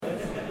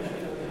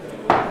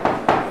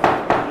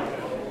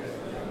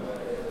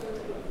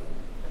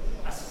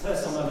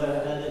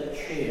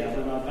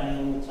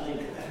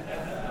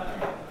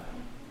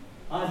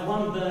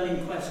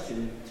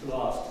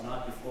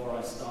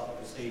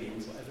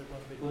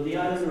Will the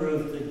owner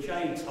of the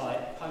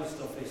J-type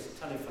post office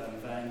telephone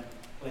van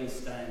please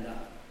stand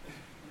up?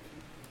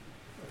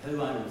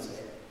 Who owns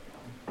it?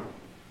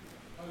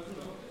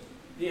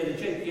 Yeah, the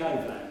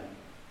GPO van.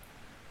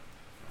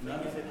 No?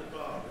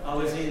 I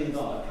was in the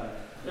bar, okay.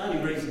 The only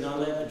reason I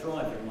let the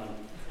driver in one.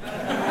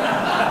 And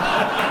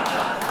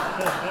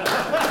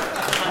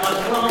I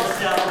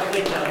glanced out the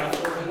window and I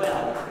thought,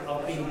 well,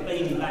 I've been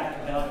beaten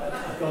back about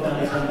God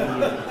knows how many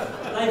years.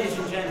 Ladies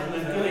and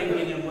gentlemen, good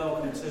evening and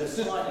welcome to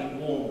slightly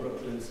warm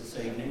Brooklands this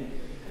evening.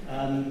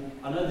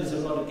 I know there's a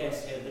lot of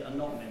guests here that are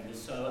not members,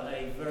 so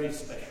a very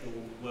special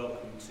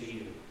welcome to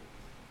you.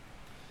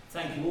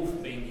 Thank you all for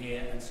being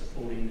here and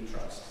supporting the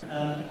Trust.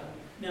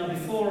 Now,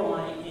 before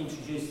I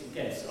introduce the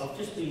guests, I've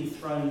just been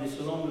thrown this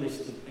long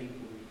list of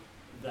people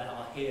that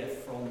are here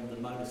from the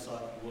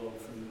motorcycle world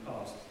from the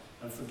past.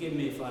 And forgive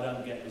me if I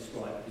don't get this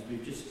right, because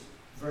we've just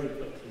very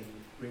quickly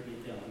written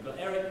it down. We've got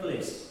Eric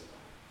Bliss,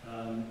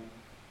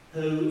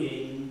 who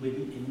in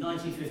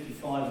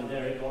 1955 with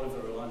Eric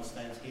Oliver, who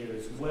understands here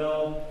as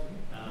well.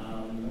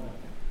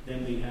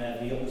 Then we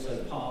have the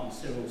also partner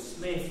Cyril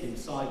Smith in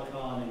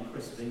Sidecar and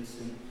Chris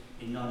Vincent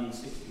in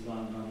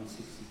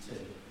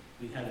 1961-1962.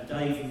 We have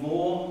Dave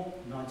Moore,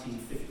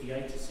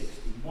 1958 to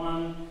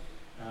 61,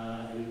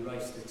 who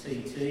raced the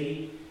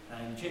TT,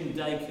 and Jim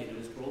Dakin, who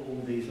has brought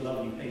all these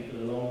lovely people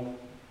along,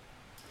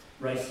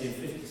 raced in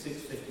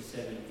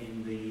 56-57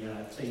 in the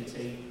TT,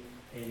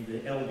 in the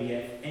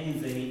LBF,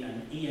 NV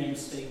and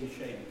EMC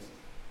machines.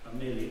 I'm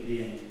nearly at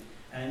the end.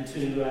 And to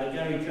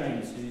Gary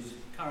James, who's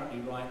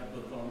currently writing a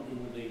book on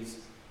all these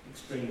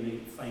extremely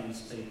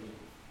famous people.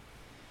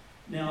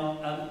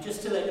 Now,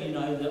 just to let you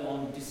know that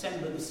on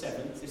December the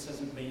 7th, this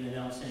hasn't been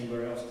announced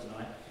anywhere else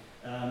tonight,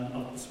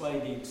 I've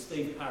persuaded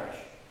Steve Parrish,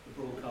 the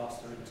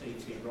broadcaster and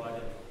TT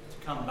rider, to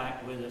come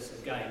back with us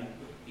again.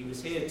 He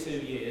was here 2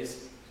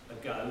 years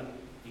ago.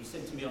 He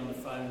said to me on the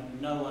phone,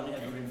 no one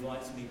ever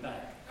invites me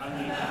back,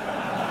 only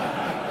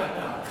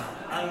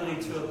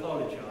to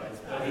apologise,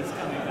 but he's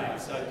coming back.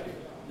 So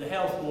the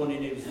health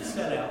warning, it was a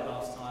sellout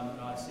last time, and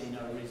I see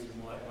no reason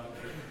why it won't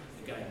be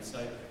again.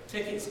 So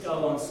tickets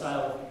go on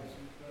sale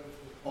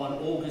on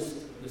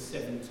August the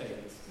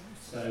 17th,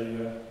 so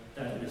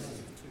don't miss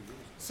it.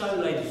 So,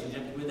 ladies and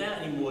gentlemen, without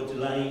any more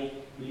delay,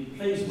 will you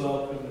please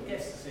welcome the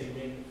guest this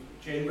evening,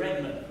 Jim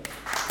Redman.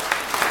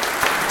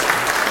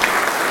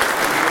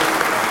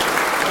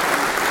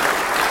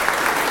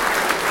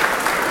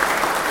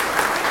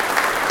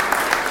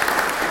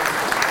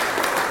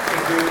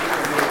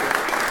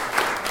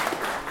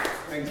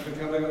 Thanks for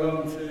coming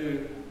along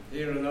to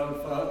hear an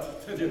old fart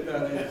tell you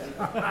about his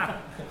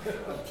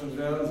ups and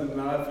downs in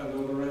life and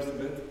all the rest of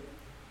it.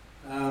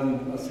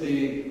 I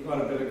see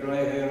quite a bit of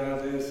grey hair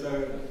out there,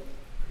 so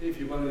if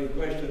you want any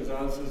questions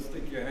answered,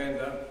 stick your hand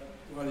up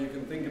while you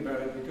can think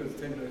about it, because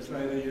 10 minutes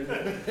later you... So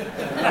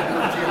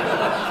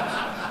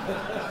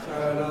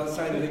if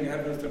anything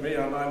happens to me,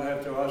 I might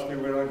have to ask you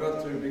where I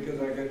got to, because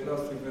I get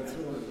lost in that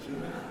storage.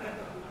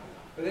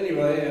 But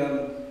anyway,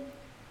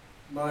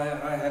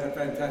 I had a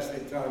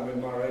fantastic time in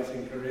my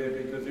racing career,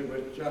 because it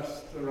was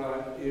just the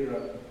right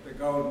era, the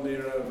golden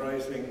era of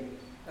racing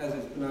as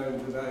it's known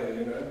today,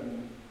 you know.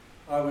 And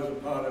I was a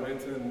part of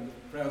it and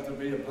proud to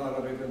be a part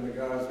of it, and the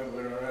guys that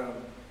were around.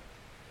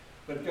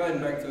 But going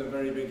back to the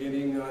very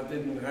beginning, I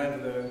didn't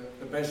have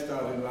the best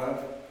start in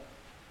life.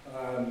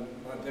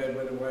 My dad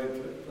went away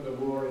for the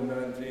war in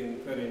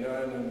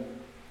 1939 and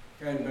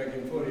came back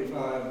in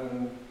 45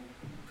 and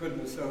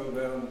couldn't settle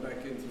down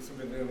back into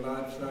civilian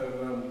life,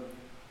 so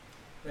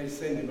they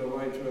sent him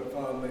away to a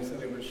farm. They said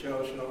he was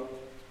shell-shocked.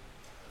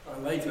 I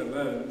later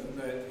learned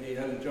that he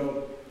had a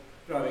job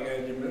driving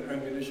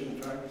ammunition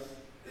trucks,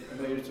 and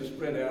they used to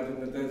spread out in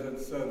the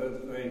desert so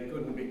that they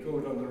couldn't be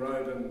caught on the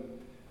road and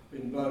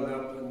been blown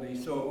up, and he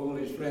saw all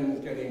his friends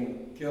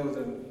getting killed,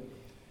 and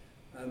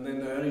then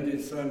they only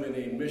did so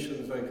many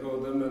missions, they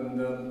called them, and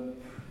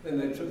then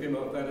they took him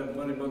off that and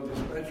put him on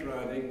dispatch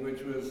riding,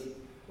 which was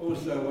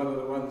also one of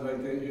the ones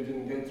you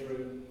didn't get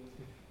through.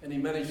 And he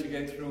managed to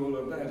get through all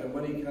of that, and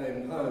when he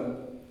came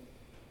home,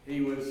 he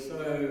was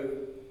so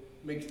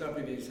mixed up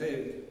in his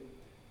head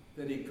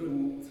that he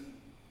couldn't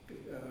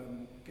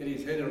get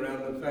his head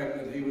around the fact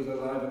that he was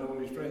alive and all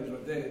his friends were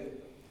dead.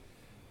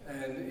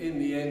 And in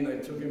the end, they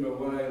took him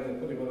away and they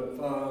put him on a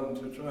farm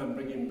to try and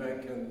bring him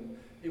back, and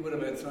he would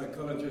have had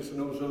psychologists and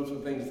all sorts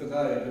of things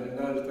today, but in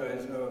those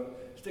days,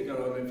 stick her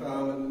on the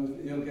farm and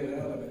he'll get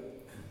out of it.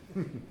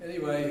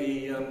 Anyway,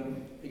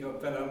 he got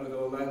fed up with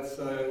all that,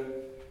 so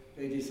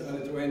he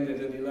decided to end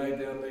it, and he lay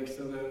down next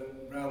to the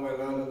railway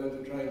line and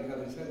let the train cut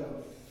his head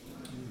off.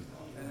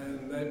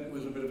 And that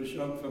was a bit of a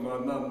shock for my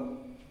mum.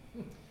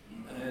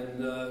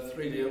 And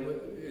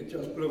it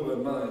just blew her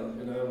mind,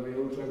 you know. We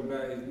all talk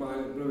about his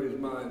mind, it blew his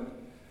mind.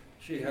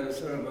 She had a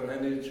cerebral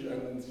hemorrhage,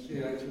 and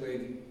she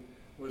actually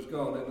was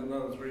gone in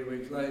another 3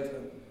 weeks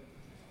later.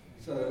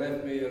 So it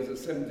left me as a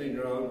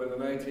 17-year-old with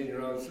an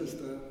 18-year-old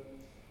sister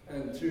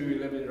and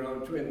 2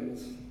 11-year-old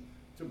twins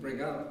to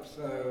bring up.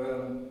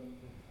 So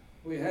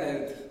we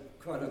had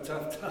quite a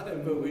tough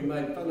time, but we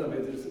made fun of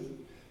it.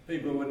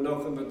 people would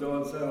knock on the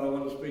door and say, I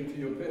want to speak to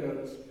your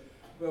parents.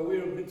 Well,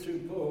 we're a bit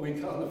too poor, we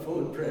can't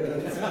afford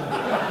prayers.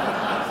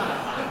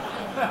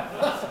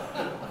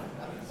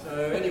 So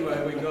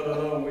anyway, we got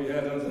along, we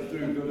had other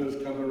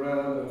do-gooders come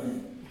around,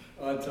 and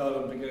I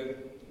told them to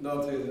get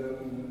knotted,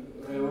 and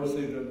they all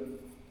seemed to,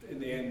 in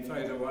the end,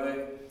 fade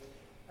away.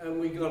 And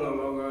we got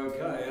along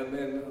okay, and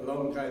then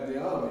along came the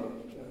army,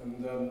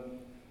 and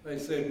they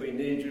said, we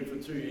need you for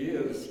 2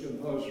 years,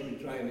 compulsory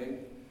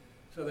training.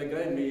 So they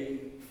gave me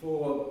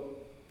 4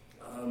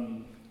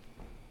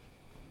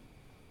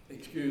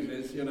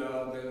 excuses, you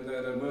know, they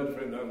had a word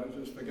for it, I've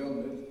just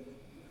forgotten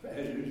it,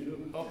 as usual.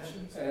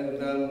 Options.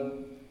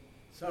 And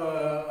so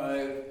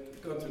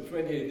I got to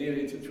 20,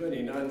 nearly to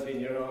 20,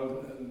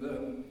 19-year-old,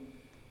 and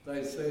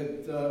they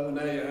said, well,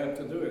 now you have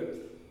to do it.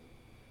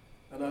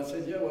 And I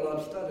said, yeah, well,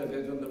 I've studied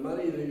it, and the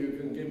money that you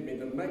can give me,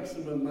 the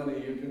maximum money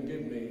you can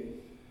give me,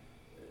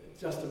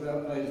 just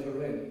about pays the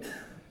rent.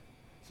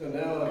 So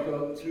now I've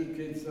got 2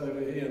 kids over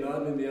here, and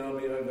I'm in the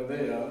army over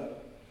there,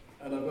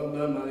 and I've got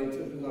no money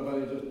because I've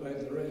only just paid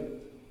the rent.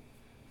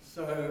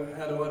 So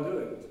how do I do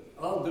it?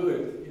 I'll do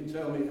it. You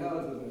tell me how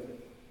to do it.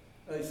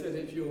 They said,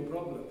 it's your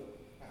problem.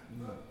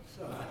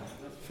 So I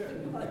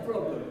said, my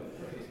problem.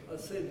 I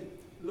said,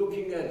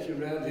 looking at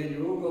you around here,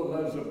 you've all got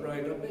loads of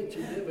brain. I bet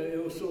you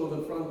never saw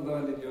the front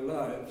line in your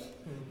lives.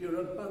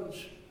 You're a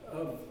bunch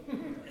of...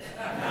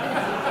 I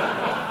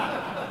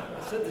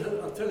said,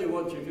 I'll tell you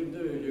what you can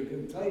do. You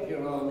can take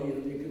your army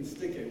and you can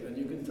stick it, and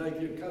you can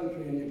take your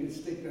country and you can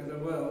stick that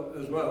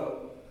as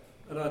well.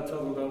 And I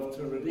toddled off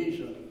to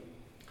Rhodesia.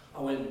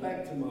 I went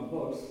back to my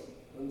boss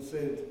and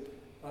said,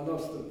 I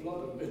lost the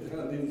plot a bit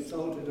and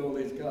insulted all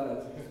these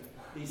guys.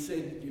 He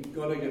said, you've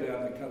got to get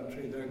out of the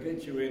country. They'll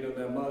get you in and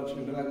they'll march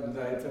you night and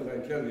day till they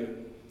kill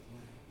you.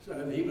 So,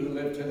 and he was a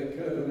lieutenant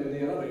colonel in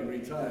the army,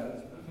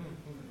 retired.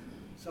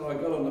 So I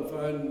got on the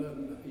phone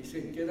and he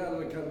said, get out of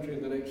the country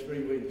in the next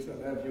 3 weeks.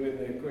 They'll have you in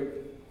there quick,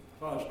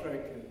 fast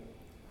track you.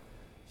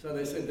 So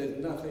they said, there's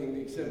nothing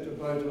except a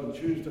boat on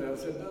Tuesday. I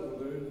said, that'll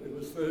do. It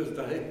was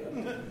Thursday.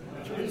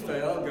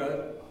 Tuesday, I'll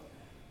go.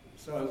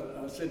 So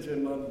I said to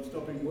him, I'm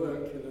stopping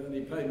work, you know, and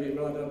he paid me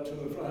right up to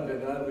the Friday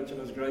night, which I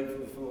was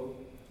grateful for.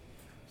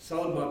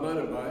 Sold my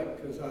motorbike,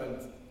 because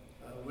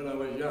when I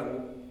was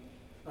young,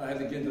 I had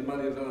to give the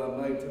money that I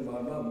made to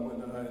my mum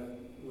when I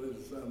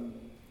was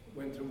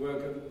went to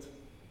work at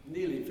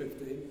nearly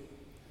 15.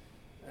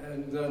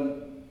 And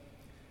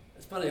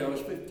it's funny, I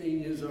was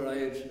 15 years of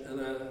age, and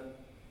a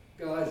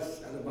guy had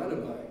a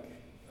motorbike,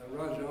 a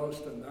Roger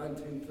Austin,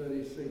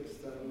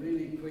 1936, a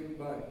really quick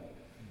bike.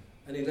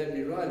 And he let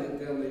me ride it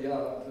down the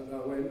yard, and I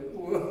went,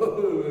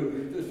 whoa,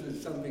 this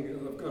is something,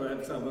 I've got to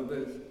have some of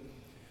this.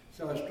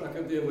 So I struck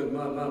a deal with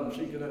my mum.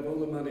 She could have all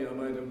the money I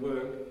made at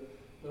work,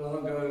 but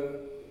I'll go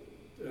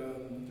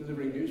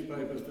delivering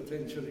newspapers for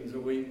 10 shillings a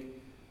week,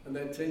 and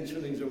that 10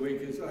 shillings a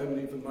week is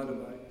only for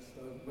motorbikes.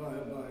 So I'd buy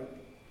a bike.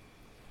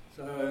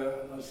 So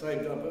I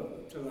saved up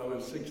until I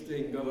was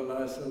 16, got a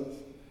license,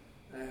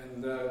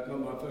 and got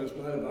my first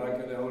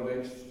motorbike, an old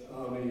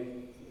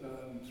ex-army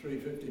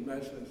 350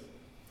 matchless.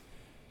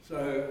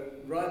 So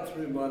right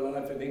through my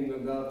life in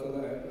England after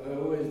that, I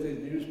always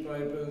did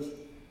newspapers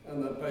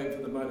and I paid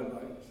for the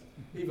motorbikes.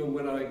 Even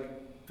when I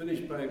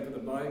finished paying for the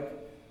bike,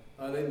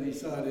 I then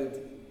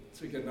decided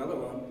to get another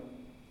one,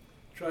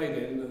 trade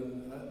in,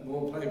 and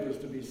more papers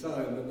to be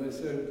signed. And they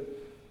said,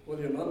 well,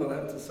 your mum will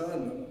have to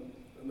sign them.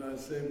 And I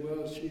said,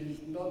 well, she's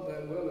not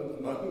that well at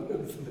the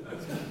moment.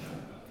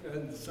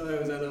 And so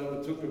then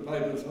I took the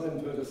papers home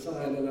for her to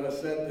sign, and I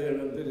sat there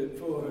and did it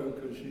for her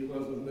because she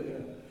wasn't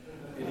there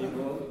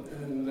anymore,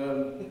 and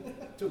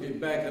took it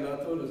back, and I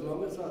thought, as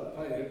long as I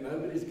pay it,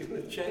 nobody's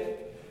going to check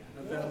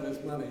about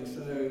this money.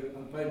 So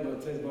I paid my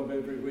 10 bob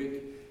every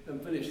week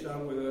and finished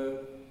up with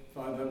a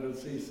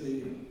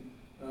 500cc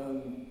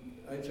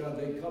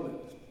HRD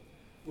Comet,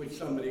 which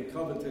somebody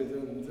coveted,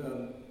 and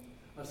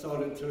I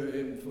sold it to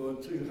him for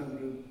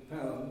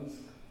 £200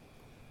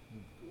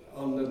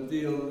 on the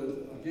deal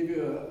that I'll give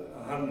you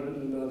 100,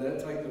 and I'll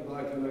take the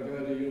bike and I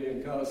go to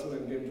Union Castle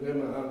and give them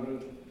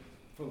 100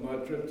 for my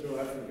trip to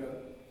Africa.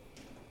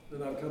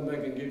 Then I'll come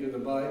back and give you the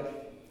bike,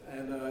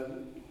 and I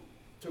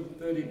took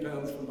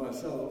 £30 for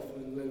myself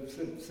and then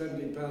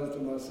 £70 to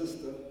my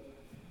sister.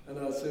 And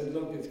I said,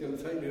 look, it's going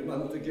to take me a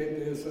month to get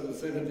there, so the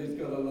 70's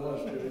got to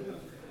last you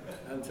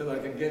until I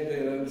can get there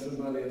and earn some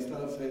money and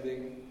start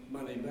sending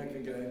money back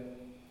again.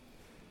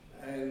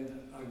 And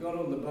I got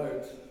on the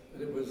boat,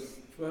 and it was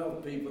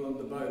 12 people on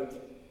the boat,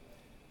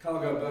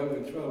 cargo boat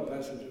with 12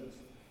 passengers.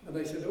 And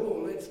they said,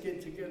 oh, let's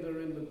get together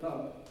in the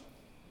pub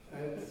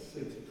at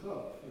 6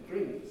 o'clock for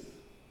drinks.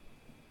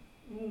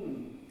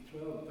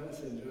 12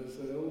 passengers,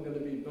 so they're all going to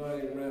be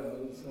buying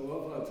round. So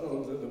off I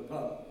told them to the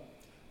pub,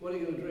 what are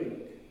you going to drink?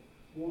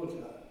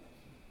 Water.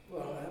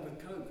 Well, I have a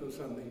Coke or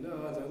something. No,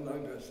 I don't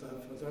like that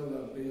stuff. I don't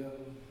like beer.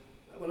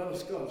 Well, I'm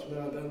Scotch. No,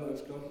 I don't like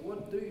Scotch.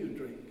 What do you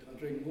drink? I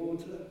drink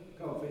water,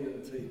 coffee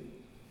and tea,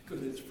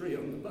 because it's free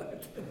on the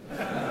boat.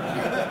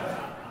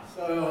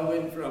 So I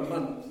went for a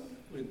month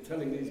with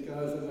telling these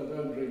guys that I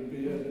don't drink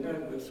beer, and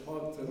it was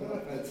hot and I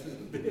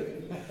fancied the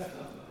beer.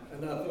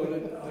 And I thought,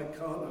 I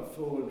can't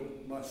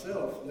afford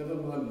myself, never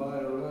mind buy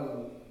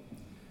around.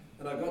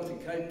 And I got to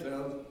Cape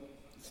Town,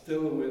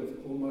 still with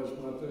almost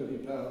my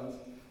 £30.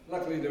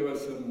 Luckily there were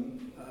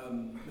some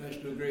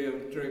National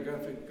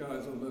Geographic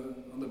guys on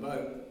the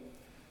boat.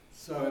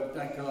 So at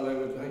Dakar they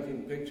were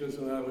taking pictures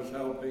and I was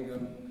helping,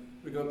 and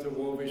we got to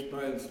Walvish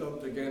Bay and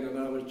stopped again, and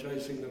I was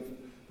chasing them.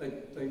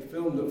 They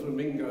filmed the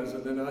flamingos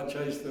and then I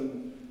chased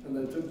them and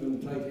they took them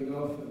taking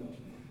off, and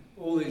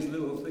all these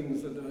little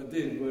things that I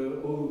did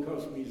were all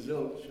cost me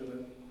zilch, you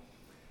know.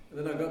 And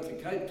then I got to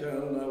Cape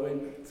Town and I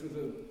went to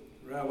the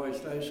railway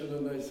station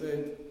and they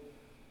said,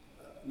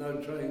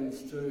 no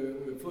trains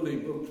we're fully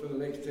booked for the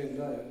next 10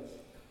 days.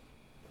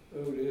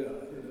 Oh dear,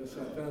 you know,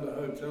 so I found a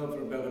hotel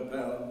for about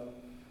 £1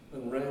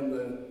 and ran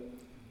the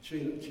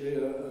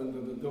chair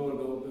under the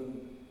doorknob,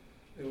 and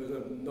it was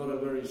not a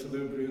very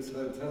salubrious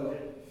hotel.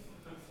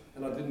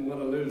 And I didn't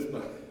want to lose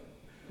my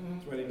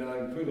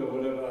 29 quid or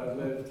whatever I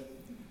left.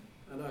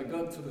 And I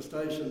got to the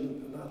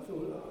station and I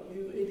thought, oh,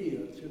 you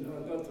idiot, you know.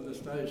 I got to the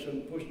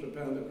station, pushed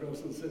 £1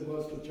 across and said,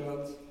 what's the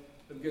chance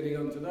of getting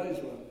on today's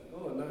one?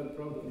 Oh, no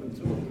problem at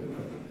all, you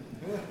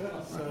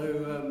know. So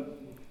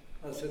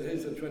I said,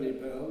 here's the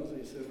 £20.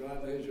 He said,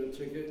 right, there's your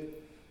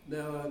ticket.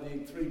 Now I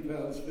need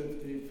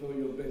 £3.50 for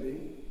your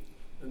bedding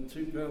and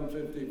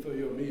 £2.50 for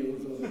your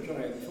meals on the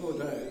train, 4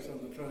 days on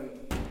the train.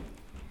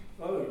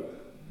 Oh.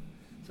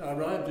 So I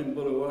arrived in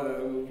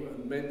Bulawayo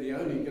and met the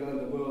only guy in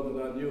the world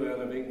that I knew out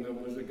of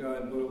England was a guy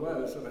in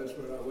Bulawayo, so that's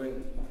where I went.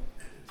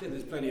 He said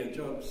there's plenty of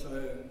jobs,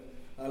 so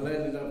I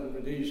landed up in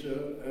Rhodesia,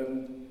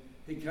 and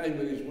he came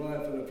with his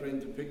wife and a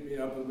friend to pick me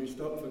up, and we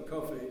stopped for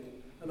coffee.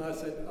 And I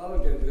said, I'll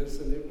get this,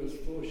 and it was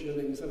 4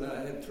 shillings, and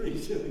I had 3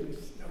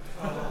 shillings.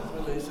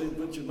 And they said,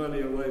 put your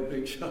money away,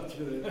 big shot,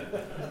 you know.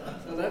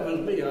 So that was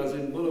me. I was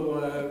in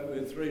Bulawayo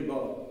with 3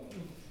 bob.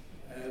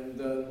 And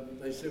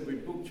they said, we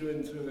booked you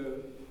into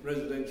a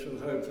residential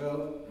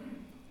hotel,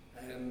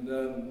 and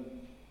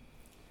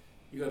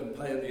you got to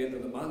pay at the end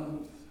of the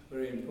month,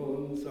 very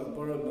important. So I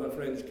borrowed my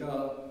friend's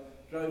car,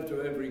 drove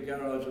to every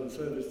garage and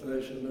service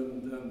station,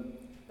 and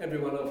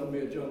everyone offered me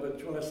a job at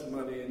twice the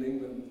money in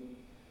England.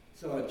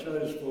 So I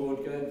chose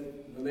Ford.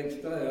 The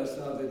next day I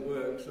started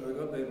work, so I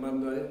got there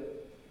Monday,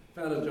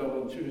 found a job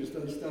on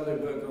Tuesday,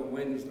 started work on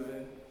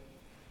Wednesday,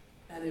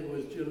 and it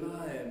was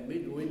July,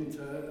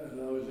 midwinter, and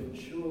I was in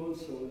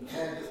shorts and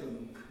hot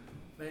and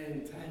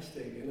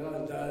fantastic. And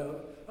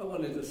I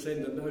wanted to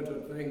send a note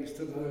of thanks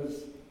to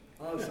those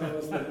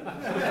arseholes that...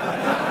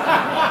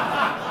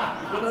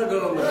 When I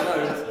got on the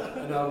boat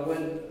and I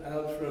went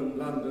out from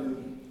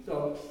London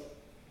docks,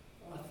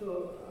 I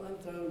thought, I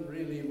don't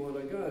really want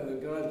to go. The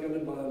guy's going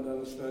to buy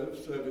another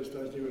service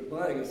station. He was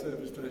buying a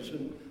service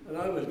station, and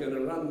I was going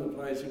to run the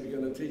place. He was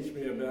going to teach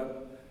me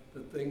about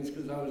the things,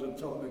 because I was a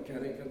top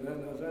mechanic and that.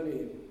 I was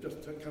only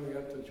just coming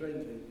up to 20.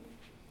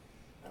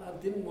 And I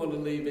didn't want to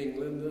leave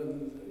England,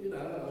 and, you know,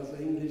 I was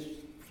English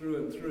through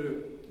and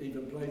through,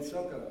 even played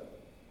soccer.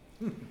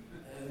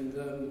 And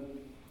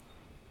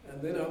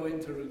then I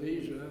went to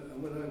Rhodesia,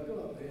 and when I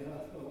got there, I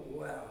thought,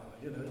 wow,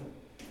 you know.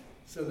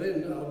 So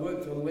then I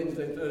worked on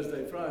Wednesday,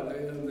 Thursday,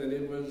 Friday, and then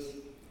it was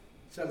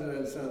Saturday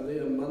and Sunday,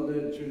 and Monday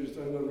and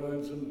Tuesday were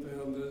Roads and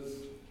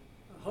Founders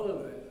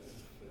holidays.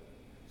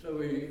 So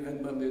we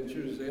had Monday and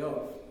Tuesday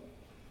off.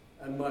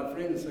 And my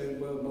friend said,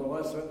 well,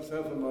 myself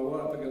and my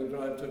wife are going to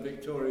drive to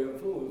Victoria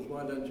Falls,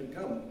 why don't you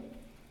come?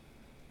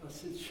 I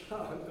said, sure,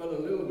 I've got a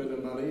little bit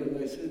of money. And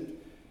they said,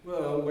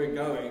 well, we're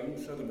going,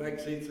 so the back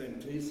seat's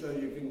empty, so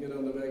you can get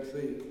on the back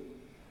seat.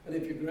 And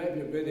if you grab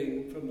your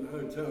bedding from the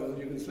hotel,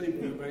 you can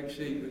sleep on the back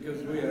seat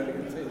because we're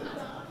having a tent.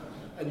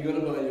 And you've got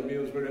to buy your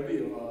meals wherever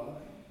you are.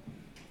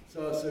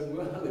 So I said,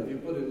 well, if you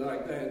put it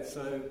like that.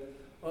 So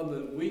on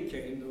the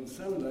weekend, on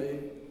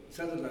Saturday,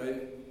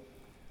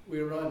 we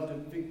arrived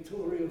at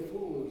Victoria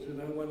Falls, you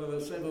know, one of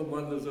the 7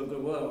 wonders of the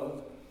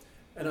world.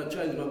 And I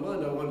changed my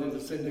mind. I wanted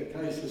to send a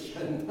case of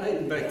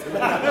champagne back to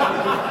them.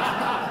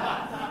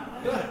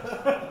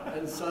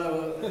 And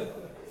so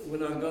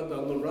when I got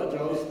on the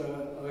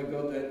Rajasthan, I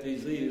got that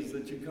disease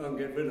that you can't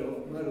get rid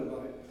of,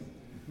 motorbikes.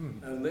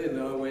 And then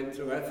I went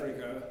to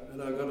Africa,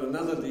 and I got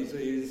another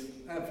disease,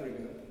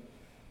 Africa.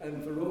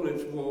 And for all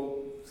its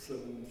warts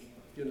and,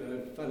 you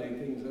know, funny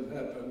things have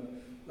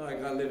happened,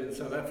 like I live in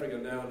South Africa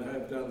now and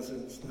have done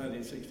since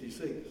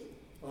 1966,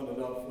 on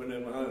and off when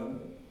I'm home.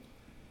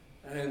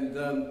 And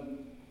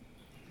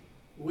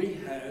we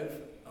have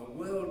a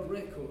world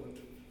record.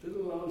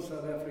 Little old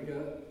South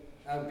Africa,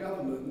 our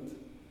government,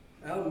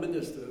 our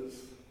ministers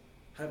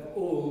have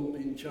all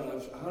been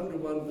charged,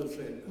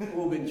 101%,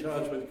 all been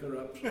charged with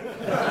corruption.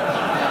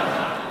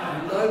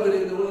 Nobody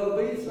in the world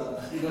beats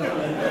us, you know.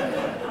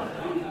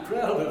 We're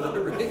proud of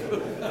the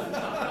record,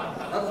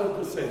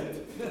 100%.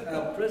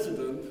 Our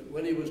president,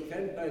 when he was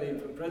campaigning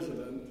for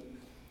president,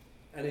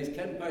 and his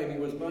campaigning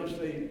was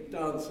mostly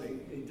dancing.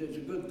 He's a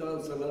good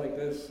dancer like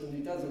this, and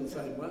he doesn't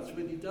say much,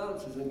 but he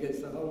dances and gets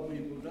the whole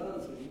people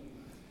dancing.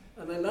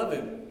 And they love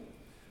him.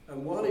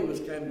 And while he was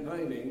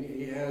campaigning,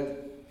 he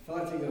had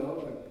fighting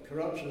a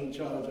corruption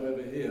charge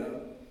over here,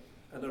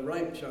 and a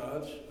rape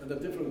charge, and a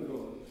different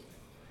cause.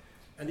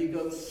 and he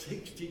got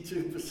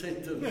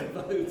 62% of the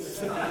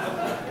votes.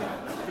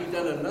 If he'd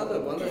done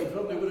another one, he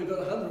probably would have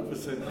got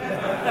 100%.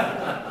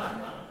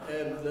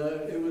 And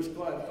it was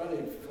quite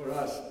funny for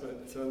us,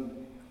 but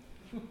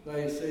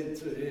they said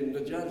to him, the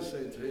judge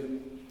said to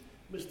him,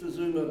 Mr.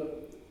 Zuma,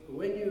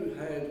 when you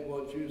had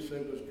what you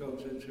said was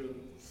consensual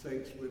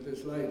sex with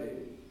this lady,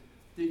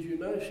 did you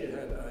know she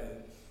had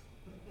AIDS?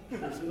 He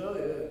said, oh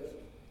yes.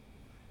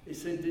 He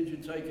said, did you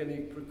take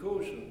any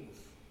precautions?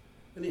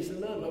 And he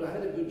said, no, but I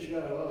had a good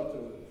shower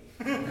afterwards.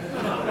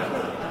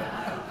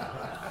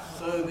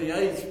 So the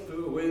AIDS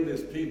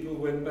awareness people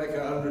went back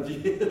 100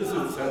 years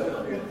in South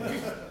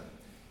Africa.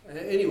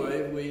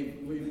 Anyway,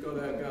 we've got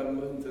our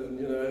government, and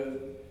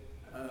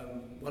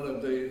one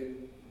of the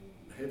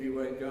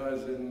heavyweight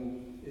guys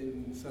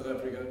in South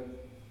Africa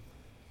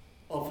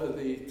offered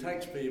the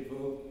tax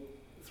people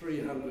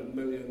 300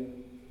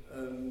 million.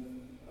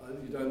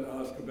 You don't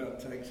ask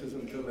about taxes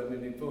and fill out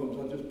any forms.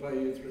 I'll just pay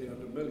you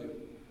 300 million.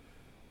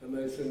 And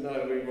they said, no,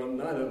 we want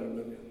 900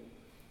 million.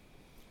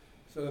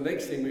 So the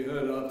next thing we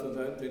heard after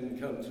that didn't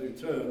come to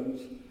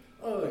terms,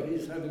 oh,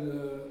 he's having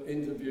an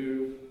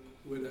interview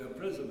with our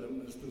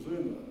president, Mr.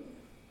 Zuma.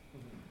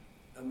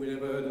 And we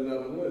never heard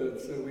another word,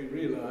 so we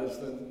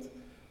realised that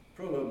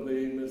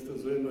probably Mr.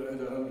 Zuma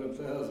had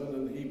 100,000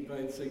 and he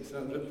paid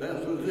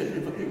 600,000 and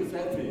everybody was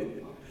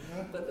happy.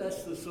 But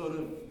that's the sort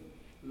of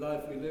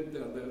life we live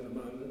down there at the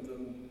moment,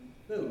 and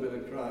a little bit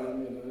of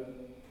crime,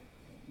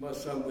 My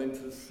son went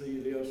to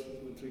see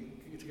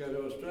to go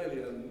to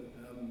Australia, and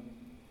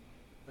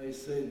they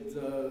said,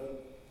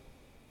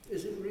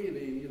 is it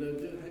really,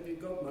 have you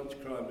got much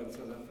crime in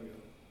South Africa?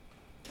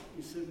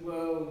 He said,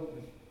 well,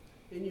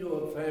 in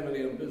your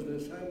family and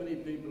business, how many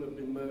people have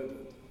been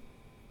murdered?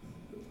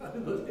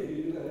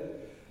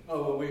 Oh,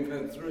 well, we've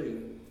had 3.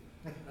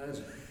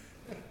 And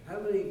how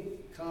many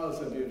cars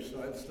have you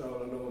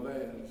stolen, or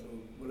vans, or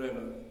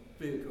whatever,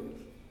 vehicles?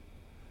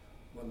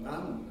 Well,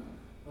 none.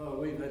 Oh,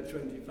 we've had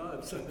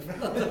 25 so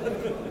far.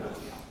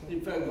 In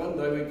fact, one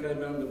day we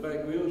came home, the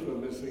back wheels were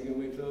missing, and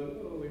we thought,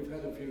 oh, we've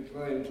had a few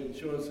claims,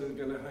 insurance are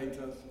going to hate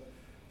us.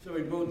 So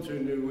we bought 2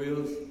 new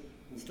wheels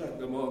and stuck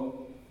them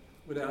on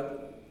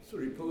without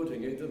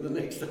reporting it, and the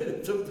next day they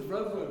took the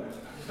front one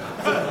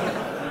out.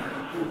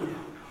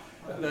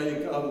 No,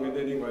 you can't win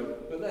anyway.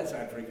 But that's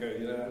Africa,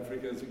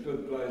 Africa's a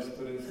good place,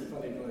 but it's a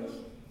funny place.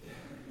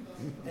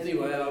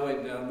 Anyway, I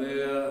went down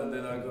there, and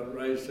then I got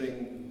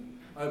racing.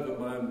 I opened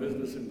my own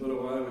business in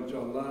Bulawayo with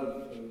John Love,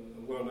 a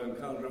well-known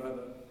car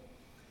driver.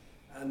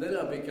 And then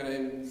I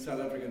became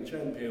South African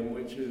champion,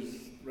 which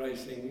is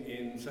racing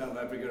in South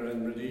Africa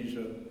and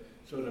Rhodesia,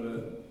 sort of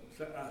a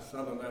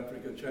Southern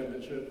Africa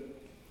championship.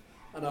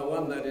 And I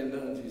won that in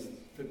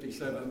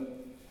 1957.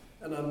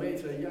 And I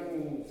met a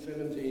young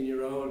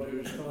 17-year-old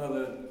whose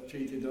father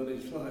cheated on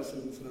his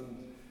license and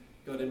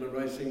got him a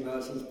racing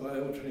license by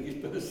altering his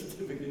birth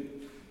certificate.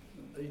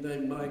 He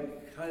named Mike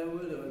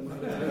Hayward, and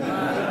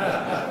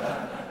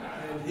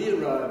he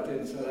arrived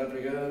in South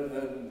Africa,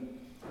 and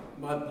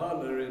my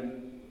partner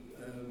in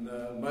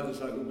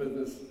motorcycle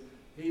business,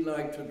 he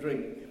liked to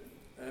drink,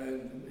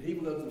 and he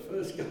was the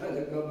first guy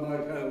that got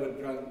Mike Hayward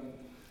drunk.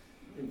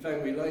 In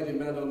fact, we laid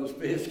him out on the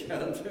spares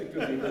counter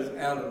because he was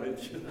out of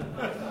it.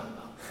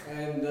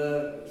 And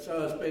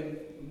so I spent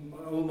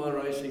all my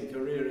racing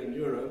career in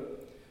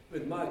Europe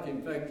with Mike.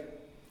 In fact,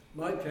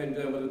 Mike came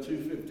down with a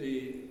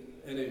 250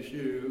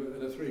 NSU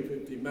and a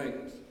 350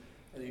 Manx,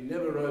 and he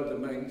never rode the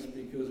Manx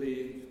because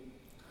he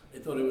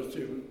thought it was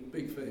too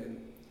big for him.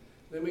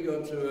 Then we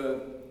got to a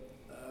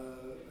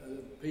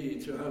PE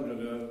 200,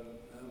 a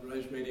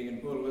race meeting in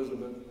Port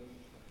Elizabeth,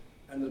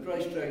 and the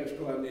racetrack was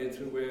quite near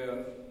to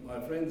where my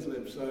friends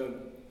lived, so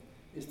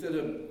instead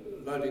of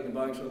loading the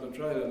bikes on the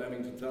trailer and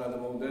having to tie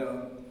them all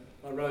down,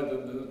 I rode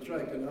them to the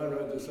track, and I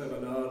rode the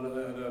 7R, and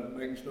I had a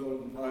Manx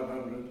Norton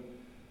 500,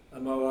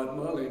 and my wife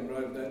Marlene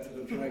rode that to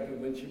the track, and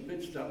when she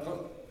pitched up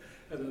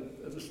at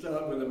the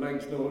start with the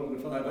Manx Norton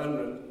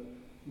 500,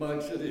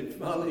 Mike said, if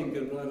Marlene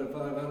can ride a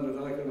 500,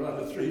 I can ride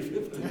a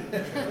 350.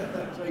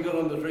 So he got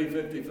on the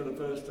 350 for the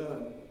first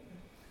time.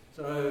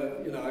 So,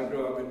 I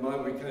grew up with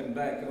Mike. We came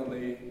back on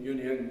the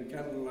Union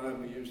Cattle Line,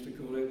 we used to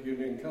call it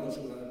Union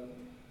Castle Line.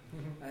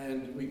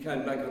 And we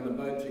came back on the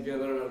boat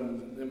together,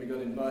 and then we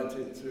got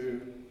invited to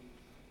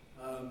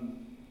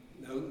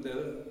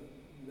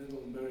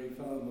Nettlebury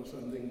Farm or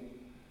something,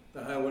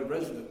 the Hayward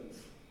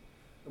residence.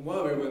 And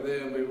while we were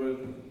there, we were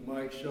at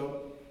Mike's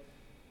shop.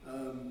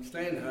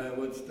 Stan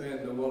Hayward,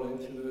 Stan the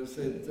Wallet,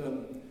 said,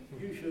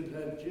 you should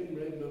have Jim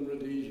Redmond,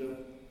 Rhodesia,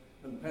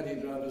 and Paddy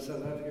Driver,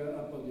 South Africa,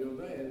 up on your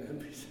van.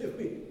 And we said,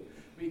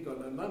 we got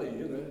no money,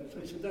 So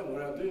he said, don't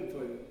worry, I'll do it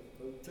for you.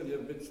 I'll tell you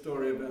a bit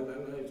story about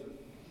that later.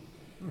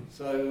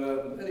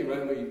 So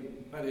anyway,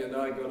 Paddy and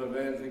I got a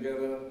van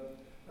together,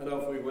 and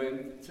off we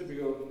went.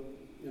 Typical,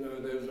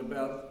 there was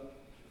about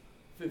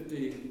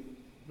 50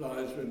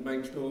 flyers with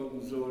Manx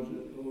Nortons or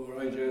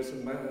AJS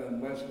and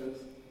Masters.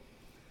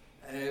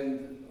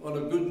 And on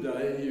a good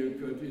day, you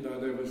could,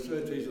 there was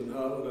Surtees and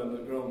Harland and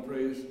the Grand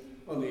Prix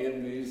on the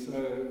Envies,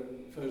 so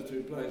first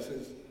 2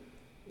 places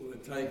were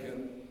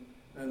taken.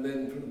 And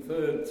then from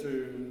 3rd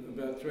to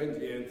about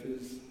 20th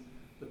is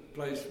the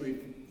place we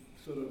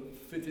sort of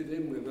fitted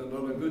in with. And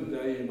on a good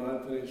day, you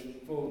might finish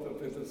 4th or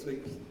 5th or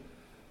 6th.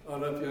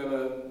 And if you have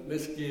a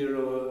misgear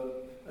or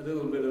a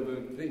little bit of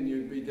a thing,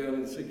 you'd be down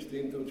in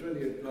 16th or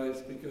 20th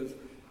place because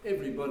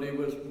everybody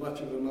was much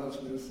of a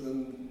muchness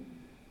and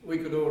we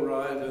could all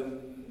ride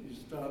and you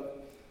start.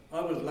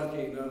 I was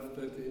lucky enough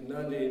that in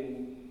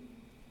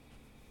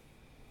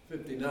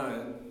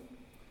 1959,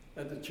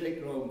 at the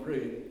Czech Grand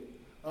Prix,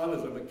 I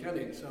was a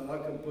mechanic, so I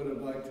could put a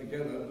bike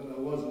together, but I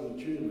wasn't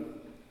a tuner.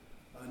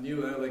 I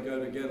knew how they go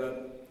together,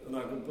 and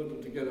I could put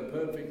them together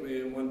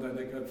perfectly, and one day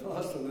they go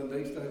faster, and the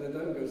next day they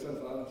don't go so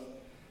fast.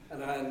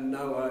 And I had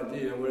no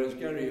idea, whereas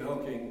Gary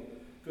Hocking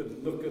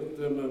could look at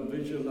them and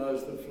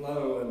visualise the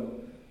flow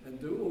and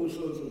do all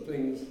sorts of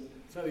things,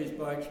 so his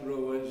bikes were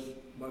always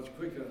much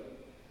quicker.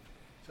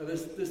 So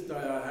this day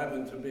I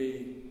happened to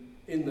be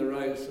in the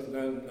race, I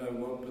don't know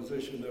what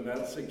position,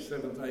 about 6th,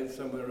 7th, 8th,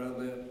 somewhere around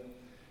there,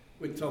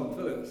 with Tom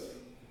Phillips.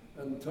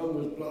 And Tom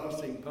was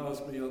blasting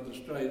past me on the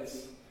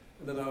straights,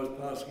 and then I was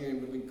passing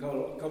him with the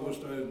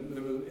cobblestone.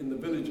 There were, in the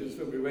villages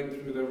that we went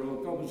through, there were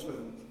all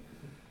cobblestones.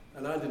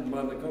 And I didn't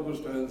mind the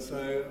cobblestones,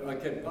 so I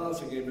kept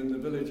passing him in the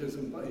villages,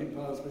 and he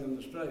passed me on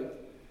the straight.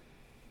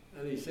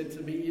 And he said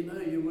to me, you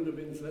know, you would have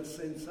been a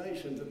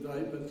sensation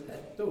today, but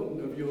that Dalton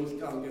of yours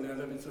can't get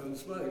out of its own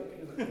smoke.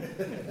 You know?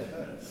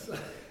 So,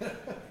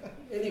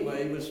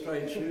 anyway, he was a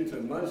straight shooter.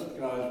 Most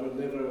guys would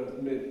never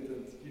admit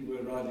that you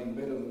were riding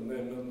better than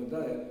them on the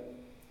day.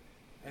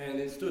 And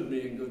it stood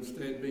me in good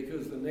stead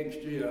because the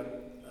next year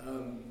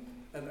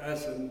at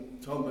Assen,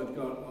 Tom had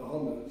got a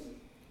Hondas.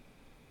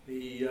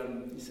 He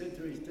said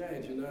to his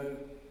dad, you know,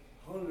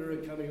 Honda are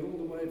coming all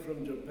the way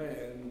from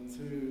Japan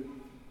to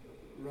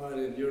ride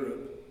in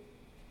Europe.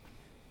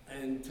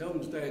 And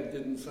Tom's dad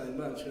didn't say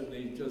much, and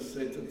he just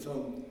said to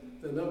Tom,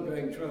 they're not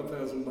going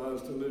 12,000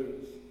 miles to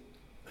lose.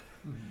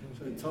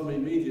 So Tom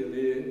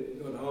immediately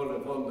got hold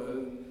of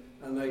Honda,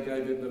 and they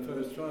gave him the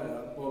first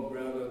tryout, Bob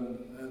Brown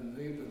and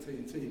the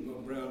TT,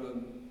 Bob Brown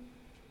and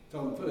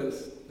Tom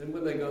Phillips. Then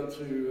when they got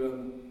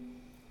to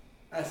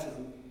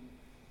Assen,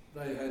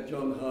 they had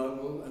John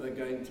Hartwell and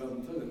again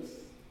Tom Phillips.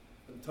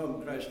 And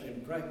Tom crashed in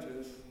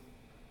practice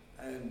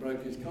and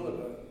broke his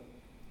collarbone.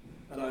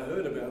 And I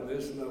heard about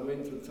this and I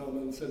went to Tom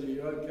and said, are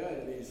you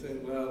okay? And he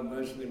said, well,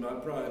 mostly my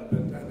pride,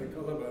 but I had a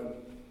collarbone.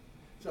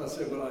 So I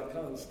said, well, I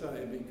can't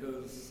stay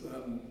because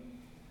I'm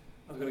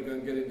going to go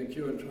and get in the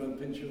queue and try and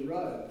pinch your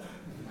ride.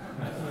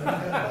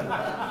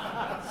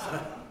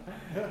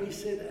 So he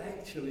said,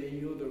 actually,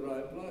 you're the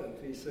right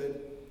bloke. He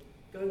said,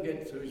 go and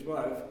get to his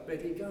wife,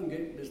 Betty, go and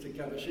get Mr.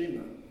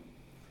 Kawashima.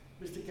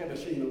 Mr.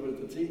 Kawashima was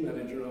the team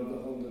manager of the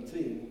Honda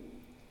team.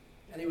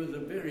 And he was a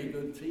very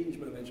good teams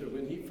manager.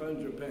 When he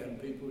phoned Japan,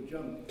 people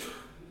jumped.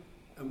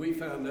 And we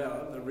found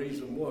out the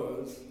reason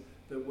was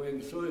that when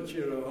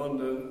Soichiro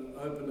Honda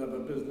opened up a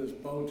business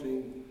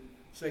bolting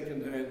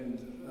second-hand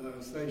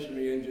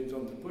stationary engines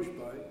onto push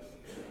bikes,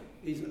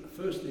 his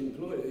first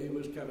employee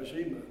was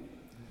Kawashima.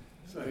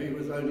 So he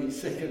was only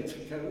second to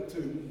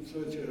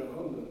Soichiro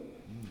Honda.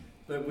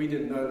 But we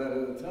didn't know that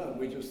at the time.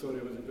 We just thought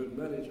he was a good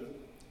manager.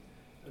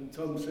 And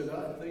Tom said,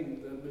 I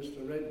think that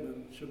Mr.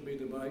 Redmond should be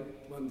the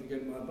one to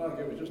get my bike.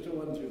 It was just a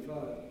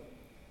 125.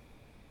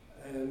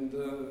 And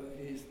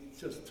he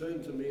just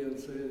turned to me and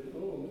said,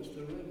 oh,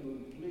 Mr.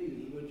 Redmond,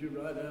 please, would you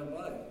ride our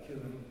bike? You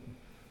know?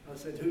 I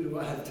said, who do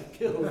I have to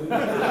kill?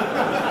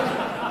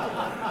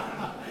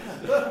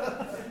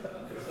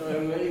 So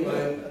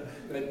anyway,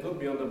 they put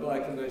me on the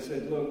bike and they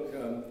said, look,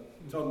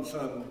 Tom's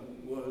son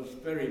was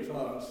very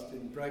fast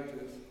in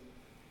practice,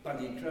 but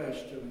he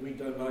crashed and we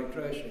don't like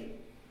crashing.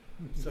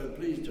 So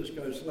please just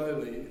go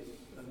slowly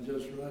and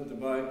just ride the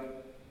bike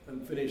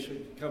and finish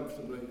it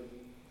comfortably.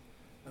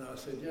 And I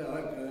said, yeah,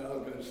 okay,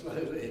 I'll go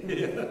slowly.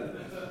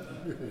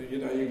 You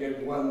know, you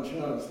get one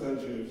chance,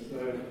 don't you?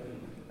 So,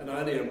 and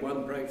I only had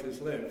one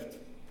practice left.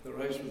 The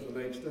race was the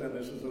next day, and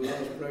this was the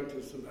last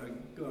practice that I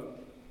got.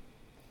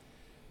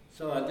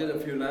 So I did a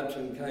few laps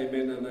and came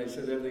in, and they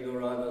said, everything all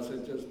right? I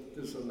said, just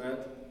this and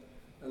that.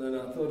 And then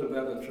I thought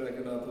about the track,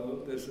 and I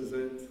thought, this is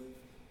it.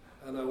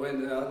 And I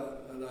went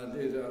out, and I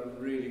did a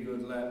really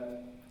good lap.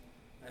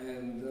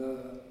 And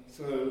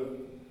so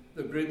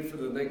the grid for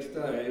the next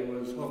day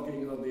was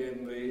Hocking on the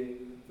MV,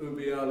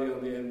 Ubiali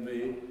on the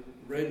MV,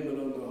 Redmond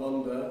on the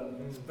Honda,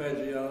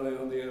 Spaggiali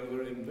on the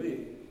other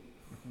MV.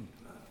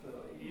 I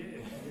thought, yeah.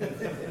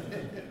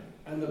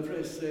 And the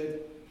press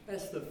said,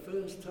 that's the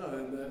first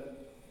time that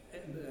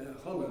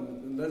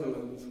Holland, the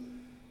Netherlands,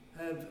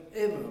 have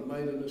ever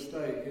made a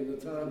mistake in the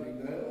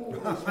timing. They always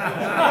put a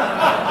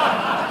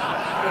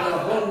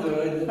Honda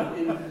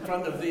in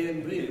front of the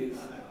MVs.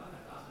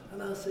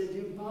 And I said,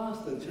 you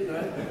bastards, you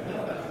know,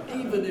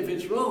 even if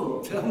it's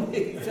wrong, tell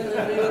me what I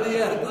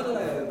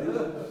had, you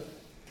know.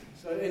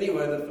 So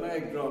anyway, the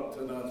flag dropped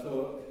and I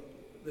thought,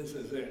 this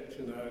is it,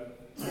 you know.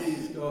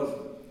 Please, God,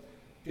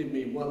 give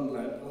me one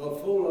lap. I'll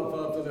fall off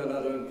after that,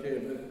 I don't care,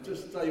 but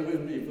just stay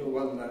with me for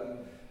one lap.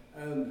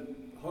 And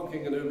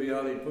Hocking and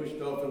Ubiali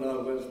pushed off and I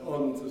was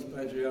on to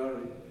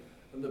Spaggiari.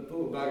 And the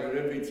poor bugger,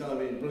 every time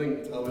he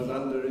blinked, I was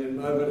under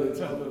him, over the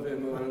top of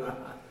him.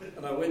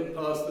 And I went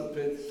past the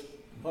pits,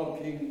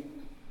 Hocking,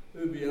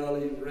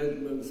 Ubiali,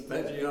 Redmond,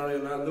 Spaggiari,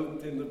 and I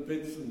looked in the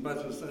pits and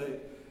much to say,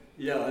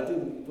 yeah, I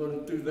didn't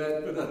want to do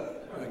that, but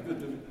I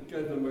could have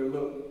given them a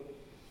look.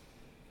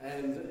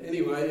 And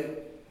anyway,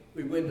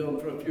 we went on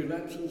for a few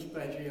laps and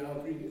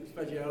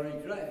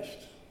Spaggiari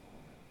crashed.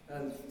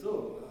 And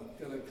thought,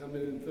 I'm going to come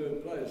in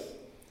third place.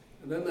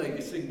 And then they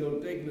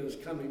signalled Degner's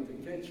coming to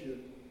catch you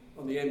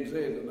on the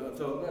MZ, and I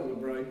thought, that'll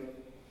break.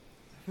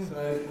 So,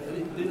 and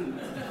it didn't.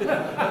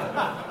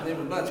 They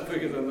were much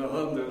quicker than the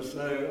Honda,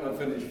 so I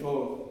finished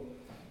fourth.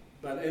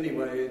 But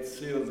anyway, it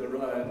sealed the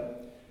ride,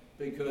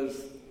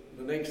 because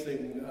the next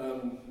thing,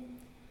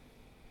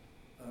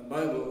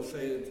 Mobile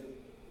said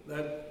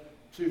that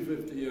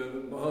 250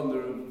 Honda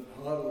of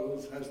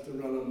Hardwell's has to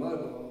run on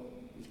Mobile.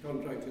 It's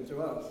contracted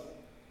to us.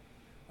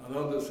 And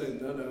Honda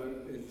said, no,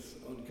 it's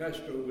on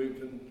Castrol, we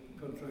can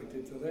contract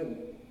it to them.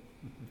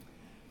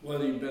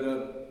 Well, you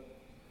better,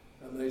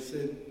 and they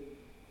said,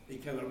 he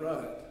cannot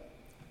ride.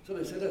 So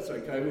they said, that's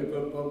okay, we've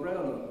got Bob Brown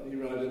on, he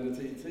rode in the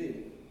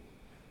TT.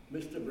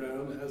 Mr.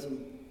 Brown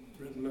hasn't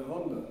ridden a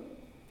Honda.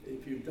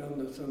 If you've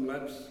done some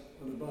laps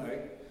on a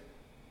bike,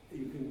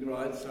 you can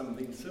ride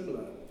something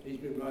similar. He's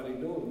been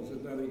riding Normans,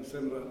 there's nothing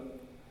similar.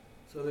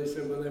 So they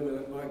said, well, then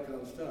that bike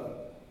can't start.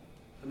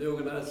 And the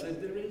organiser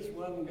said, there is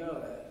one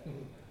guy,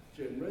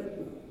 Jim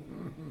Redmond.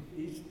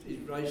 He's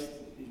raced,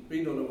 he's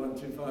been on a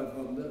 125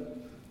 Honda.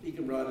 He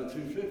can ride a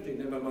 250,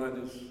 never mind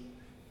his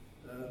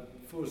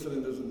 4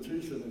 cylinders and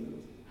 2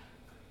 cylinders.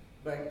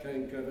 Back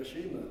came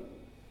Kawashima.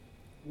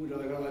 Would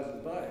I ride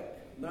the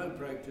bike? No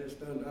practice,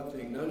 no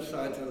nothing, no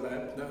cycle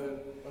lap, no,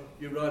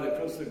 you ride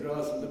across the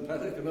grass in the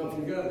paddock and off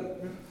you go.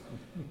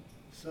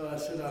 So I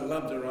said, I'd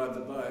love to ride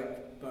the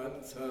bike,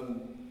 but,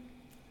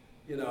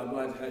 I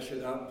might hash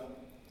it up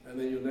and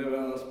then you'll never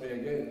ask me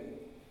again.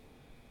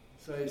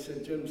 So he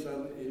said, Jim,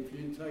 son, if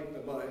you take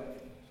the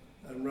bike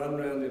and run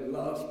round in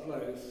last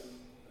place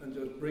and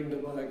just bring the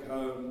bike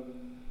home,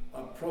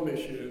 I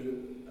promise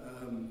you,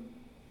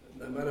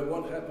 no matter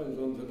what happens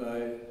on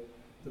today,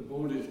 the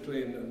board is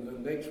clean, and the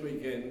next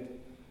weekend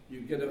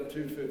you get up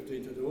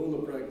 250 to do all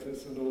the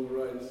practice and all the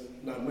race,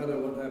 no matter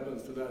what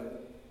happens today.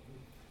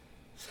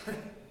 So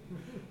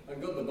I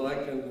got the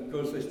bike, and of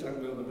course they stuck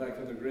me on the back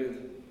of the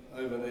grid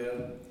over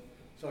there.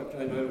 So I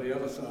came over the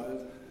other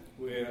side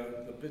where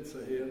the pits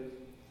are here.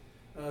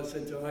 And I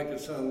said to Ike,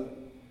 son,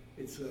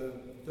 it's a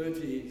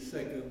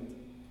 30-second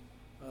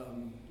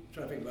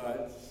traffic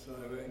lights, so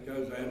it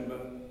goes amber,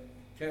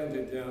 count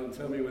it down,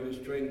 tell me when it's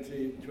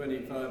 20,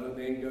 25, and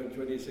then go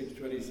 26,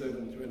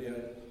 27, 28.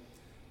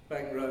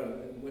 Back row.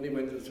 When he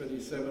went to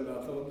 27, I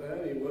thought,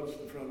 now he wants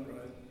the front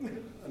row.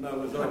 And I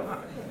was off.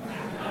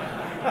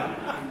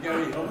 And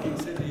Gary Hocking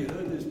said he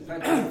heard this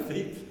pat of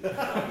feet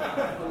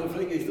on the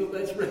flick. He thought,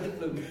 that's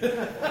Redmond.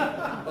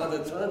 By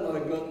the time I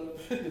got,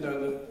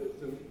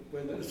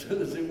 as soon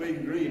as it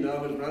went green,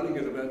 I was running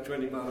at about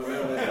 20 miles an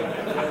hour.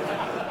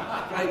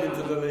 Came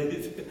into the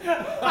lead.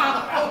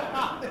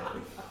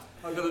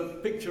 I got a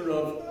picture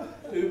of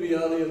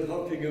Ubiali and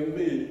Hocking and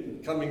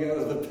me coming out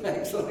of the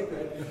packs like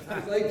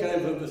that. They came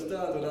from the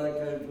start and I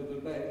came from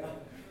the back.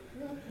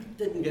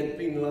 Didn't get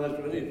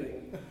penalised for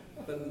anything.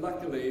 But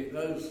luckily,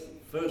 those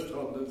first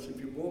Hondas, if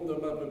you warmed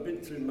them up a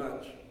bit too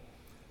much,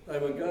 they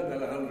would go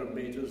about 100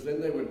 metres,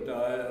 then they would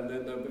die, and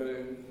then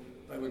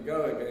they would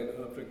go again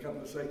after a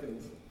couple of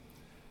seconds.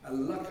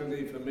 And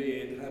luckily for me,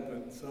 it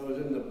happened. So I was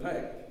in the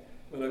pack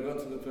when I got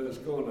to the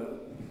first corner,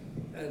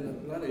 and the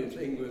bloody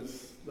thing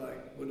was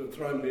would have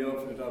thrown me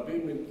off. If I'd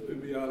been with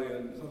Ubiali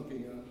and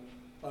Hocking,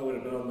 I would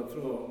have been on the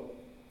floor.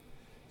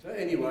 So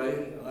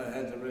anyway, I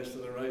had the rest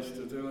of the race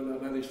to do, and I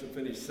managed to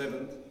finish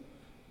 7th,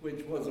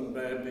 which wasn't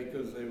bad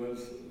because there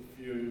was a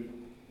few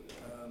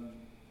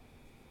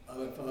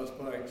other fast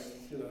bikes,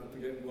 I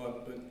forget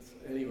what, but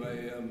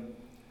anyway,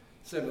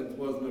 7th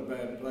wasn't a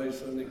bad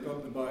place, and it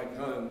got the bike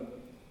home.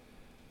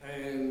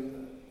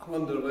 And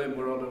Honda and them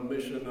were on a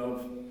mission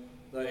of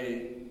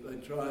they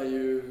try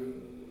you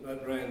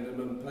at random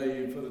and pay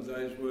you for the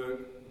day's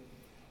work.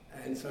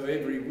 And so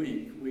every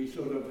week we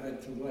sort of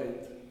had to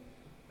wait.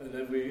 And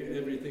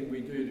everything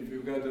we did, if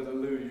you go to the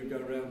loo, you go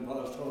round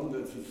past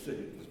Honda to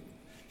see,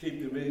 keep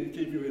you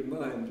in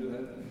mind,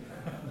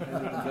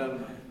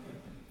 And,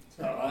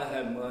 so I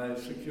had my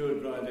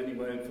secured ride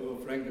anyway for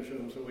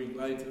Francorchamps a week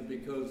later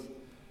because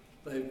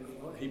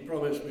he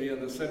promised me,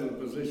 and the 7th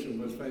position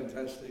was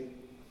fantastic.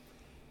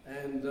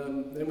 And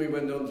then we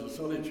went on to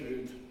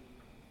Solitude,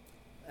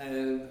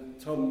 and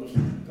Tom's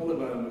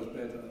collarbone was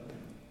better.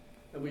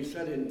 And we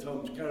sat in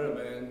Tom's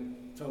caravan,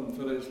 Tom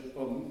Phillips,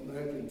 Bob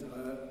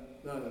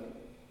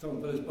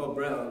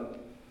Brown,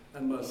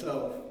 and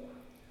myself.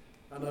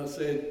 And I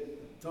said,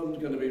 Tom's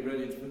going to be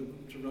ready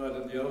to ride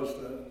at the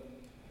Ulster.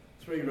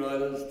 3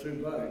 riders,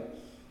 2 bikes.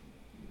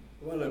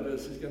 One of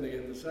us is going to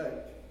get the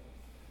sack.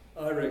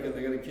 I reckon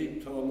they're going to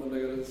keep Tom and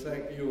they're going to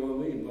sack you or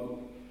me, Bob.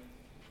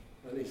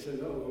 And he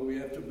said, oh, well, we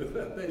have to do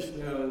our best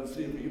now and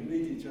see if we can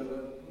beat each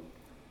other.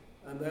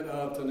 And that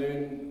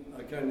afternoon,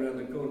 I came round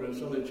the corner of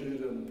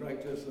Solitude and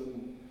practice,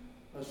 and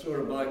I saw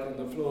a bike on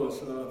the floor,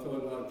 so I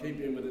thought I'll keep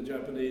in with the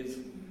Japanese.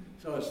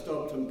 So I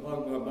stopped and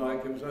parked my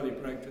bike. It was only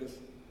practice.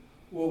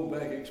 Walked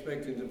back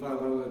expecting to find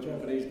one of the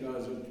Japanese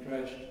guys had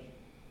crashed,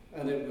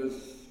 and it was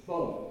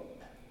Bob.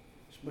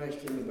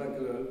 Smashed in the back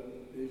of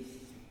his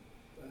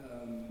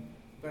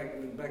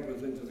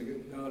backwards into the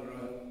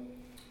guardrail,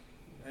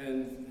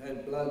 and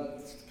had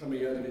blood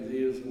coming out of his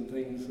ears and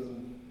things.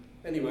 And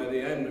anyway,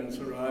 the ambulance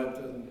arrived,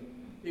 and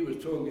he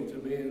was talking to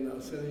me, and I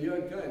said, "Are you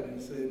okay?" And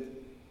he said,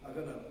 "I've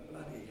got a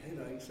bloody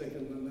headache,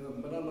 second to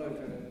none, but I'm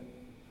okay."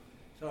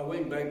 So I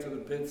went back to the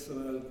pits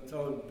and I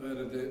told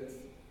Bernadette.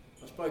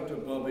 I spoke to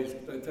Bobby.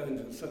 They told him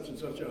to such and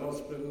such a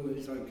hospital.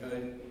 He's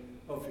okay.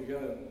 Off you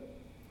go.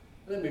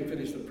 And then we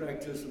finished the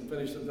practice and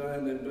finished the day,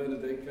 and then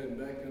Bernadette came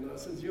back and I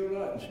said, "You're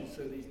right." She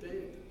said, "He's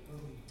dead."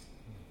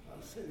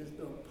 I said, "It's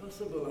not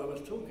possible." I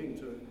was talking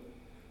to him.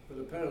 But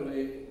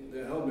apparently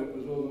the helmet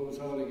was all that was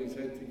holding his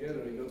head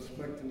together. He got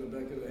smacked in the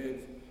back of the head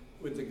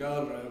with the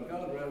guardrail.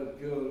 Guardrail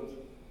killed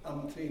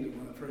umpteen of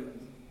my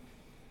friends.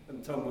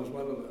 And Tom was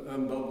one of them,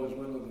 and Bob was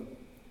one of them.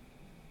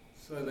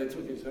 So they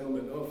took his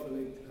helmet off,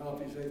 and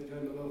half his head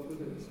came off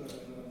with it. So,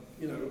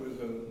 it was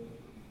a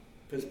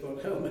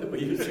piss-pot helmet, we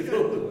used to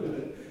call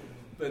it.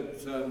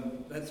 But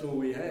that's all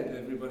we had.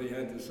 Everybody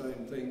had the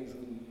same things,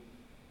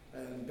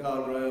 and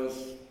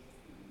guardrails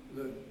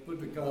that put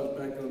the cars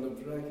back on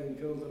the track and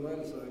killed the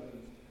motorcyclists.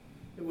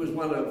 It was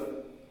one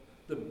of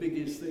the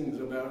biggest things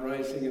about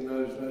racing in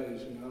those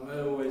days. I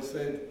always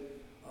said,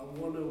 I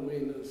want to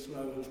win as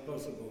slow as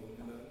possible.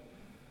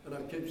 And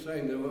I kept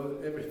saying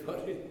to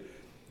everybody,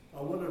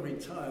 I want to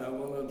retire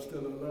while I'm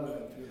still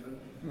alive.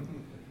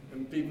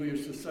 And people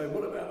used to say,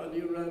 "What about a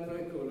new road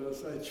record?" I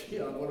say, "Gee,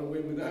 I want to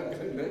win without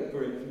going that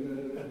quick."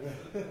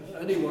 I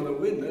only want to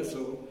win, that's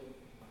all.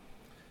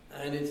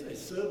 And it's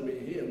certainly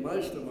here.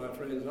 Most of my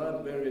friends,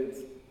 I've buried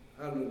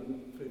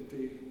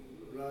 150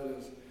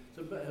 riders.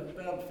 So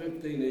about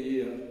 15 a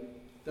year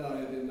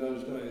died in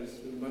those days,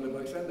 in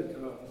motorbikes and the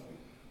cars.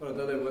 Well, I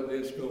don't know what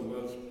their score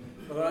was,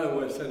 but I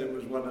always said it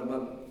was one a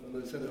month, and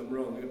they said I'm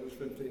wrong, it was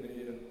 15 a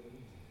year.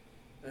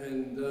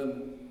 And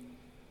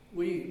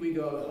we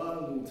got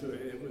hardened to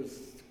it. It was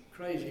a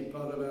crazy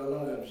part of our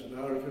lives, and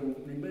I can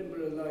remember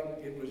it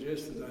like it was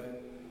yesterday.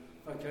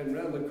 I came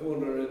round the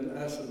corner in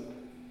Assen,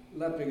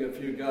 lapping a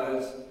few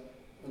guys,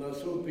 and I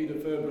saw Peter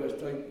Furbrose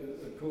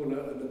take the corner,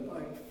 and the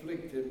bike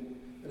flicked him,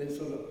 and it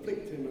sort of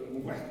flicked him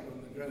and whacked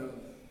on the ground.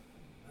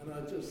 And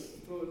I just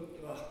thought,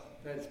 oh,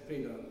 that's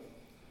Peter.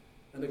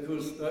 And of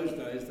course, those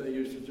days they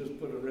used to just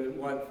put a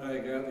white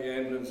flag out, the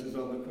ambulances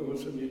on the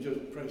course, and you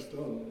just pressed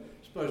on.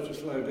 You're supposed to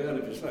slow down.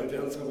 If you slow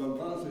down, someone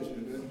passes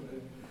you.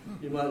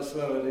 You might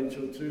slow an inch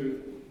or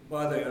two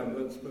by the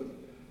ambulance, but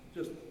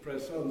just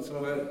press on.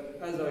 So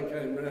as I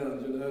came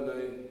round,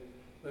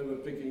 they were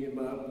picking him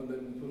up, and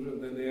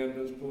then the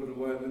ambulance pulled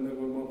away, and then they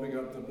were mopping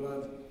up the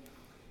blood.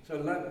 So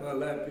lap by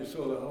lap, you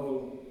saw the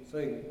whole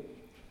thing.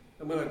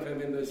 And when I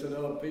came in, they said,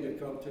 "Oh, Peter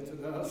copped it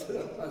today." I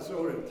said, "I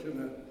saw it,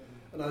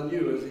 And I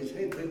knew as his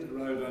head hit the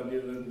road, I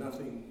knew that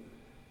nothing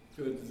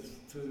could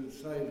to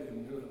save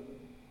him.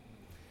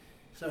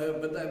 So,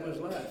 but that was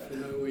life.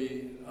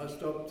 I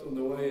stopped on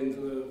the way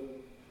into the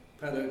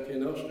paddock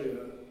in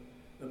Austria,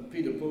 and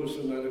Peter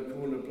Pawson had a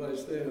corner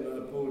place there,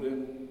 and I pulled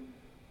in,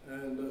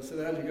 and I said,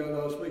 "How'd you go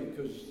last week?"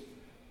 Because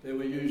there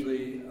were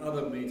usually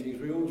other meetings.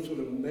 We all sort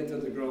of met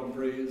at the Grand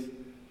Prix,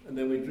 and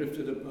then we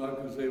drifted apart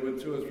because there were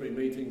 2 or 3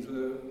 meetings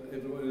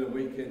in a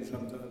weekend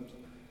sometimes,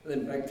 and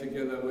then back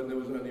together when there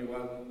was only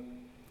one.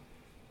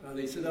 And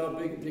he said, "Oh,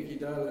 Big Dickie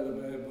Dale had a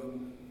bad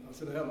one." I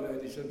said, "How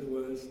bad?" He said, "The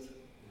worst."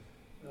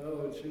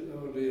 Oh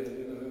dear,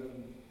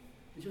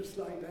 just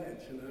like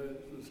that,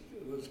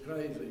 it was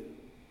crazy.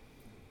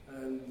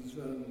 And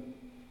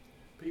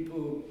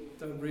people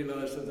don't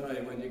realise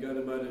today when you go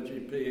to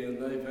MotoGP, and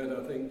they've had,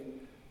 I think,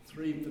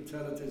 3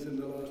 fatalities in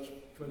the last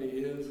 20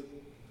 years,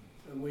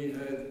 and we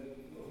had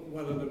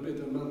 1 and a bit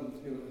a month,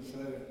 so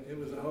it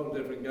was a whole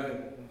different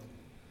game.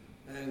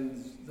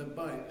 And the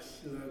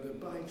bikes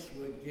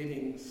were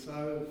getting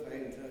so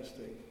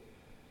fantastic.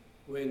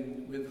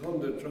 With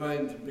Honda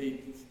trying to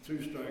beat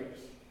 2-strokes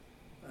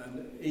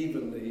and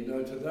evenly,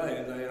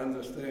 today they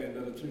understand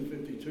that a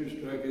 250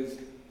 2-stroke is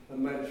a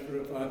match for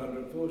a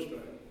 500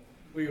 4-stroke.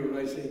 We were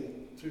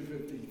racing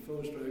 250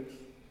 4-strokes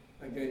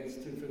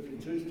against 250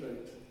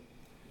 2-strokes.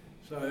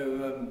 So,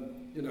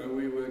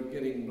 we were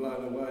getting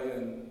blown away,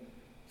 and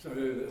so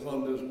the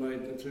Hondas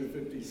made the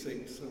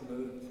 256 and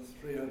the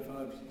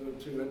 305, the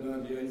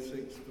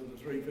 298.6 for the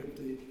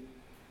 350,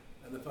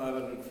 and the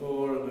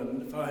 504,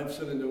 and the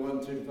 5-cylinder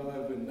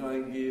 125 with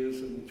 9 gears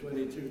and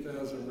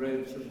 22,000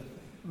 revs, and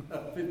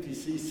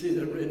 50cc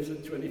the revs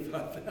at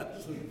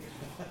 25,000.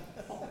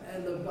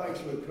 And the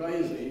bikes were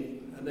crazy.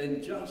 And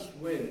then just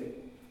when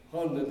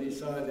Honda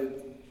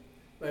decided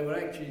they were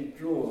actually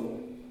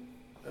drawn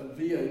a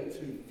V8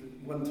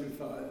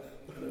 125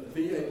 and a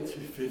V8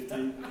 250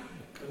 and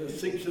a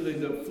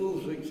 6-cylinder, full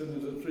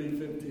 6-cylinder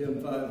 350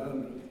 and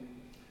 500.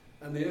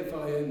 And the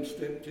FIM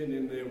stepped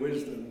in their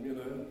wisdom,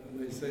 and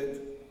they said,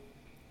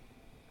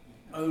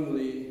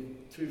 only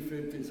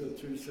 250s are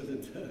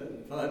 2-cylinder,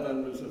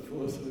 500s are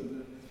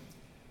 4-cylinder.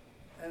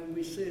 And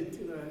we said,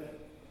 you know,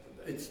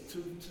 it's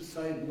to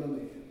save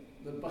money.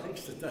 The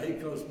bikes today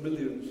cost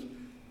millions,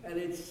 and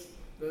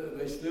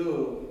they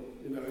still,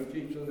 you know,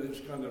 keep to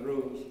those kind of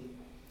rules.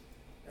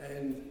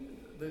 And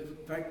the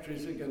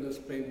factories are going to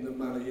spend the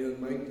money and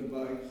make the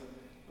bikes.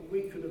 And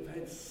we could have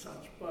had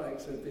such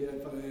bikes if the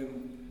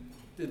FIM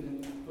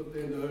didn't put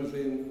their nose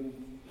in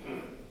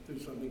and do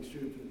something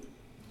stupid.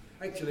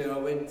 Actually, I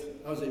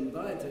was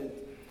invited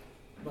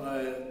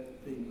by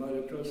the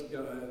motocross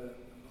guy,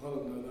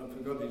 Holland, I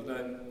forgot his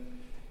name.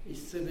 He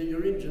said,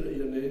 you're in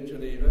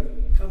Geneva,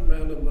 come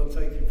round and we'll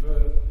take you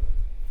for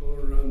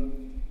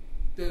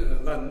dinner,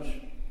 lunch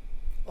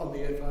on the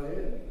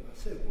FIM. I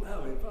said,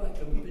 wow, if I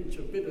can pinch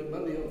a bit of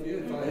money off the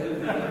FIM,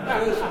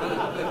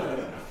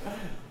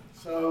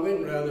 so I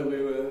went round and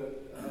we were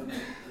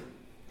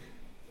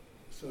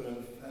sort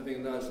of having a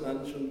nice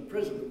lunch, and the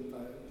president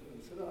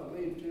said, oh,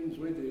 leave Jim's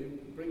with you,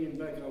 bring him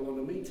back, I want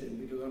to meet him,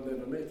 because I've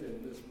never met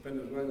him, this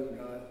Venezuelan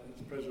guy,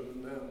 that's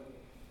president now.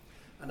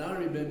 And I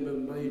remember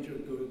Major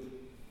Good.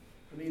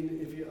 I mean,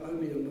 if you're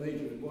only a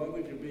major, why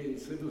would you be in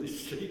Sibley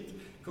Street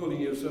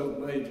calling yourself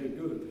Major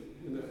Good?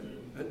 You know,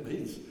 that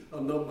means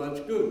I'm not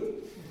much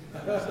good.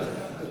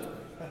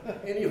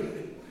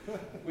 Anyway,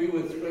 we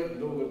were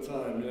threatened all the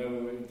time, you know,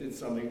 when we did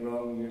something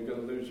wrong, you're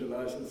going to lose your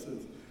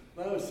licenses.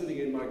 And I was sitting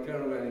in my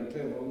caravan in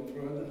Clermont,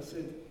 and I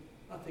said,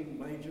 I think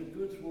Major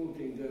Good's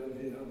walking down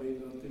here. I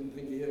mean, I didn't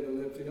think he ever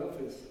left the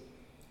office.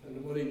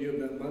 And what he knew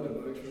about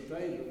motorbikes was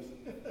dangerous.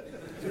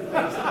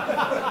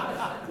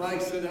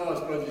 Mike said, oh, I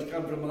suppose he's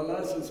come from my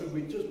license, and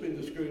we'd just been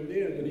to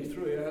scrutineering, and he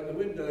threw it out the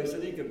window. He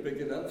said he could pick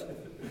it up.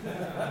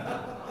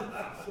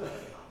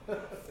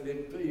 And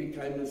he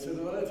came and said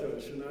hello to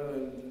us, you know,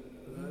 and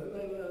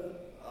they were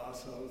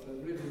arseholes, they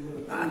really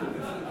were.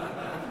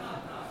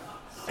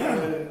 So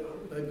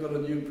they've got a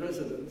new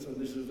president, and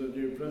this is a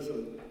new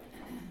president.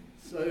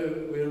 So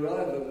we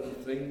arrived at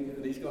the thing,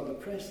 and he's got the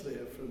press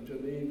there from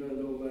Geneva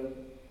and all that.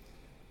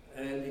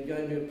 And he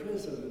gave me a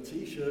present, a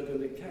T-shirt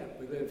and a cap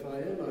with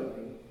FIM over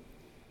it.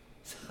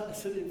 So I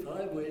said, if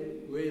I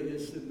wear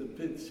this in the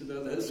pits, you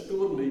know, they'll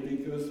scorn me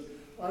because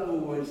I've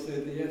always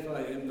said the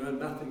FIM know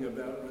nothing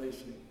about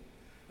racing.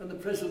 And the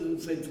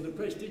president said to the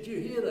press, did you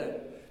hear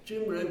that?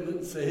 Jim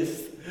Redmond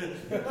says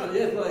the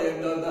FIM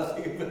know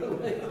nothing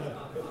about racing.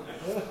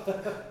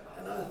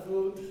 And I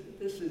thought,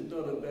 this is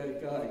not a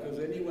bad guy, because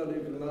anyone who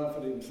can laugh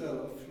at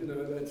himself, you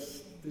know,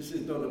 this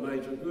is not a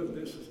Major Good,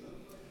 this is.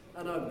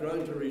 And I've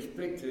grown to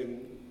respect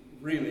him,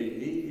 really.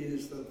 He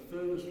is the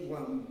first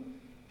one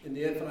in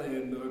the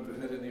FIM that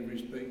I've had any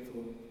respect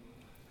for.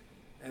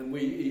 And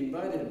he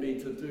invited me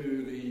to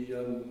do the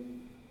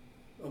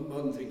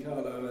Monte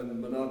Carlo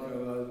and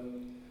Monaco,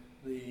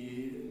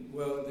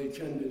 the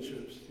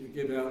championships. You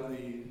give out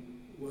the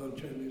World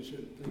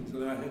Championship things,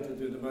 and I had to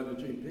do the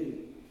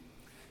MotoGP.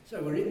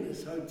 So we're in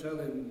this hotel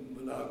in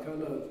Monaco,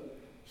 and I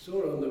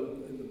saw in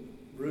the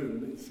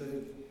room, it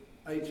said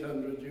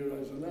 800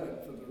 euros a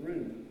night for the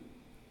room.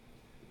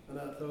 And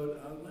I thought,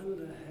 I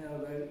wonder how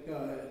that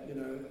guy, you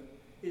know,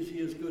 is he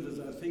as good as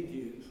I think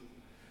he is?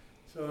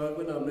 So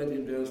when I met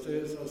him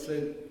downstairs, I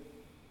said,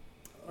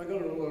 I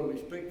got a lot of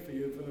respect for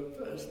you for the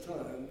first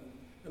time.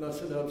 And I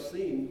said, I've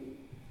seen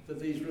that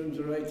these rooms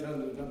are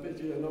 800. I bet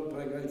you're not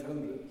paying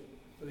 800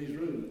 for these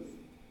rooms.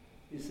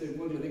 He said,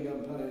 what do you think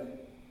I'm paying?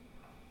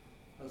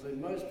 I said,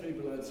 most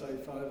people I'd say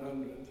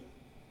 500.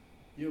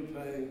 You're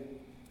paying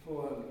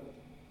 400.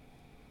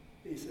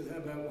 He said, how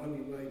about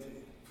 180?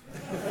 I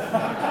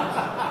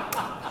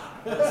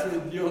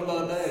said, you're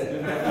my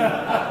man.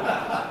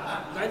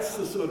 That's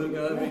the sort of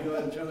guy we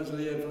got in charge of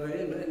the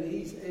FIM, and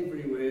he's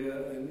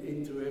everywhere and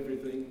into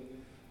everything.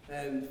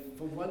 And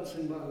for once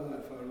in my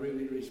life, I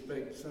really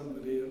respect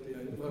somebody at the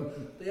end. Well,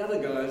 the other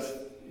guys,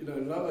 you know,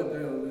 lower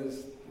down,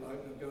 there's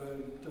like a guy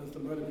who does the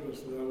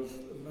motocross that I was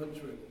at lunch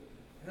with.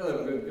 Hell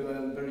of a good guy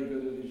and very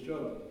good at his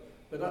job.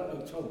 But up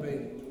the top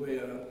end,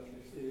 where,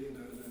 you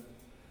know,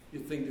 you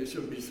think there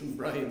should be some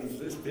brains.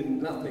 There's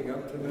been nothing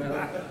up to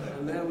now,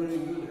 and now we're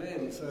in good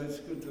hands, so it's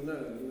good to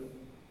know.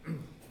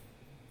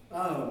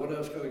 What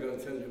else can I got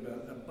to tell you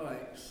about? The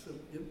bikes.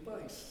 The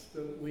bikes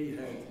that we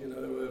had, you know,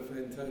 they were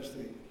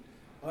fantastic.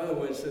 I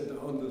always said the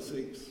Honda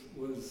 6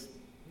 was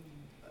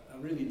a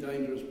really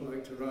dangerous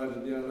bike to ride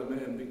in the Isle of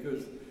Man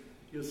because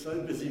you're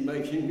so busy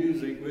making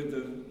music with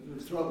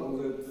the throttle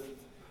that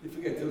you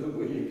forget to look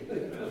where you go.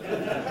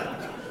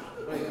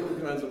 Make all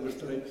kinds of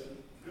mistakes.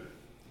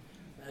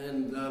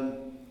 And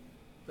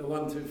the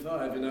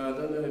 125, you know, I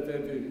don't know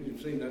if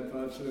you've seen that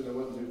 5-cylinder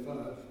 125.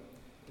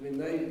 I mean,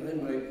 they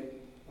make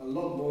a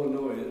lot more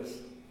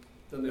noise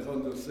than the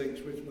Honda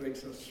 6, which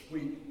makes a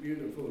sweet,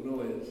 beautiful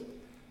noise.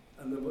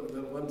 And the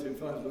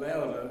 125 is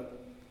louder,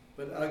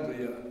 but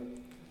uglier.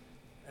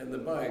 And the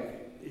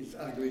bike is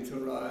ugly to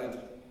ride.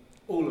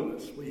 All of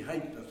us, we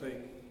hate the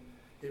thing.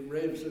 It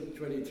revs at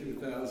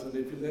 22,000. If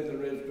you let the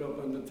revs drop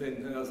under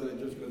 10,000, it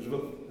just goes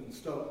whoop and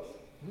stops.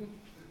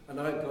 And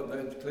I've got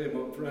that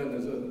Clermont Ferrand.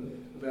 There's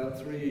about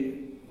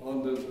 3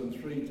 Hondas and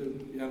 3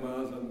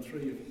 Yamahas and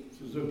 3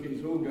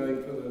 Suzukis, all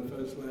going for the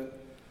first lap.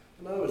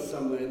 And I was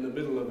somewhere in the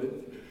middle of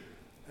it.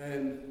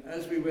 And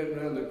as we went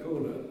round the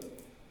corner,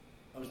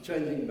 I was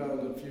changing down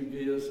a few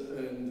gears,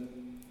 and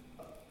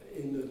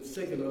in the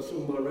second I saw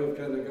my rev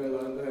counter go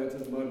like that,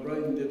 and my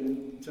brain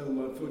didn't tell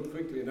my foot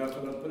quickly enough,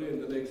 and I put it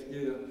in the next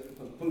gear.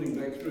 I was pulling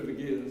back through the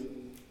gears,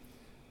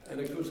 and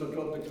of course I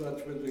dropped the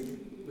clutch with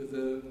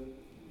the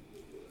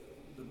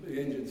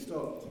engine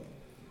stopped,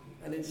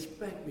 and it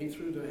smacked me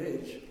through the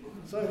hedge.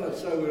 So much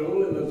so we're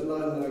all in a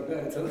line like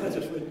that, and I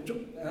just went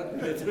out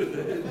and through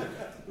the hedge.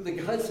 And the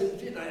guy said,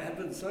 "Gee, that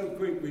happened so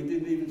quick we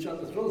didn't even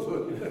shut the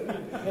throttle.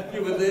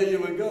 You were there, you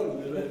were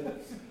gone." You know?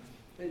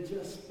 It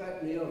just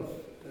spat me off,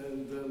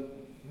 and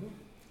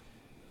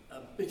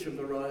a bit of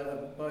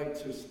a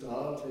bike to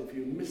start. If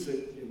you miss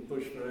it, you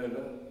push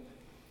forever.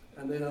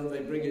 And then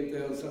they bring it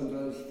down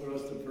sometimes for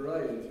us to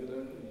parade, you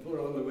know. And poor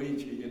old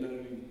Luigi, you know,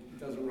 he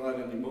doesn't ride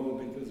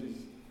anymore because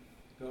he's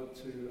got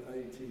to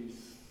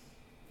 80s.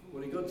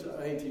 Well, he got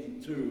to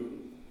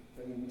 82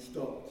 and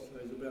stopped, so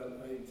he's about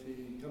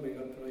 80, coming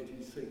up to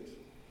 86.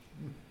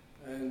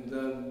 And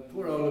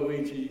poor old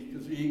Luigi,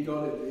 because he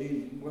got it,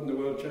 he won the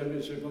World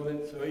Championship on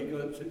it, so he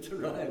got to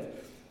ride.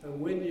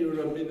 And when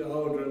you're a bit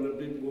older and a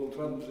bit more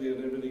clumsy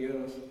and everything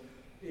else,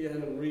 he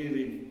had a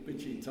really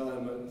bitchy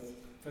time at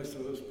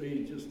Festival of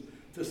Speed, just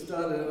to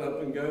start it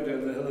up and go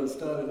down the hill and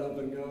start it up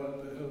and go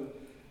up the hill.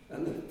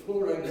 And the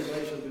poor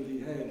aggravation that he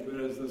had,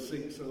 whereas the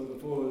 6 or the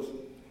 4s,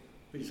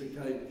 piece of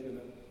cake, you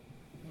know.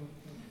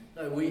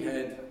 No, we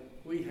had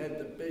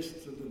the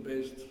best of the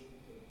best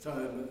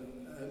time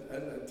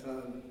at that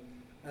time,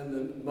 and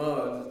the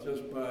marred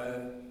just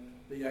by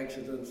the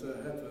accidents that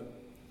happened.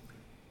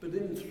 But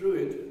in through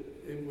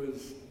it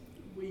was,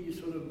 we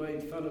sort of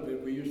made fun of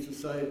it. We used to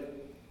say,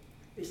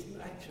 it's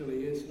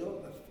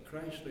not the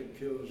crash that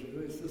kills you,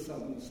 it's the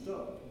sudden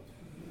stop.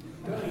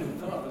 Going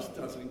fast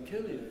doesn't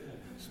kill you.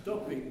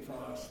 Stopping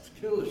fast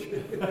kills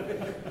you.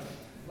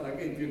 Like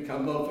if you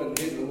come off and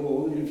hit the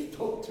wall, you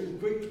stop too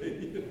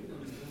quickly.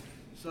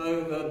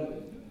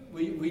 So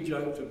we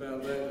joked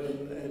about that,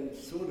 and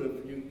sort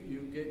of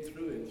you get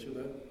through it, you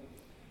know.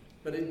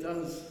 But it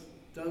does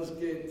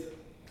get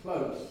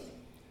close.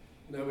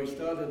 Now we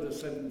started the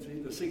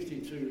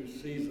 62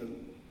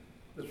 season.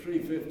 The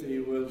 350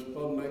 was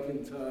Bob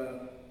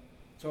McIntyre,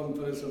 Tom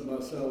Phillips and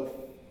myself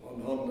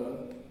on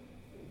Honda,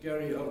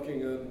 Gary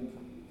Hocking and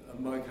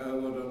Mike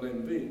Howard on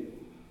MV,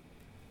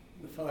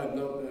 the 5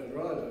 knockdown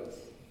riders.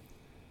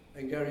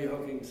 And Gary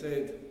Hocking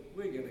said,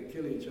 "We're going to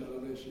kill each other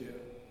this year."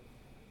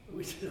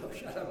 We said, "Oh,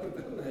 shut up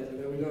about that, you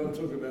know, we don't want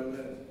to talk about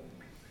that."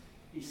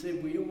 He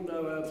said, "We all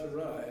know how to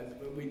ride,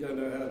 but we don't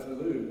know how to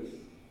lose."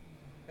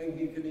 And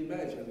you can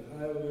imagine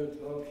Howard,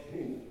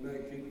 Hocking,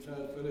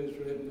 McIntyre, Phillips,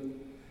 Redmond,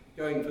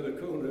 going for the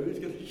corner, who's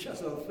going to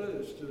shut up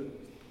first?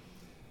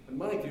 And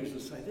Mike used to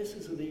say, "This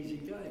is an easy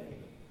game.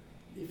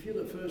 If you're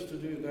the first to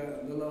do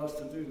that and the last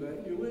to do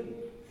that, you win."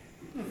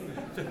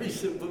 Very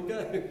simple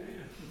game.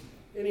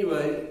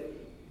 Anyway,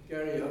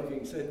 Gary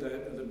Hocking said that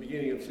at the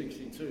beginning of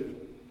 62.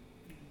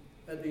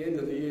 At the end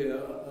of the year,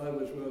 I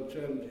was world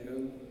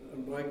champion,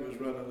 and Mike was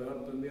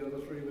runner-up, and the other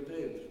 3 were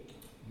dead.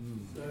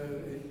 So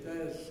it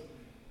does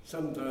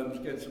sometimes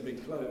gets a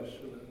bit close.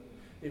 You know.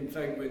 In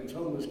fact, when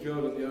Tom was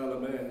killed at the Isle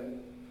of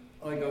Man,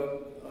 I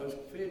was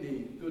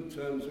fairly good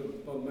terms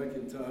with Bob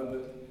McIntyre,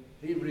 but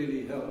he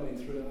really helped me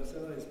through it. I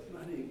said, "Oh, it's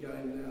bloody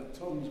game now.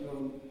 Tom's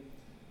gone."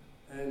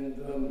 And,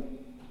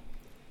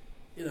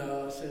 you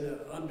know, I said,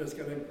 "I'm just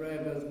going to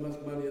grab as much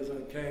money as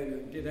I can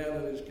and get out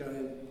of this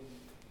game."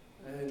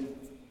 And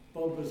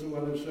Bob was the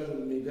one who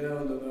settled me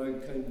down, and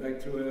I came back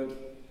to Earth.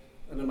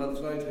 And a month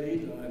later, he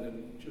died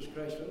and just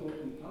crashed at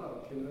Auckland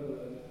Park, you know,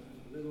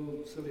 a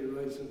little silly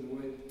race in the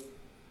wet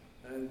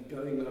and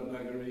going like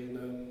buggery, you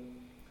know.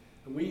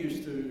 And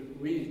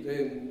we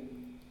then,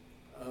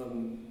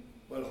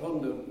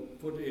 Honda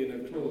put in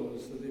a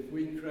clause that if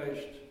we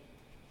crashed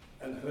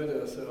and hurt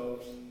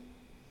ourselves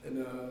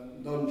in a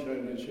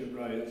non-championship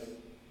race,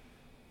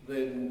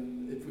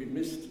 then if we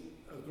missed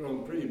a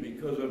Grand Prix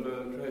because of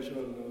a crash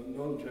on a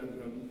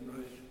non-champion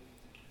race,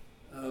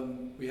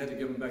 we had to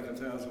give them back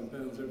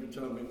 £1,000 every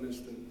time we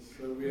missed it.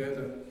 So we had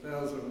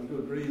 1,000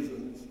 good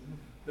reasons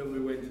that we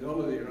went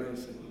holiday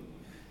racing.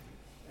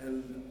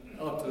 And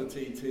after the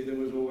TT, there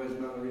was always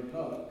Mallory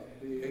Park.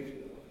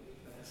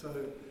 So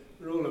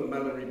we're all at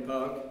Mallory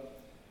Park,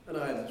 and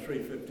I had a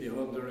 350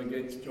 Honda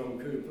against John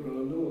Cooper on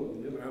a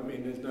Norton. You know, I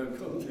mean, there's no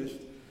contest.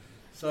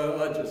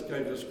 So I just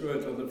gave the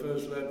squirt on the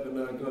first lap, and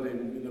I got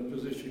him in a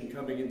position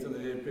coming into the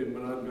hairpin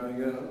when I'm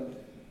going out,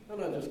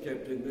 and I just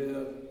kept him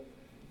there.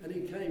 And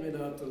he came in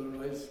after the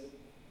race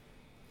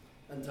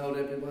and told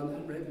everyone,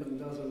 "That Redmond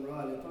doesn't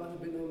ride. If I'd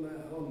have been on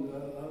that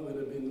Honda, I would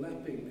have been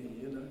lapping me,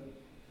 you know."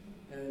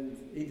 And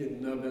he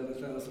didn't know about the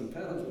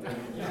 £1,000.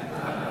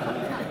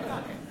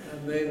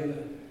 And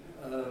then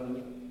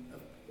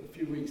a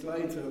few weeks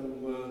later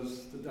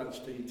was the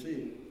Dutch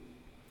TT,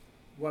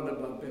 one of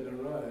my better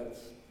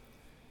rides.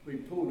 We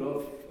pulled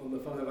off on the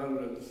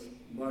 500s,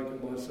 Mike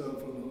and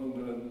myself on the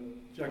Honda and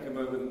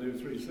Giacomo with a new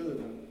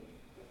 3-cylinder.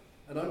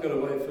 And I got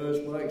away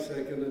first, Mike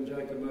second, and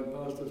Giacomo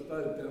passed us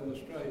both down the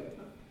straight.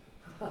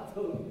 I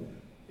thought,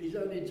 he's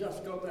only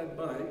just got that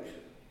bike.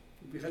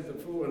 We had the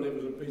 4 and it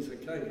was a piece of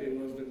cake, it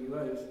wasn't in the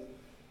race.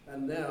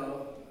 And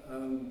now,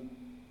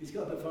 he's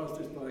got the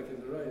fastest bike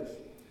in the race.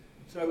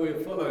 So we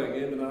were following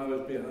him and I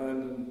was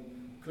behind and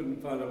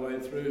couldn't find a way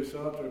through.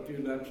 So after a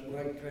few laps,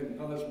 Mike came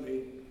past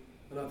me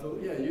and I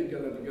thought, yeah, you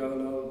go have a go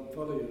and I'll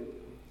follow you.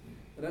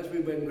 And as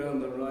we went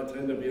round the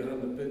right-hander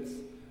behind the pits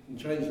and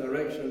changed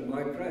direction,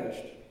 Mike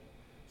crashed.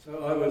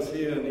 So I was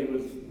here and he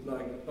was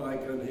like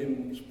bike and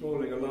him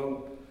sprawling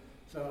along.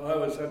 So I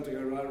was having to go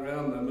right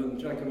round them and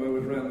Giacomo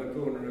was round the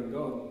corner and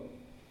gone.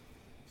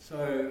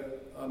 So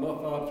I'm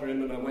off after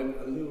him and I went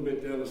a little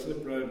bit down the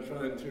slip road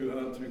trying too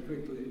hard too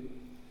quickly.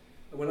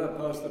 And when I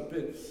passed the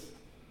pits,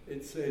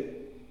 it said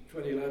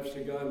 20 laps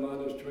to go,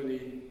 minus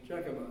 20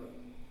 Giacomo.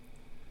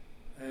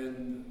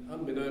 And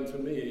unbeknown to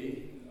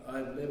me,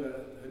 I'd never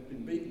had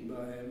been beaten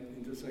by him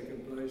into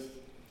second place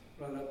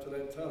right up to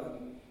that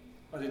time.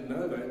 I didn't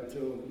know that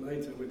until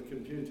later with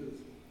computers.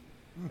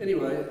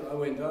 Anyway, I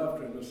went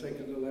after him a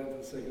second a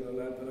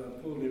lap, and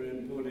I pulled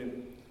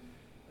him,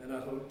 and I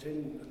thought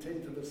a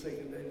tenth of a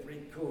second every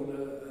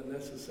corner, and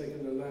that's a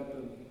second a lap,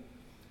 and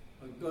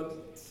I got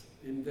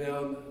him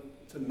down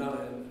to 9,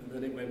 and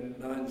then it went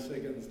 9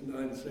 seconds,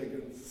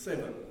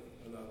 7,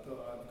 and I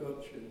thought, I've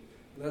got you.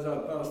 And as I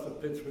passed the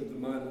pits with the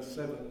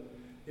 -7,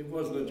 it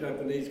wasn't a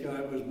Japanese guy,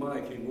 it was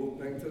Mike. He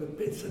walked back to the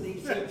pits and he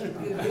said,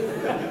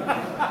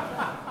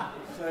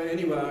 So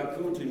anyway, I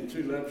caught him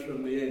 2 laps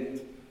from the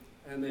end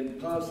and then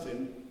passed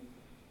him.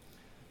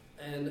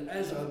 And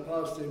as I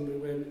passed him, we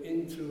went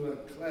into a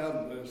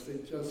cloudburst.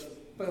 It just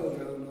fell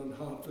down on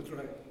half the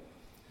track.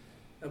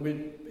 And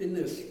we're in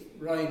this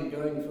rain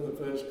going for the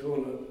first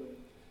corner.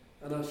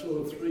 And I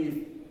saw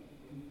 3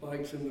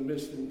 bikes in the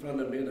mist in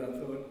front of me, and I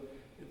thought,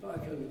 if I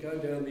can go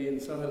down the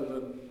inside of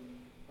them,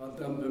 I'll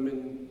dump them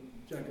in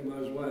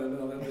Giacomo's way and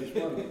I'll have this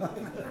one.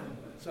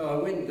 So I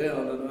went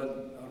down and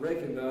I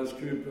recognised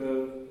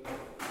Cooper,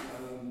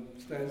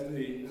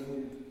 Stanley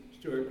and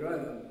Stuart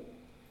Graham.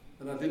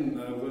 And I didn't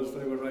know was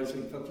they were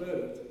racing for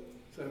 3rd.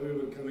 So we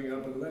were coming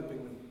up and lapping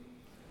them.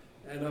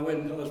 And I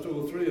went past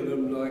all 3 of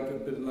them like a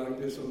bit like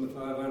this on the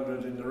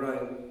 500 in the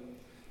rain.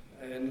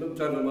 And looked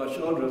over my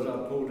shoulder as I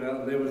pulled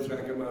out, and there was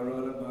Giacomo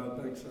right at my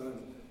backside.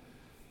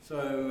 So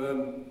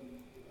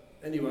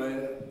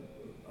anyway,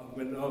 I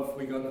went off,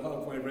 we got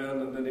halfway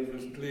round and then it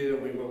was clear,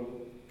 we were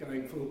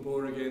going full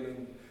bore again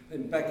and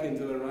then back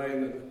into the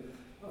rain, and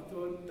I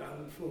thought,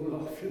 don't fall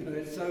off, you know,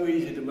 it's so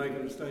easy to make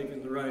a mistake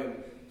in the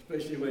rain,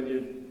 especially when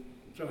you're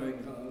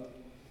trying hard.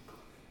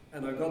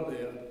 And I got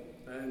there,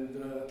 and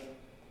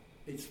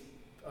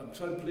I'm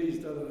so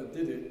pleased that I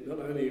did it. Not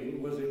only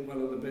was it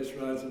one of the best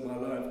rides of my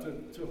life,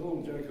 to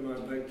haul Giacomo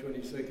back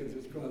 20 seconds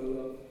is quite a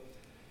lot.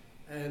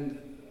 And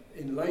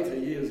in later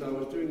years, I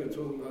was doing a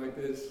talk like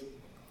this,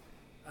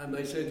 and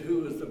they said, who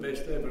was the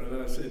best ever?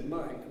 And I said,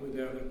 Mike,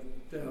 without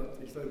a doubt.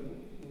 He said,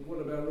 well, what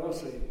about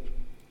Rossi?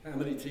 How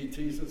many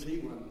TTs has he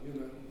won? You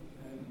know,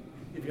 and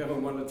if you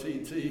haven't won a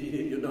TT,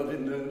 you're not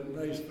in the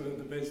race for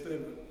the best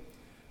ever.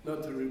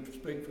 Not to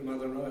respect from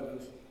other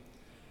riders.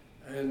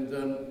 And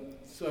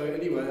so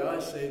anyway, I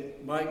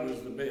said Mike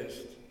was the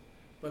best.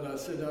 But I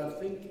said, I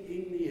think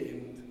in the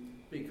end,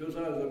 because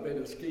I was a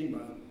better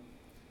schemer,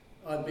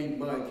 I beat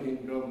Mike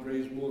in Grand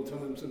Prix more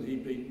times than he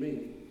beat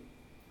me.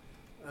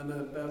 And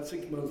about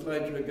 6 months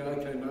later, a guy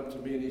came up to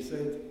me and he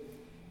said,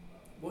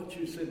 what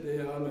you said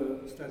there, I'm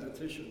a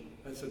statistician.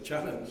 That's a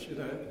challenge, you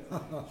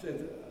know.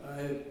 Said,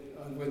 I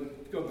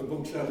got the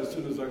books out as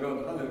soon as I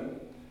got home.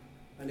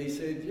 And he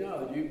said,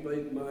 yeah, you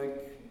beat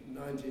Mike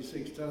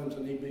 96 times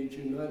and he beat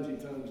you 90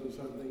 times or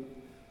something.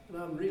 And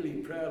I'm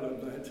really proud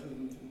of that,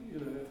 and, you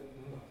know,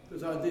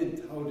 because I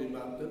did hold him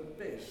up the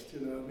best, you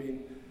know. I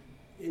mean,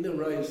 in a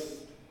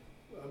race,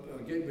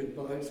 I get with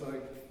bikes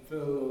like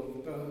Phil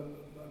or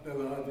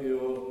Bell Ivy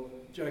or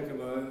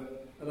Giacomo,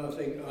 and I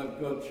think, I've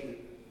got you.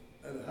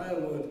 And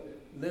Halewood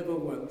never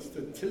once,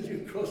 until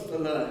you cross the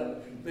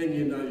line, then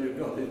you know you've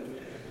got it.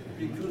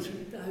 Because he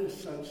does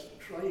such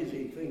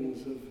crazy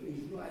things.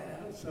 He's right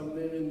out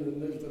somewhere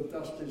and there's the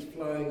dust is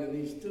flying and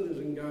he still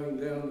isn't going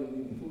down,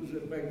 and he pulls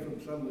it back from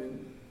somewhere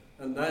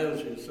and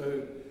nails you.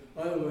 So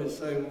I always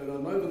say, when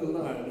I'm over the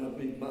line, I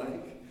beat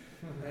Mike.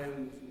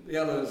 And the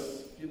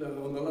others, you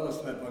know, on the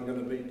last lap, I'm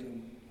going to beat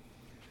them.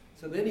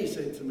 So then he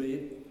said to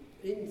me,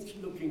 in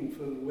looking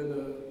for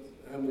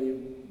how many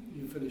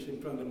you finished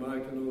in front of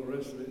Mike and all the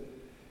rest of it,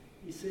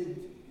 he said,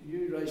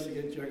 you raced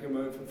against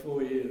Giacomo for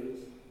 4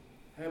 years.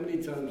 How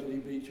many times did he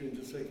beat you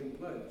into second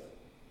place?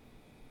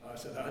 I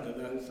said, I don't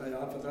know, say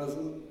half a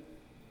dozen.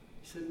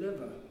 He said,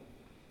 never.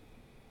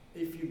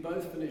 If you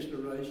both finished a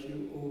race,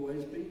 you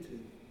always beat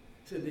him.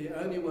 He said, the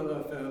only one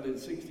I found in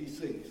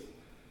 66,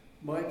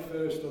 Mike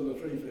first on the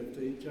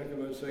 350,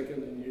 Giacomo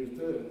second and you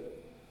third.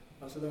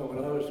 I said, oh,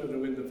 well, I was trying to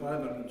win the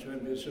 500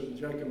 championship and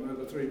Giacomo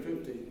the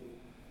 350.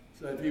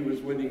 So if he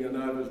was winning and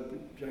I was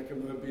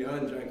Giacomo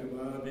behind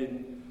Giacomo, I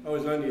mean, I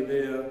was only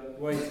there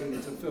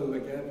waiting to fill the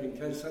gap in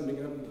case something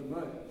happened to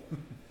Mike.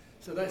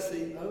 So that's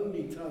the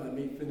only time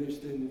he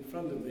finished in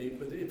front of me.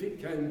 But if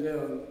it came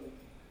down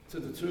to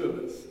the two of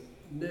us,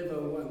 never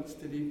once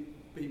did he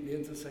beat me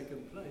into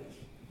second place.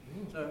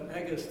 So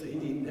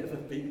Agostini never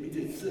beat me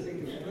to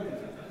second place.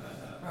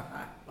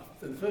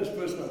 The first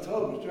person I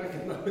told was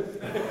Giacomo.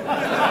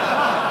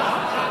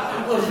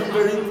 He wasn't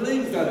very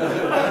pleased, I don't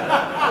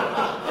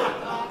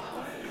know.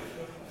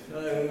 So,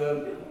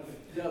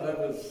 yeah, that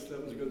was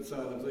a good side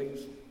of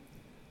things.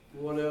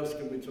 What else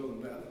can we talk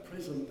about?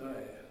 Present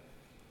day.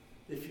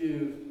 If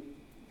you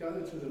go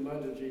to the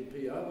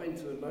MotoGP, I went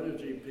to the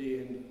MotoGP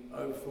in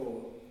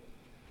 2004.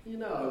 You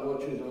know, I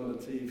watch it on the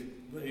TV.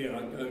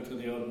 I go to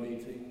the odd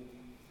meeting.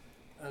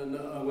 And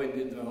I went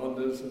into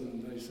Honda's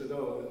and they said,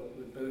 oh,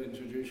 we'd better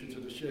introduce you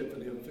to the chef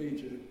and he'll feed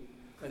you.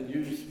 And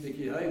use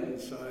Nicky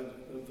Hayden's side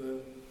of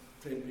the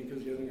tent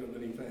because you haven't got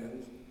many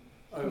fans.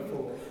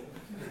 04.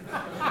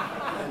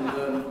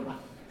 And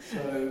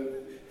so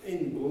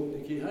in walked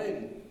Nicky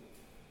Hayden.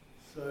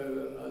 So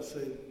I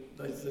said,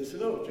 they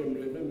said, oh, Jim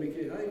Redman,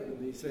 Nicky Hayden.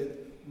 And he said,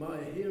 my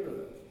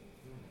hero.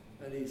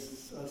 And I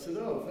said,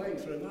 oh,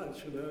 thanks very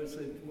much. You know, I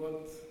said,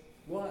 what?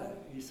 Why?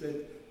 He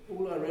said,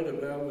 all I read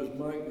about was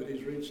Mike with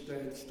his rich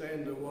dad,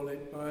 stand a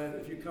wallet, buy it.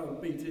 If you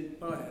can't beat it,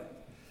 buy it.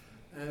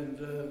 And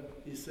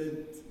he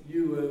said,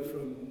 you were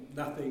from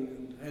nothing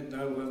and had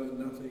no one and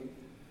nothing.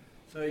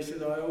 So he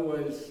said, I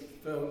always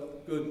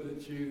felt good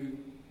that you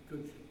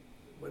could,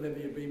 whenever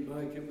you beat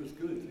Mike, it was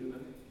good, you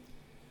know.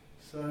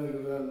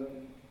 So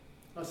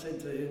I said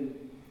to him,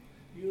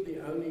 you're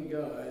the only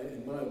guy,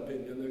 in my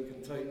opinion, that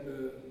can take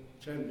the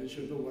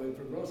championship away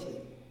from Rossi.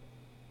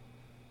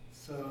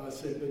 So I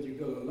said, but you've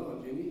got a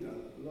lot. You need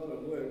a lot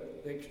of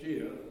work next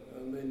year,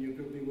 and then you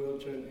could be world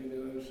champion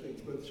in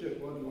 06. But shit,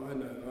 what do I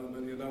know? I'm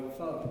only an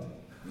 05.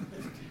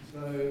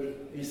 So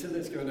he said,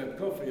 let's go and have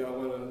coffee. I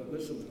want to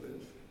listen to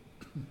this.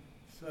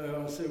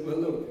 So I said, well,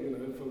 look, you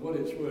know, for what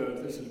it's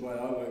worth, this is why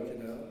I work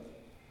it out.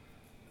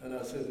 And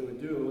I said, we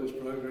do all this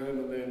program,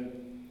 and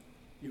then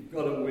you've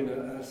got to win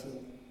at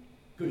Assen,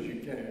 because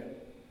you can.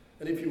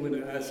 And if you win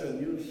at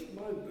Assen, you'll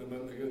smoke them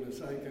at Laguna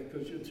Seca,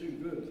 because you're too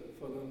good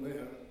for them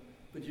there.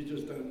 But you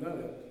just don't know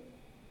it.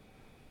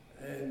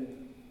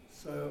 And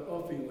so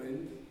off he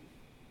went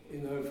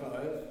in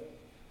 05,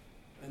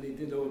 and he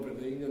did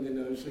everything, and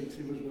in 06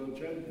 he was world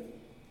champion.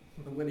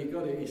 And when he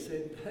got it, he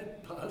said,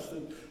 that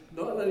bastard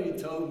not only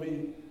told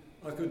me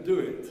I could do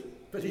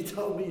it, but he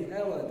told me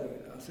how I do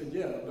it. I said,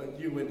 yeah, but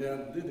you went out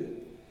and did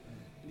it.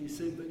 And he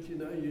said, but you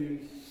know,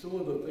 you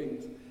saw the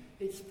things.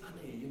 It's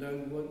funny, you know,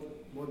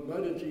 what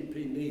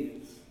MotoGP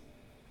needs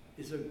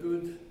is a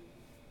good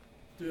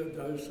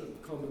dose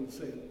of common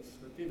sense.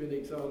 I'll give you an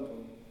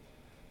example.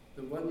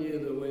 The one year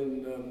that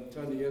when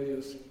Tony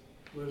Elias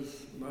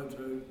was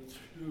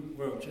Moto2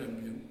 world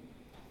champion,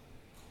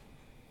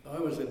 I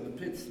was in the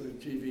pits, the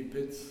GV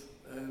pits,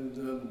 and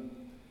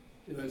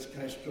you know, it's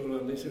Castrol,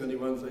 and these are the only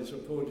ones they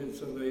supported,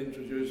 so they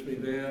introduced me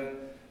there,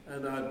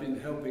 and I'd been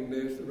helping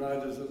the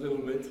riders a little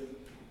bit.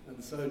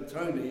 And so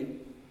Tony,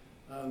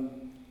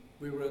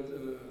 we were at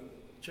the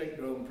Czech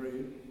Grand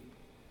Prix,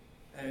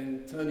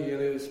 and Tony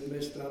Elias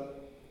messed up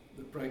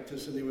the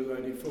practice, and he was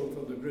only fourth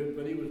on the grid,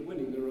 but he was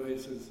winning the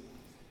races.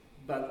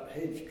 But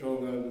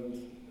headstrong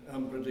and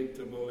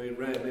unpredictable, he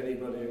ran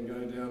anybody and go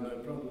down, no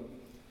problem.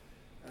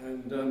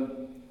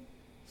 And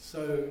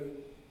so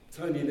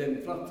Tony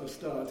then fluffed the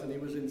start, and he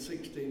was in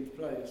 16th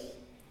place.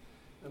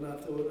 And I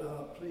thought,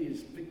 oh,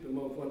 please pick them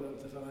off one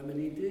at a time. And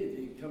he did.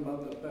 He'd come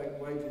up the back,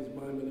 wait his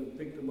moment, and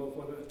pick them off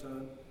one at a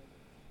time.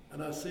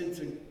 And I said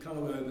to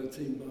Carlo, the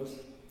team boss,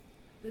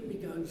 let me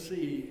go and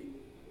see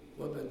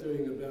what they're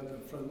doing about the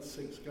front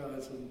six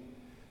guys. And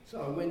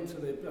so I went to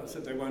their, I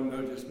said, they won't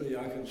notice me,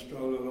 I can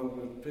stroll along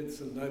the pits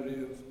and nobody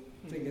will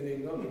think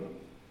anything of it.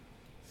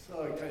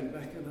 So I came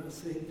back and I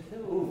said,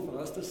 they're all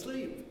fast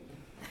asleep.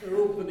 They're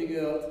all putting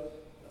out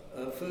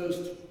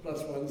first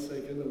plus 1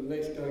 second, and the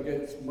next guy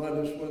gets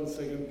minus 1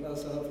 second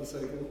plus half a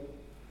second.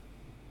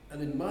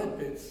 And in my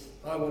pits,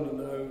 I want to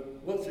know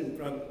what's in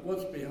front,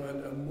 what's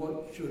behind, and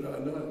what should I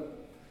know.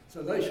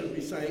 So they should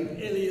be saying,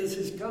 Elias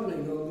is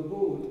coming on the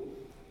board.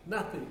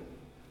 Nothing.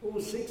 All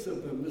 6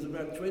 of them. There's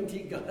about 20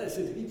 guys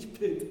in each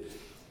pit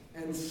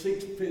and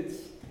 6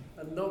 pits,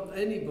 and not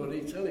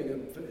anybody telling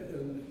them.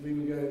 And we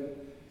were going,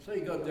 so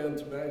he got down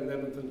to about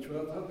 11th and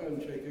 12th, I'll go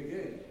and check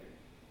again.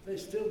 They're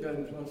still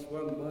going plus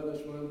 1,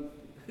 minus 1.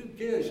 Who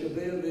cares? You're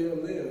there,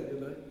 you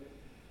know.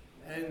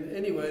 And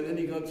anyway, then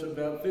he got to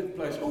about 5th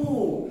place.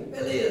 Oh,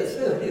 Elias!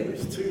 It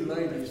was too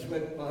late. He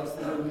swept past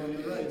them and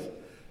won the race.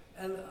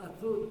 And I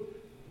thought,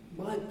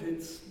 my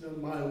pits,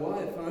 my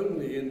wife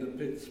only in the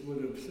pits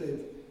would have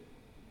said,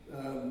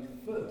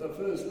 the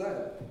first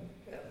lap,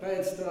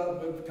 bad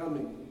start, but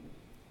coming.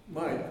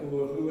 Mike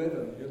or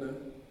whoever, you know.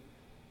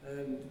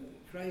 And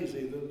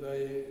crazy that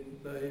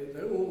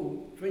they're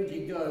all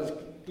 20 guys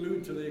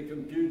glued to their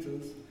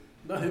computers,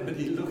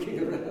 nobody looking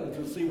around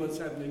to see what's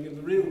happening in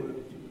the real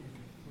world.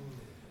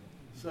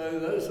 So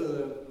those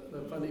are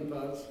the funny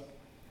parts.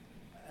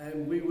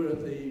 And we were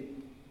at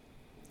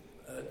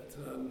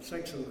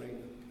Sachsenring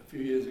a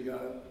few years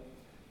ago,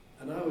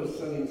 and I was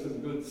selling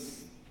some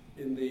goods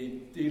in the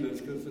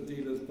dealers, because the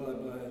dealers buy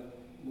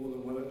more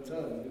than one at a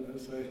time,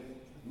 so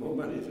more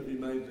money to be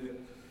made there.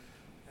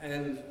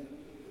 And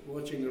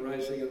watching the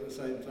racing at the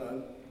same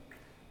time.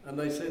 And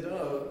they said,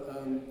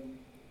 to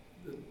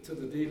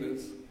the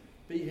dealers,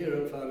 be here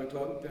at 5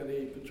 o'clock,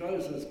 Danny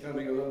Petrosa's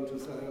coming along to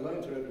say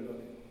hello to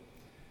everybody.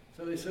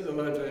 So they said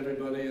hello to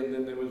everybody, and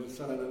then there was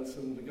silence,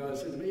 and the guy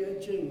said to me, hey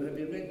Jim, have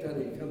you met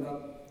Danny? Come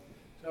up.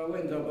 So I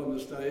went up on the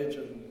stage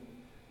and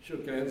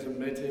shook hands and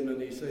met him,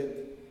 and he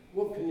said,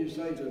 what can you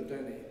say to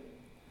Danny?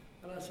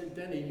 And I said,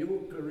 Danny, your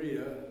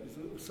career is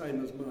the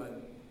same as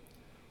mine.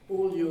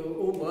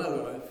 All my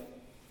life,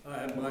 I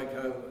had Mike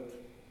Howard.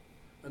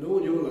 And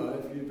all your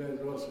life, you've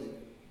had Rossi.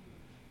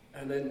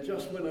 And then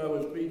just when I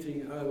was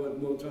beating Howard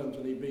more times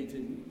than he beat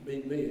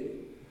me,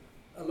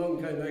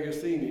 along came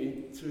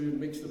Agostini to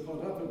mix the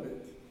pot up a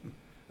bit.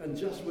 And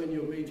just when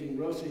you're beating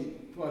Rossi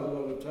quite a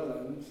lot of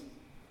times,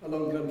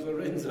 along comes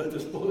Lorenzo to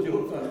spoil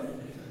your fun.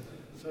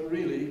 So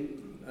really,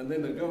 and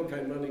then the girl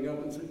came running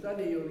up and said,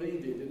 Danny, you're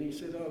leading. And he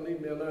said, oh,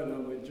 leave me alone,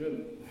 I'm with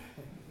Jim.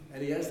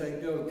 And he has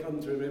that girl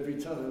come to him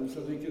every time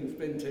so he can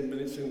spend 10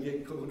 minutes and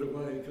get called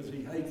away because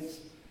he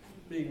hates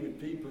being with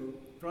people,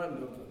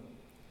 frightened of them.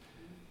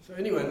 So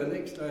anyway, the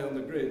next day on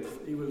the grid,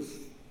 he was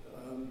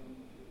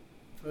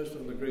first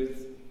on the grid,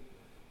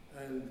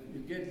 and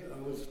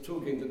I was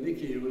talking to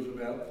Nicky, who was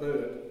about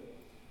third,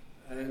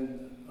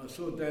 and I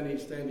saw Danny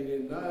standing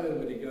in.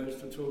 Nobody goes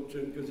to talk to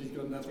him because he's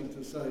got nothing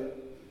to say.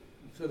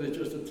 So there's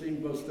just a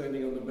team boss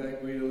standing on the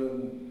back wheel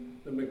and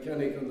the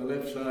mechanic on the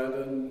left side,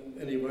 and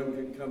anyone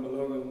can come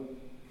along and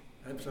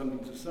have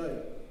something to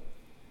say.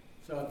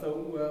 So I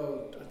thought,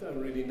 well, I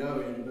don't really know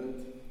him, but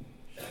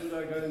should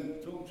I go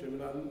and talk to him?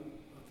 And I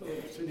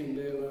thought, sitting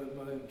there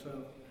by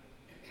himself.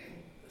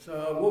 So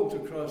I walked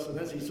across, and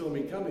as he saw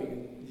me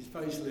coming, his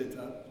face lit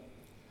up.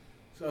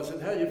 So I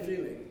said, how are you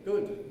feeling?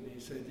 Good. And he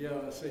said,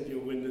 yeah. I said,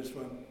 you'll win this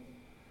one.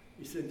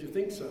 He said, do you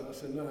think so? I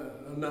said, no,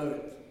 I know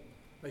it.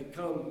 They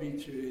can't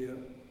beat you here.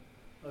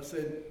 I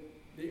said,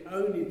 the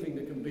only thing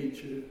that can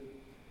beat you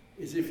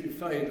is if you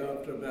fade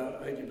after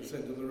about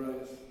 80% of the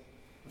race.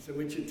 I said,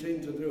 which you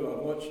tend to do,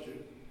 I've watched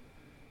you.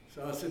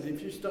 So I said,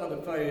 if you start to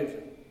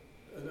fade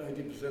at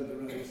 80% of the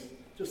race,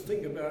 just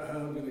think about how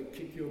I'm going to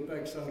kick your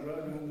backside right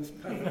around this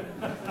paddock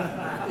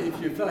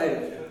if you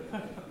fade.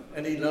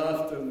 And he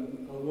laughed,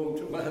 and I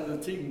walked away, and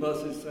the team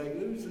boss is saying,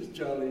 who's this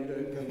Charlie, you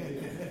don't come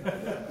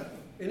here.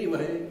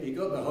 Anyway, he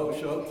got the whole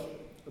shot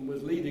and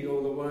was leading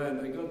all the way, and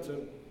they got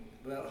to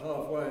about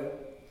halfway,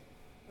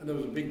 and there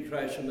was a big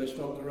crash, and they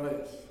stopped the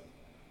race.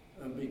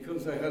 And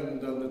because they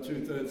hadn't done the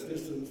 2/3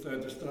 distance, they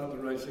had to start the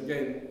race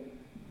again.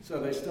 So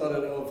they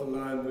started off the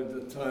line with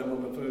the time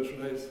on the first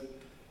race,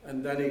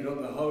 and Danny got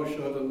the whole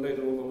shot and led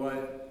all the way.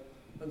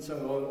 And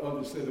so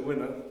obviously the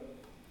winner.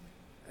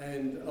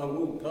 And I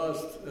walked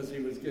past as he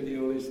was getting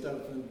all his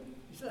stuff, and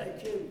he said,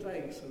 hey Jim,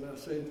 thanks. And I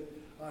said,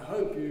 I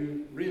hope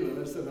you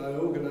realise that I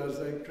organised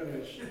that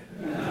crash in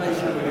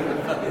case you were going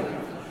to fail.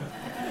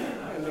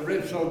 And the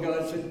Repsol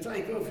guy said,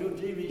 take off your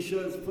TV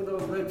shirts, put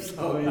on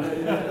Repsol, you know.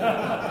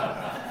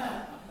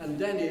 And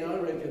Danny, I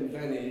reckon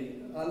Danny,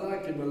 I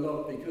like him a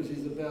lot because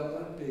he's about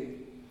that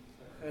big.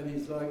 And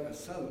he's like a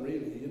son,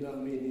 really, you know what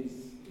I mean?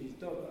 He's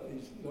not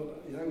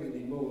young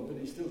anymore, but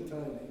he's still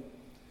tiny.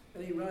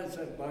 And he rides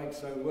that bike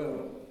so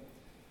well.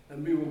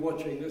 And we were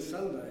watching this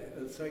Sunday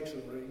at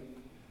Sachsenring.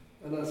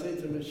 And I said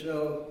to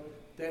Michelle,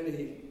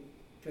 Danny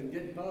can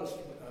get past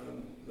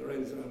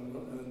Lorenzo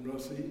and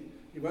Rossi.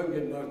 He won't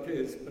get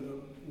Marquez, but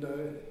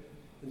no.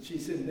 And she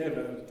said,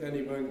 never,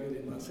 Danny won't get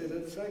him. I said,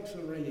 at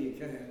Sachsenring he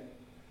can.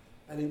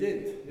 And he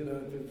did, you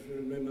know, if you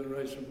remember the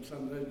race from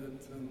Sunday,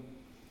 but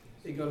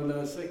he got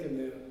another second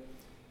there.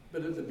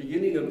 But at the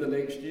beginning of the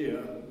next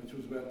year, which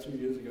was about 2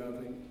 years ago, I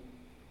think,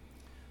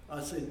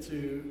 I said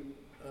to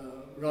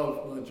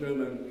Ralph, my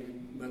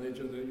German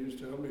manager that used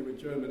to help me with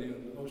Germany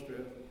and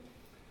Austria,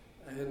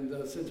 and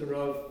I said to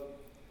Ralph,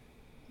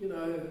 you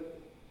know,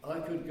 I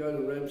could go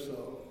to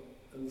Repsol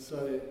and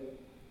say,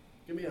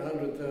 give me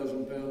 £100,000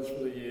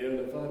 for the year and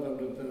a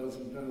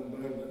 £500,000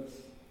 bonus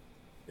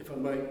if I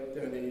make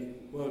Danny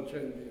world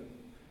champion.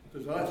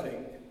 Because I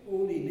think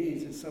all he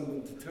needs is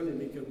someone to tell him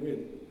he can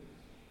win,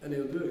 and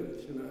he'll do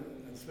it, you know.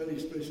 And it's very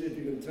especially if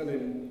you can tell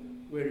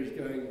him where he's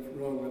going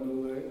wrong and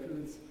all that,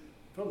 because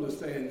from the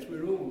stands, we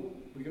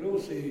can all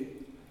see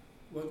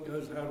what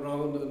goes how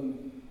wrong,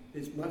 and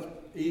it's much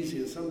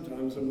easier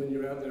sometimes than when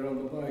you're out there on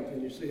the bike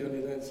and you see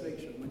only that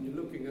section. When you're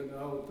looking at the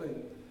whole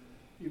thing,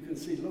 you can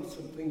see lots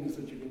of things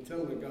that you can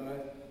tell the guy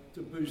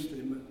to boost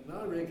him. And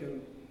I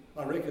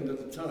reckoned at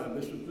the time,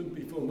 this was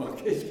before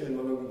Marquez came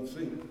along on the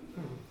scene,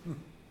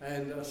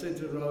 and I said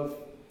to Ralph,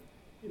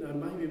 you know,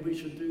 maybe we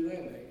should do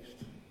that next.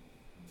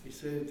 He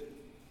said,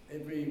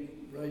 every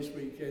race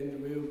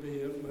weekend we'll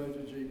be at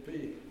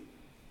MotoGP.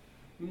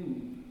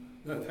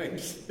 No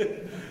thanks.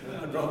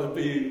 I'd rather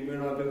be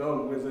where I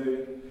belong with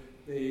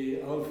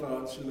the old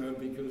farts, you know,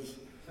 because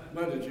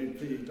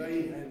MotoGP,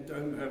 they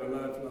don't have a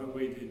life like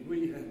we did.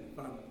 We had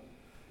fun.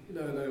 You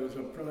know, there was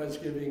a prize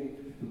giving.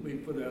 We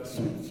put our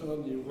suits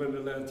on. You weren't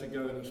allowed to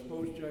go in a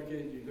sports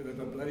jacket. You could have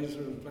a blazer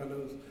and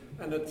flannels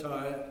and a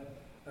tie.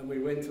 And we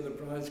went to the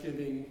prize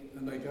giving,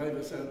 and they gave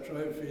us our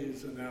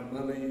trophies and our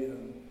money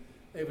and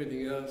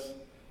everything else.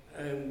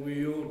 And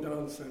we all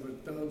danced. They were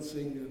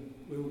dancing, and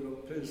we all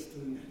got pissed,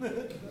 and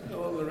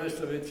all the rest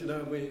of it. You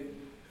know,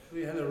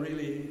 we had a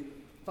really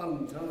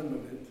fun time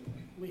of it.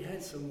 We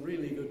had some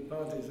really good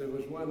parties. There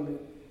was one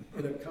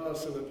in a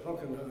castle at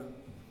Hockenheim.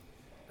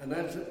 And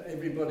as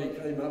everybody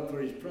came up for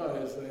his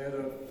prize, they had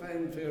a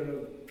fanfare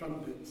of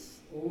trumpets,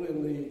 all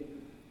in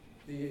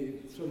the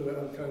sort of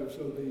alcoves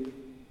of the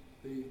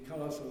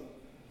castle.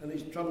 And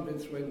these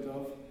trumpets went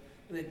off,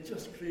 and it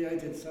just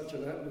created such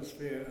an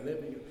atmosphere.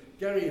 And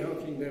Gary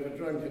Hocking never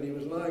drunk, and he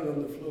was lying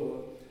on the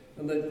floor,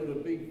 and they put a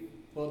big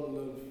bottle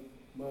of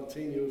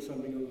martini or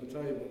something on the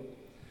table.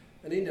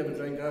 And he never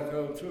drank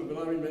alcohol too,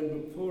 but I remember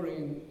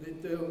pouring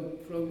it down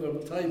from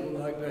the table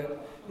like that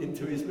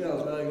into his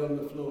mouth, lying on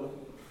the floor.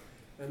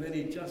 And then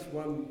he just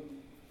won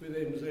with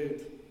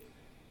MZ,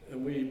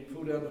 and we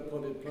pulled out the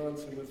potted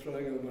plants and were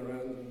throwing them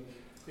around. And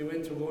he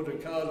went to Walter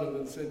Carlin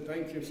and said,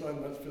 "Thank you so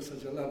much for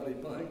such a lovely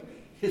bike.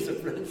 Here's a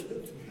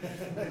present."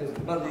 His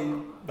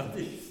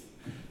buddy's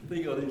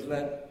thing on his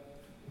lap.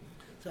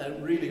 So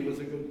it really was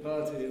a good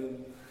party.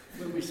 And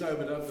when we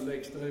sobered up the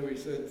next day, we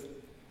said,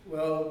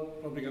 well,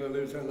 probably going to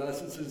lose our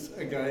licenses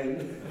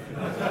again.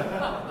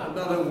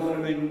 Another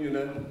warning, you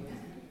know.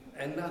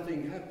 And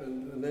nothing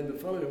happened. And then the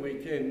following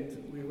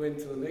weekend, we went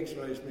to the next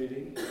race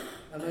meeting,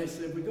 and they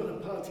said, "We've got a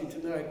party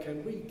tonight.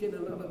 Can we get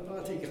another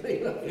party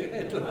going up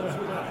here?"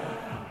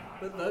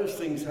 But those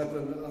things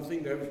happen. I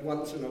think that was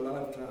once in a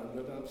lifetime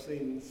that I've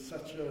seen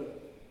such a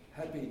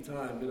happy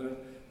time, you know.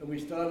 And we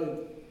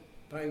started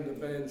paying the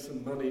band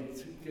some money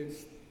to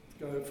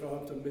go for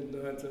after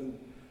midnight, and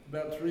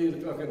about 3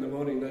 o'clock in the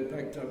morning they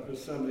packed up with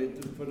somebody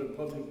to put a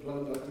potted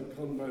plant like a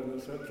trombone or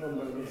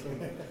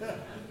something.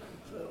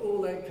 So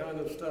all that kind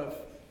of stuff.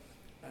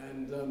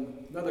 And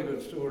another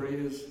good story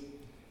is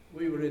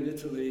we were in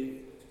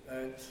Italy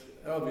at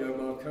Alvio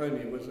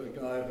Marconi was a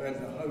guy who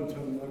had the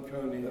Hotel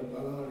Marconi at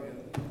Bellaria.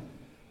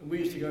 And we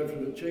used to go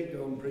from the Czech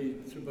Grand Prix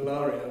to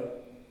Bellaria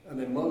and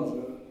then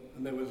Monza,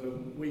 and there was a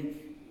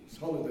week's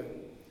holiday.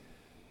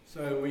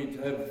 So we'd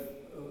have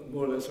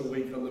more or less a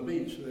week on the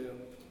beach there.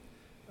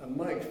 And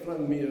Mike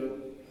flung me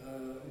an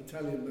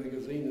Italian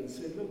magazine and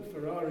said, "Look,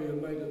 Ferrari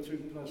have made a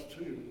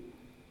 2+2.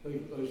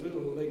 Those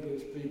little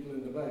legless people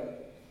in the back."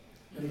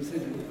 And he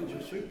said, "You can put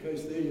your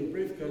suitcase there, your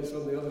briefcase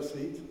on the other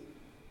seat,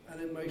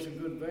 and it makes a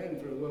good van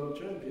for a world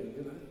champion,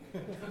 you know."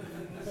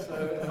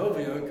 So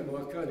Alvio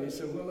Marconi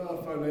said, "Well,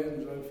 I'll phone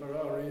Enzo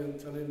Ferrari and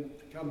tell him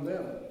to come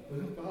down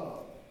with his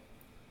car."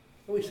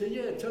 And we said,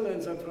 "Yeah, tell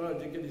Enzo Ferrari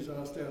to get his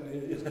ass down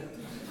here, you know."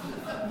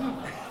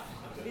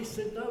 He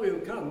said, "No,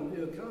 he'll come,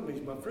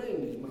 he's my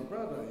friend, he's my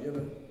brother, you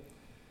know."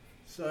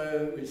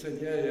 So we said,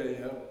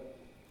 yeah.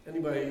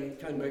 Anyway, he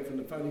came back from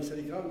the phone, he said,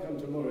 "He can't come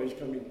tomorrow, he's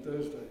coming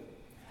Thursday."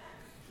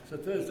 So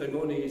Thursday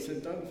morning he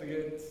said, "Don't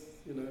forget,"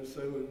 you know,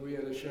 so we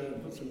had a shower,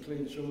 put some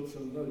clean shorts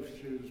on, no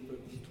shoes, but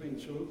clean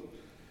shorts,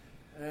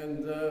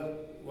 and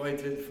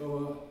waited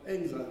for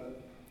Enzo.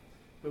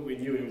 But we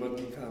knew he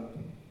wouldn't come.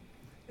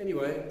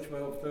 Anyway,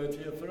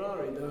 12:30, a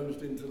Ferrari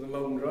nosed into the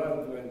long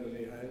driveway that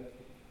he had.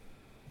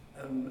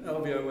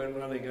 Alvio went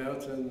running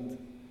out, and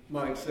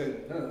Mike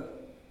said,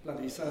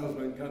 "Bloody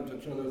salesman come to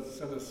try to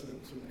sell us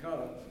some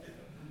cars."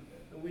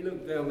 And we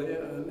looked down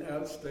there, and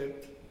out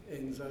stepped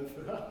Enzo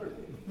Ferrari,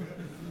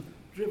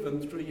 driven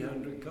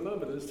 300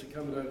 kilometres to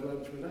come and have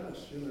lunch with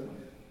us, you know.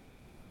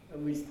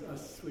 And we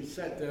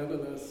sat down,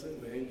 and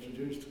we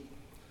introduced,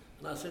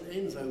 and I said,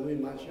 "Enzo, we're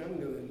much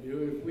younger than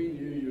you. If we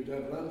knew you'd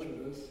have lunch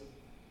with us,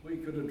 we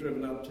could have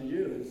driven up to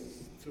you.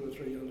 It's 200 or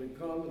 300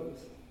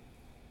 kilometres."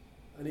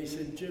 And he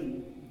said,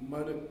 "Jim,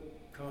 motor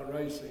car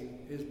racing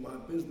is my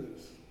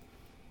business,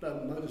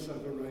 but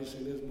motorcycle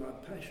racing is my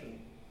passion."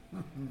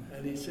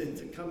 And he said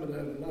to come and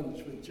have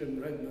lunch with Jim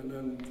Redman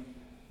and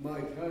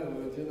Mike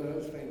Hayward, you know,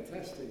 it's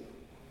fantastic.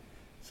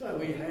 So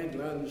we had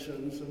lunch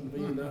and some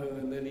vino,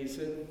 and then he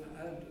said,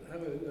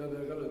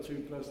 I've got a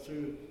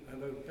 2+2,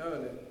 have a go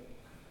at it.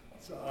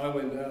 So I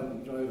went out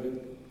and drove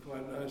it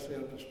quite nicely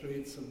up the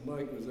streets, and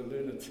Mike was a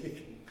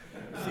lunatic.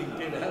 He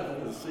get out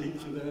of the seat,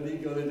 you know, and he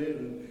got it in,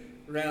 and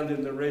round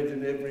in the red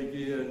in every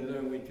gear, you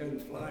know, we came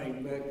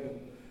flying back, and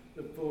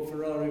the poor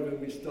Ferrari,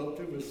 when we stopped,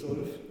 it was sort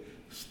of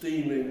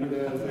steaming, you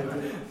know.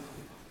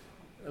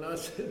 And I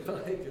said,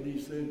 "Mike," and he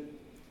said,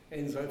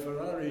 "Enzo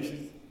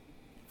Ferrari,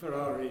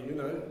 you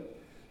know,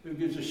 who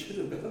gives a shit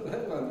about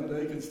that one? You know,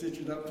 he can stitch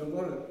it up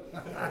tomorrow."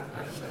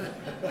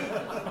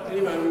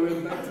 Anyway, we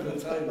went back to the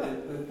table,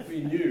 and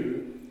we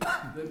knew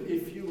that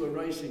if you were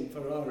racing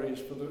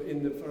Ferraris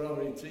in the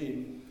Ferrari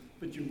team,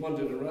 but you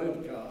wanted a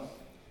road car,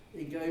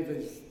 he gave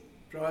his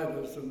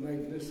drivers a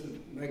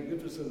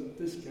magnificent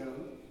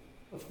discount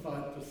of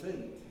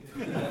 5%.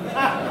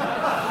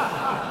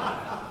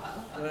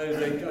 So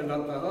they came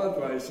up the hard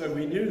way, so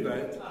we knew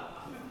that.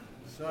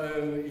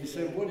 So he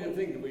said, "What do you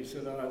think?" And we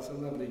said, "Oh, it's a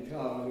lovely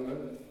car, you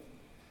know."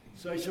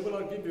 So he said, well,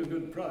 I'll give you a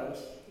good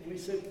price. And we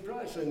said,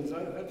 price,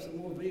 Enzo, have some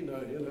more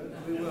vino, you know.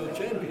 We're world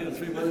champions,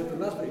 we won it for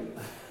nothing.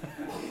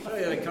 So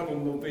he had a couple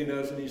more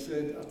vinos and he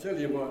said, I'll tell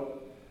you what,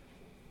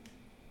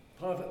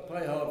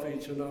 pay half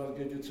each and I'll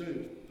give you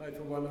two. Pay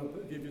for one, I'll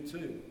give you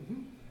two.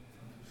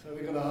 So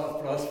we got a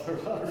half price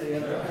Ferrari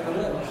and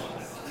a lunch.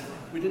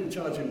 We didn't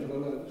charge him for the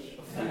lunch.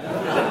 We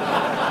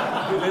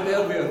let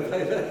Elvio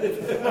pay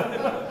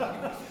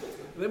that.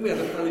 Then we had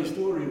a funny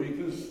story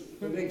because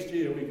the next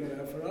year we got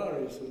our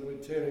Ferraris and we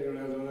were tearing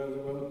around all over the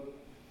world.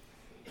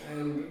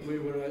 And we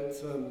were at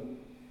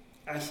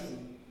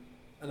Assen,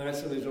 and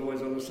Assen is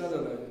always on a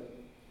Saturday.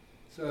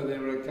 So there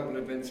were a couple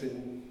of events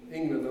in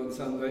England on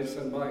Sunday,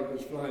 so Mike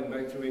was flying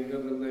back to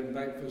England and then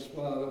back for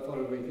Spa the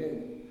following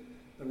weekend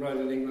and rode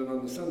in England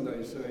on the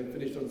Sunday. So he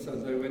finished on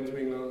Sunday, went to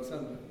England on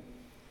Sunday.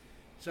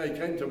 So he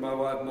came to my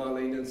wife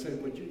Marlene and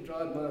said, would you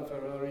drive my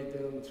Ferrari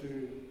down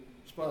to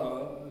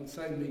Spa and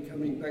save me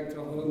coming back to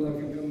Holland, I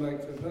can come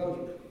back to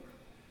Belgium.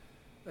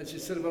 And she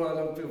said, well, I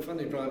don't feel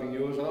funny driving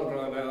yours, I'll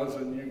drive ours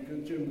and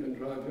Jim can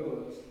drive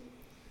yours.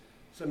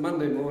 So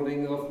Monday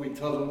morning off we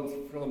toddled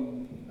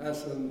from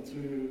Assen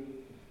to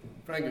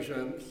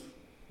Francorchamps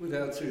with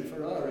our two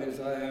Ferraris.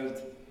 I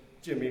had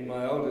Jimmy,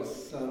 my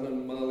oldest son,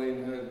 and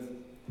Marlene had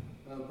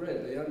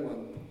Brett, the young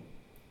one.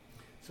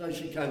 So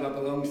she came up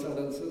alongside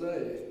and said,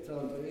 hey,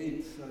 time to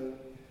eat. So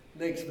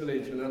next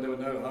village, and there were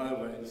no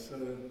highways, so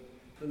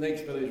the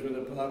next village with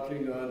a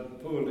parking, I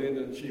pulled in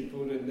and she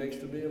pulled in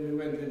next to me and we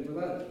went in for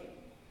lunch.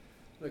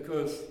 And of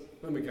course,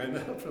 when we came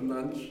out from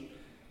lunch,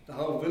 the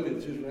whole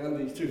village is around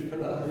these two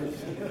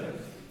Ferraris.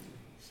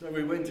 So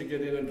we went to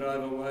get in and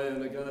drive away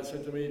and the guy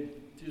said to me,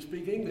 do you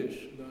speak English?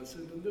 And I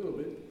said, a little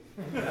bit.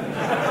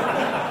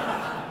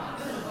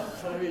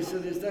 So he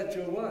said, is that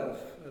your wife?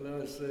 And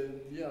I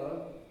said,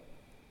 yeah.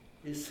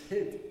 He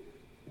said,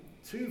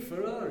 two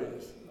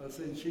Ferraris. I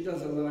said, she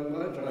doesn't like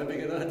my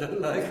driving and I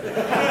don't like her.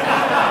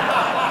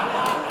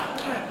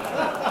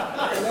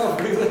 And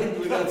off we went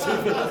with our two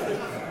Ferraris.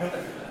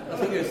 I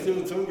think they're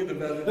still talking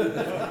about it.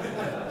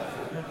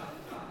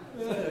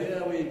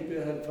 Yeah, we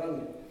had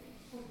fun.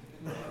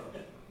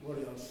 What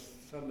else?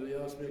 Somebody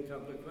asked me a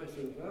couple of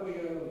questions. How are we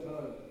going on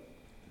time?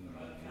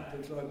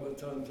 Looks like my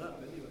time's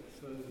up anyway.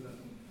 So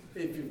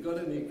if you've got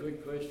any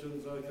quick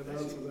questions, I can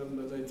answer them,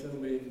 but they tell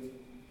me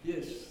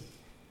yes.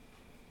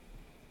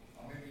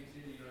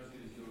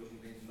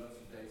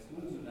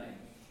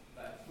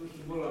 First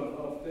of all, I'm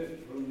half deaf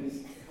from this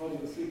on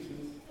the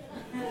 60s.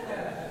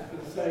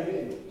 Say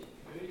again.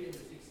 Early in the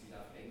 60s,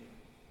 I think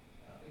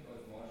I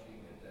was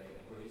marching at a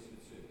Boris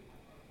Mitsui,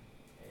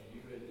 and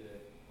you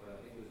read what I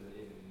think was a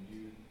letter, the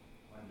new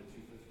one, the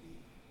 250,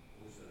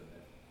 also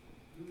that.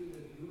 Who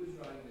was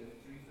riding the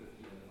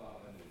 350 and the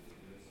 500 in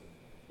the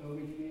US? Oh,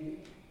 which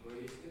meeting?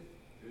 Roy Hesketh,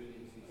 early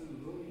in the 60s. Oh,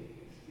 Roy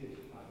Hesketh.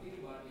 I think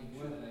it might be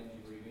two of the names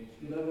you were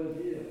mentioning. No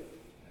idea.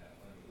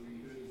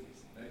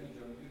 Maybe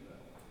John Cooper.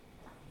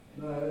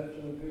 No,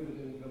 John Cooper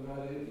didn't come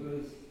out. It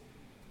was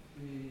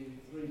the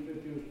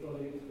 350 was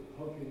probably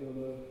hopping on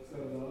the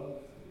 7.5,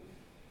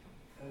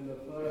 and the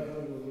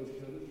 500 was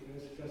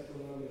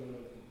Castellano.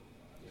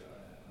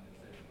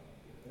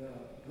 Yeah,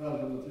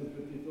 rather than the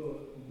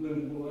 254, blue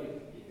and white.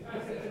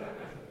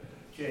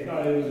 Jim,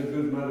 No, it was a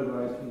good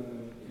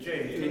motorbike.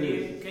 Jim,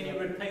 can you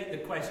repeat the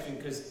question,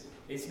 because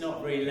it's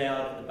not really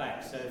loud at the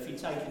back, so if you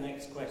take the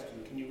next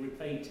question, can you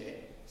repeat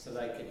it so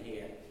they can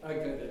hear?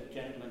 Okay. The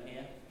gentleman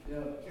here.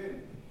 Yeah.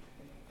 Jim,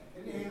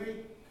 can you hear me?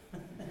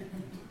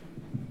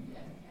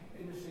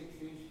 In the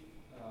 60s,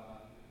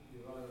 you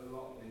rode a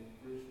lot with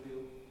Bruce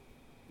Beale.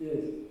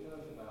 Yes. Tell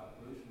us about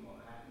Bruce and what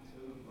happened to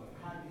him.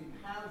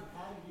 How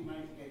did you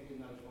manage to get in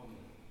those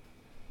Hondas?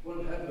 What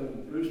happened?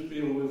 Bruce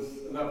Beale was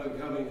an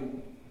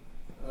up-and-coming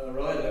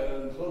rider,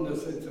 and Honda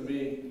said to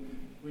me,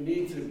 we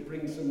need to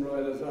bring some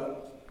riders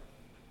up.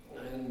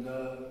 And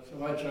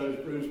so I chose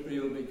Bruce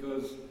Beale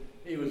because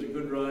he was a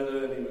good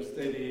rider and he was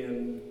steady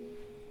and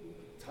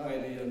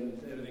tidy and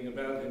everything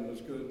about him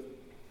was good.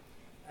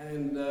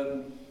 And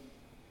I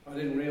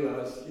didn't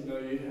realise,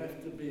 you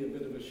have to be a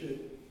bit of a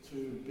shit to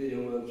be a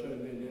world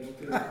champion. You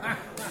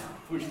have to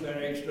push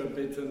that extra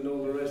bit and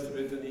all the rest of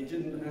it. And he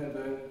didn't have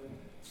that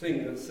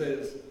thing that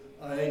says,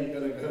 I ain't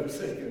going to go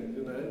second,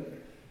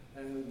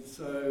 And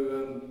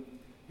so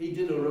he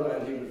did all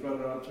right. He was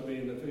runner-up to me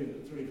in the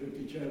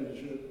 350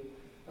 championship.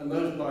 And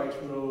those bikes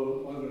were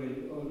all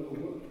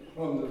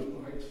Honda's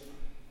bikes.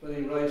 But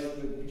he raced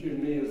with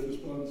me as the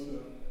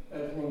sponsor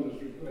at Honda's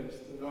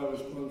request. And I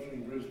was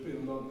sponsoring Bruce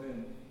Beale, not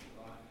them.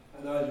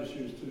 And I just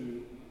used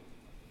to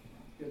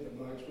get the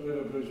bikes.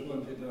 Whatever Bruce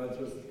wanted, I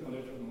just got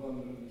it from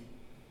Honda.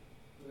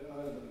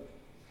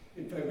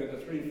 In fact, we had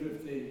a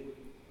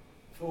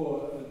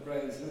 354 at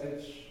Brands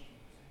Hatch,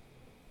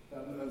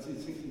 about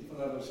 1965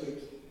 or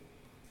 6.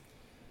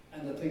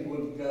 And the thing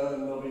wouldn't go,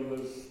 and Nobby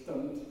was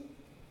stumped.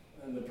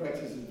 And the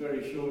practice is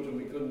very short, and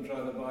we couldn't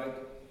try the bike.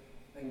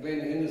 And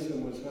Glenn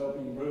Henderson was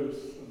helping Bruce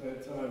at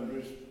that time.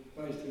 Bruce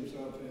based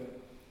himself there.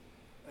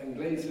 And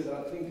Glenn said,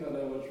 I think I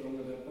know what's wrong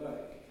with that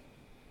bike.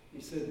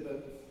 He said,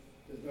 but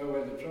there's no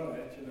way to try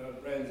it.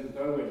 At Brands, there's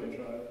no way to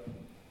try it.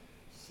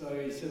 So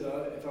he said,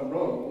 if I'm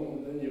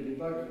wrong, then you'll be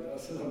buggered. I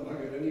said, I'm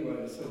buggered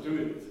anyway, so do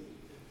it.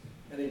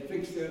 And he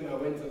fixed it, and I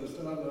went to the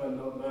start line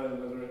not knowing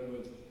whether it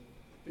would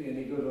be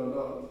any good or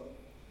not.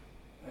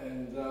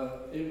 And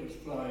it was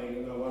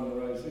flying, and I won the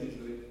race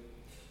easily.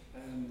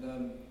 And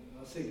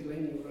I said,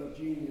 Glenn, you're a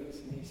genius.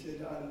 And he said,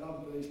 I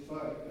love this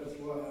bike, that's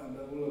why I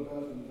know all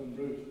about them from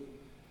Bruce.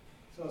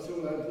 So I said,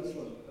 well, I have this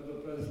one, have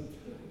a present.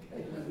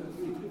 It was a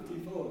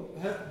 354.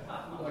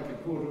 Like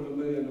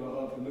 $250,000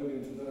 or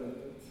 $500,000 today.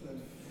 But,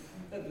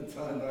 at the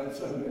time, I had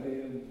so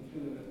many, and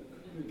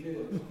who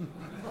cares?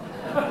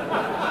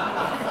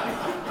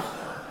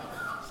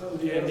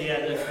 Somebody else. Yeah,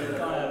 the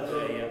guy over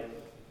there, yeah.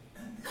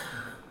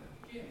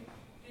 Jim,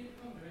 did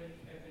Honda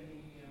have any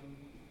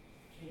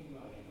team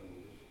riding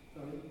orders?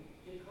 Sorry?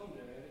 Did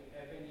Honda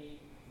have any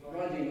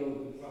Riding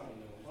orders. riding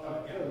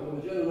orders? Well,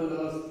 the gentleman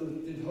asked,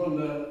 did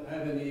Honda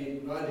have any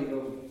riding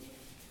orders?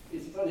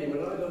 It's funny,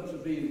 when I got to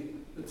be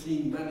the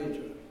team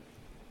manager,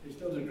 it's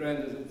not as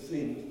grand as it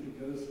seems,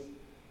 because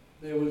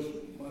there was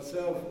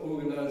myself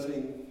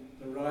organising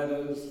the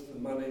riders, the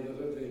money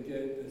that they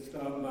get, the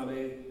start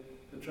money,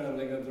 the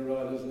travelling of the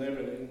riders and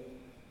everything.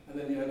 And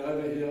then you had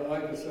over here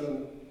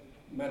Ikeson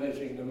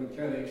managing the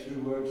mechanics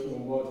who works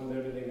on what and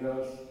everything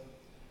else.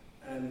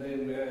 And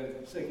then we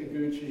had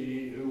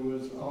Sekiguchi, who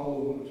was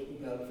old,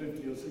 about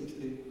 50 or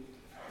 60.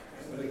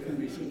 Well, he couldn't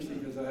be 60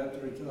 because I had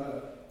to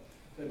retire.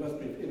 They must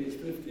be in his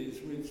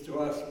 50s, which to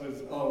us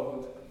was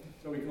old.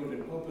 So we called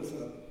him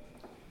Popperson.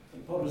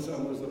 And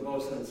Popperson was the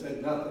boss and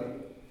said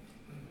nothing.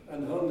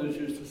 And Hondas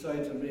used to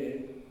say to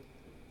me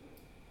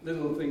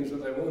little things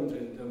that they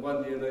wanted. And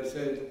one year they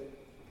said,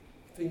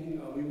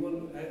 we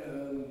want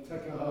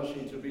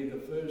Takahashi to be the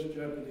first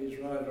Japanese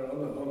rider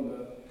on a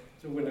Honda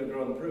to win a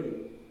Grand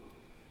Prix.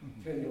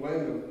 Can you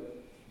angle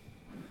it?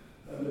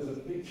 And there's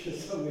a picture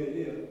somewhere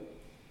here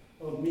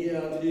of me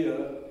out here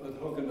at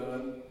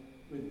Hockenheim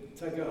with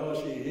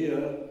Takahashi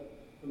here,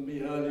 and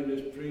behind him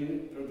is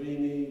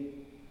Pravini,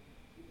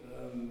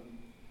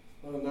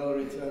 another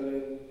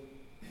Italian,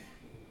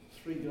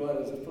 3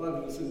 riders, there's 5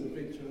 of us in the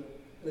picture,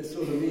 and it's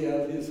sort of me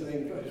out here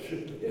saying, go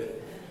shoot here.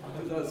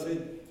 Because I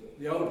said,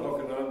 the old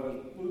Hockenheim was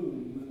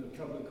boom, and a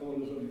couple of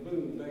corners and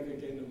boom, back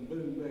again, and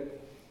boom, back.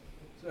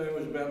 So it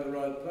was about the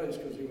right place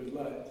because he was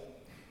late.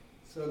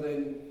 So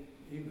then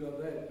he got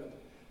that, but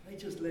they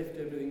just left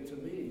everything to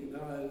me. You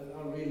know,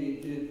 I really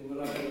did what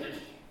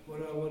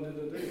I wanted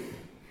to do.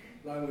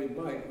 Like with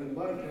Mike, when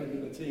Mike came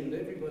in the team,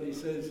 and everybody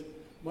says,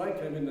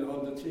 Mike came in the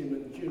Honda team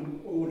and Jim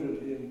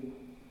ordered him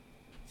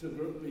to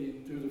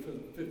do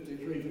the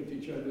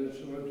 350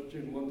 championship, so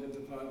Jim wanted the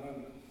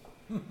 500.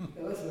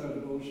 Now that's a load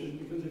of bullshit,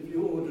 because if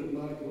you ordered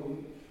Michael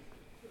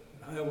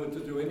Howard to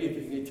do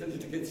anything, he tends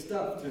to get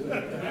stuffed. You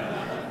know?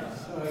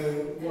 So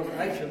what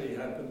actually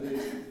happened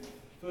is,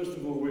 first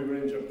of all, we were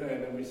in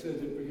Japan and we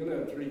said that we're going to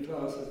have 3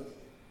 classes.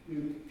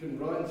 You can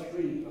ride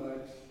 3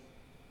 bikes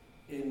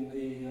in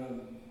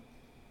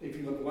the, if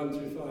you've got the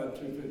 125,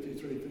 250,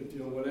 350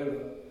 or whatever,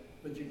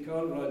 but you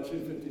can't ride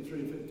 250,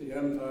 350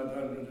 and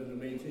 500 at a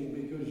meeting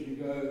because you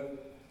go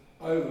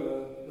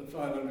over the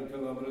 500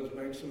 kilometres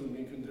maximum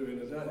you can do in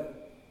a day.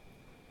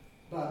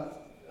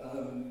 But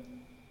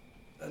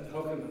at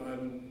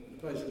Hockenheim,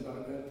 places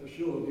like that, for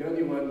sure, the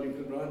only one you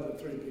could ride the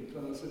 3 big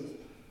classes,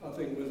 I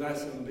think, was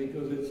Assen,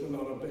 because it's a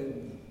lot of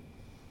bend.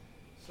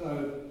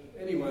 So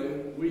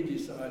anyway, we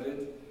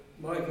decided,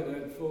 Mike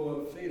had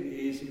 4 fairly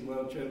easy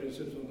world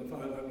championships on the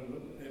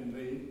 500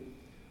 MV,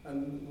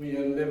 and we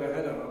had never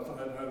had a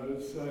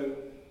 500, so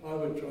I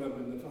would try and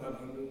win the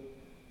 500.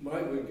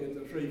 Mike would get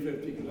the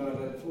 350 because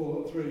I had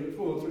 4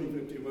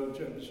 350 world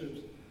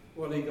championships,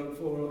 while he got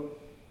 4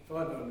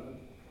 500.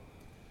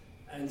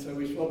 And so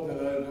we swapped that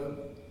over,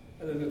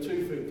 and in the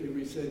 250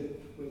 we said,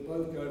 we'll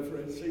both go for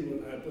it, see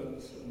what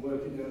happens, and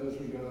work it out as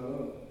we go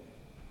along.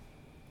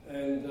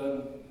 And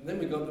then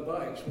we got the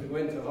bikes. We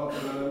went to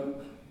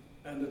Hockenheim,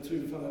 and the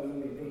 2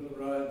 500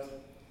 arrived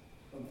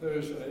on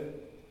Thursday,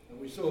 and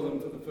we saw them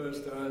for the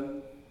first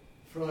time.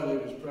 Friday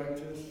was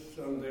practice,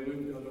 Sunday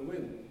we've got to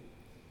win.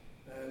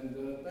 And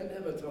they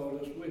never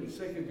told us when.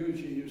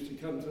 Sekiguchi used to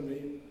come to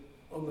me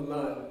on the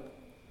line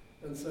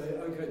and say,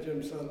 okay,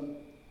 Jim, son,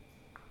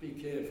 be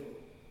careful.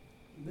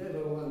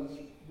 Never once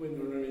win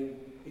a ring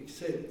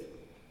except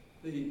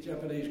the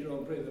Japanese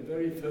Grand Prix, the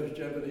very first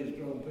Japanese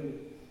Grand Prix.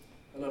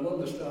 And I'm on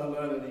the start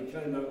line and he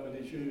came up with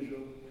his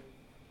usual,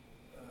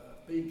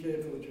 be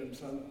careful, Jim,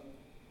 son,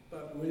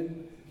 but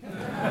win.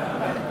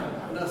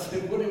 And I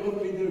said, what do you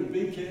want me to do?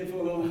 Be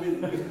careful or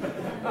win?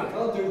 I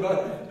can't do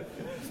both.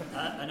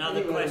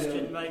 Another anyway,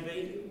 question,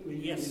 maybe?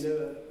 Yes.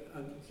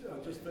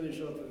 I'll just finish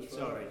off this one.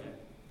 Sorry.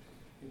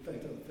 In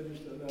fact, I've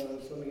finished it now.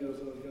 There's something else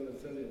I was going to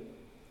tell you.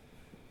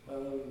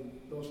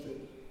 Lost it.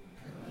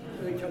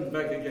 Then it comes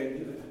back again,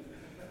 you know.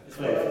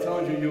 So I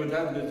told you would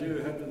happen as you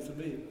happened to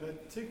me.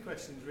 2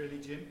 questions really,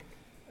 Jim.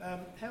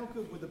 How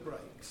good were the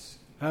brakes?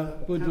 How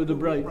good were the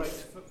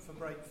brakes? For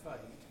brake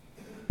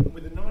fade?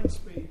 With the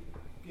 9-speed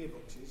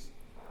gearboxes,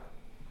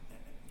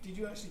 did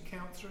you actually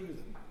count through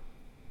them?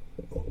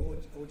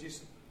 Or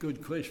just...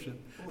 Good question.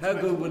 How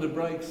good were the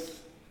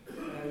brakes?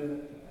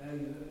 And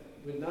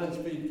with 9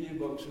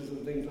 gearboxes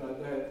and things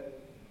like that,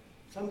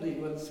 somebody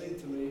once said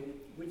to me,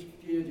 which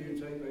gear do you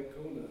take that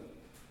corner?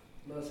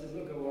 And I said,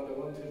 look, I want a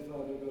 125,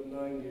 we've got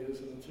 9 gears,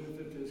 and a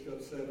 250 has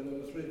got 7,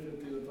 and a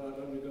 350 and a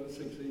 500 we've got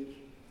 6 each.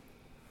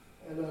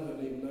 And I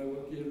don't even know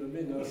what gear I'm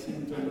in. I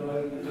seem to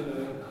know,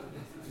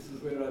 this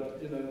is where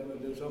when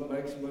there's on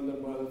maximum,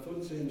 and my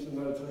foot seems to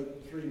know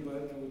take 3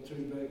 back or 2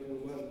 back or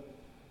 1.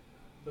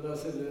 But I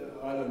said,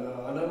 I don't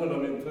know. I know when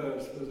I'm in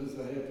first because it's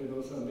a hairpin or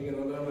something, and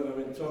I know when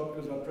I'm in top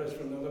because I press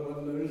for another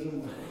one, there isn't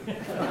one.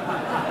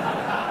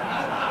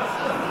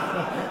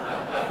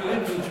 But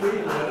in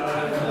between that,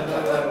 I have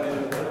no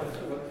idea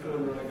what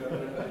corner I go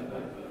around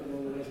and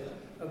all the rest.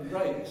 And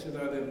brakes,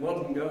 the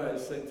modern guys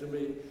said to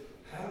me,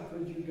 how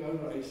could you go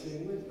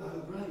racing with no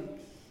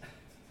brakes?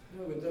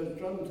 With those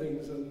drum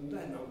things, and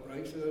they're not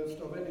brakes, they don't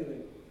stop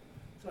anything.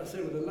 So I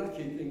said, well, the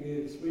lucky thing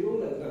is, we all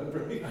have no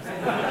brakes.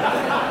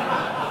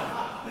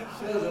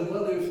 So the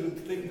one who would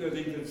think that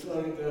he could slow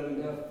it down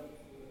enough,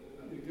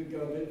 you could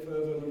go a bit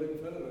further and a bit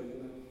further,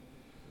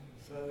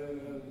 So,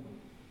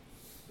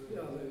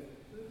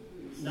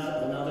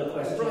 Another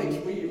question. Brakes,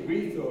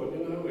 we thought,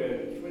 we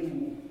had twin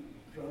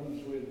drums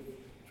with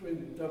twin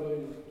double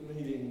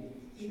leading.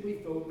 We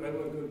thought they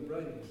were good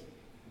brakes.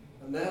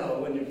 And now,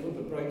 when you put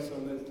the brakes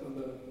on the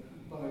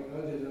bike,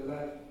 I did a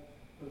lap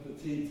of the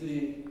TT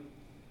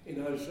in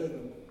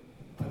 07.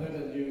 I had a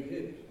new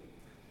hip.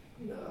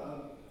 I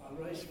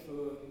raced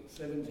for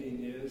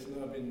 17 years, and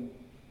I've been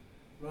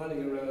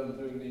riding around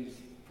doing these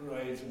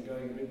parades and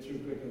going a bit too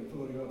quick and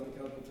falling off a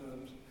couple of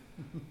times.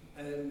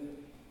 And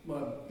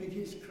my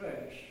biggest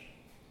crash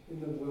in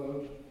the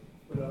world,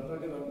 where I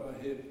buggered up my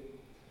hip,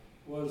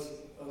 was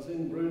I was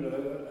in Bruno,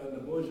 and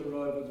the boys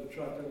arrived with the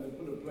truck, and they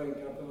put a plank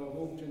up, and I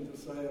walked in to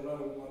say hello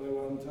while they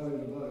were untowing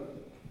the boat.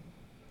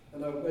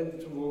 And I went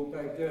to walk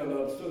back down, I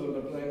was still on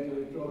the plank, and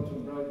it dropped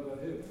and broke my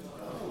hip.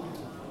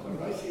 So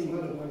racing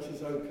motorbikes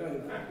is okay.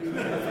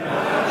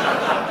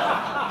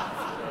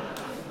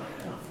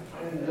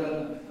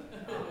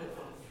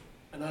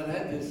 And I'd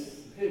had this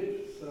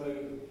hip, so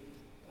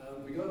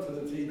we got to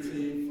the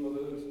TT for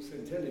the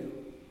Centennial.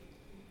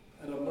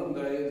 And on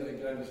Monday, they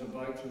gave us a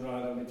bike to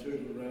ride, and we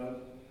tootled around.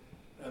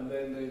 And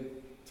then the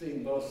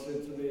team boss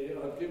said to me,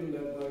 I've given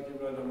that bike you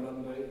rode on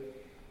Monday.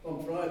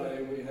 On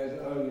Friday, we had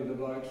only the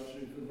bikes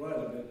you could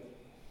ride a bit.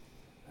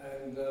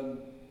 And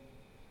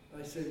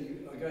they said,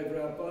 I gave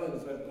Ralph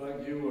Bynes that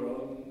bike you were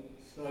on.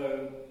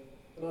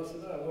 And I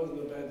said, no, it wasn't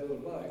a bad little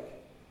bike.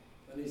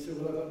 And he said,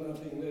 well, I've got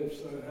nothing left,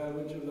 so how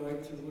would you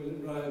like to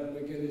ride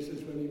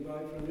McGinnis's winning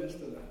bike from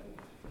yesterday?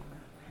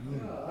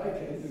 Oh, I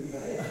can't do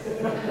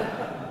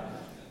that.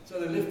 So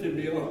they lifted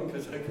me on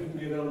because I couldn't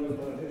get on with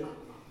my head.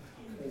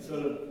 And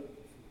sort of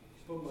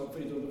put my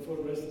feet on the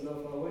footrest and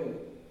off I went.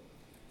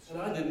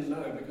 And I didn't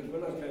know, because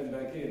when I came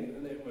back in,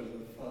 and it was a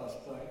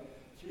fast bike,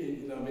 I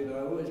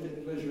always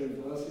get pleasure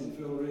in passing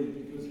Phil Reed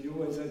because he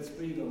always had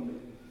speed on me.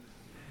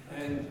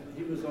 And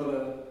he was on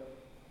an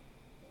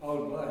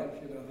old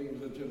bike, I think it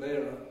was a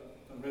Gilera,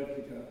 a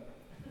replica.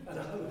 And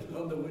I was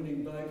on the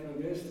winning bike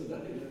from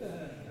yesterday.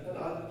 And I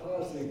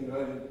passed him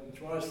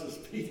twice the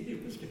speed he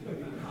was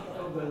going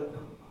on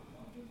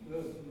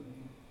the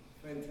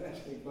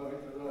fantastic bike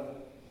to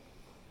ride.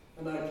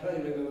 And I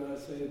came in and I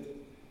said,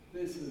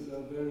 this is a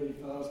very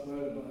fast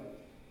motorbike.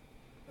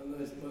 And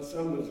my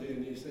son was here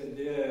and he said,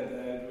 yeah,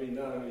 Dad, we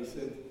know. He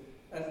said,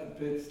 at the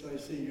pits they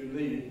see you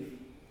leave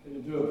and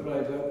you do a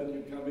parade lap and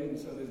you come in,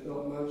 so there's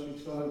not much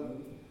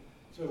excitement.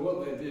 So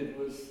what they did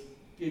was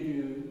give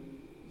you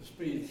the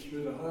speeds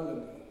through the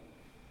Highlander.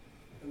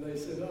 And they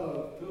said,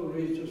 oh, Phil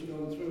Reed's just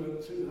gone through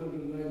at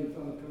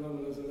 285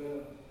 kilometres an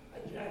hour.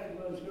 And Jack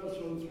Mo's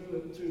just gone through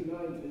at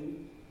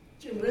 290.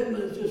 Jim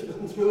Redmond's just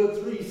gone through at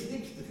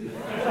 360.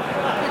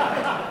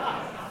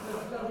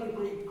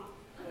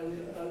 And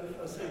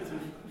I said to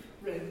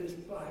Red, this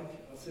bike,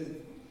 I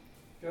said,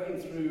 going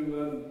through,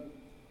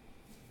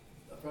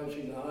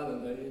 approaching the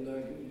Highlander, you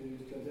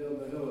go down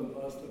the hill and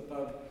past the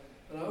pub.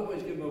 And I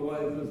always give them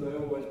away because they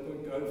always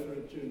put Go For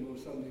It tune or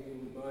something in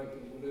the bike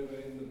or whatever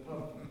in the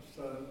pub.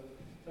 So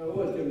I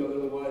always give them a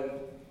little wave,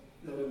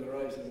 not in the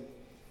racing,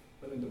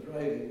 but in the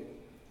parading.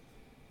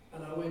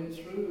 And I went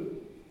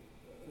through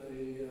the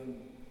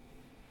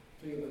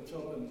thing at the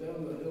top and down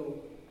the hill.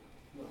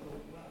 And I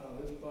thought, wow,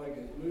 this bike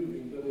is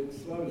moving, but it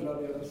slows up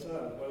the other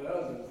side. Well,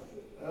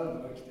 ours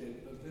bikes did,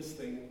 but this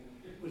thing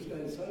was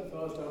going so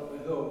fast up the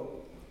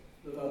hill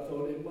that I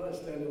thought it might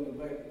stand on the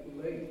back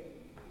leg.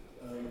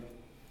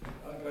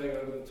 Going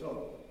over the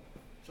top.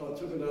 So I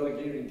took another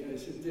gear in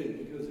case it did,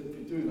 because if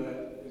you do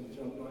that, it'll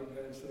jump like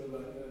that, so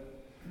like that.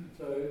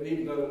 So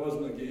even though it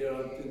wasn't a gear,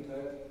 I did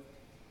that.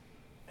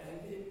 And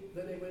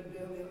then it went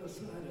down the other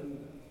side,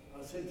 and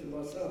I said to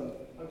my son,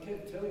 I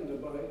kept telling the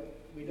bike,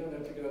 we don't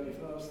have to go any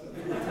faster.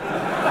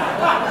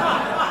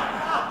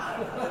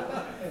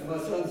 And my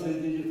son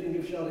said, did you think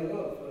of shutting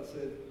off? I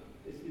said,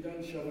 if you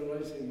don't shut a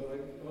racing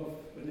bike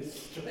off when it's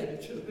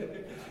straight,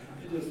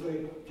 you just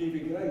keep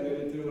it going, let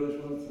it do what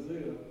it wants to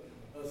do.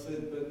 I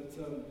said, but,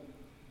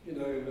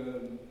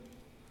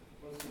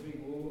 what's the big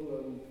wall?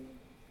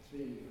 I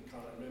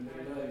can't remember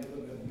the name,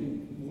 but that big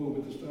pool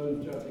with the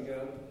stones jutting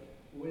out,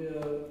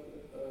 where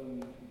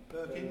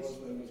Perkins? His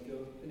name was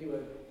killed.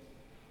 Anyway,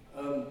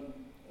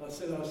 I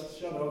said I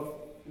shut off,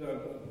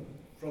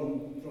 from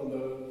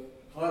the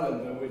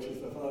Highlander, which is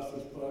the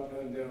fastest bike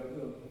going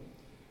downhill.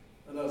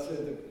 And I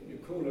said that your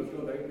corner's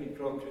got that big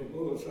concrete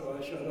wall, so I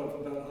shut off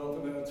about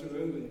half an hour too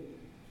early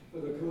for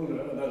the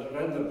corner, and I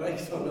ran the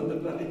brakes on and the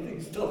bloody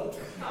thing stopped.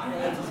 I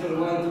had to sort of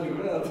wind to the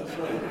ground to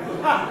try.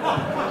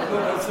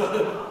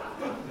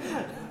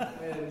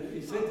 And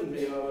he said to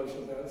me, I was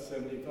about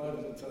 75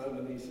 at the time,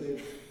 and he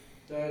said,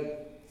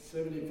 Dad,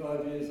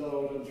 75 years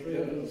old and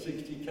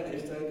 360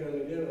 k's don't go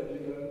together,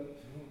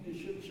 you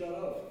should shut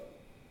off.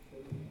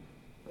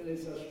 And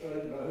it's a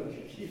straight road.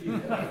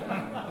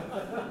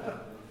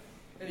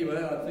 Anyway,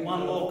 I think...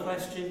 One more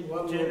question,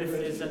 one Jim, more if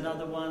there's question.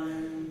 another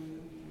one.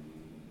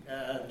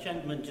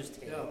 Gentleman just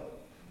here. Yeah.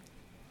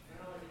 When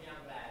I was a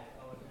young lad,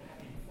 I was an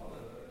avid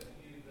follower of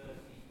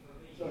University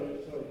Providi. Sorry.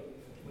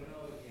 When I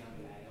was a young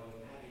lad, I was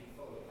an avid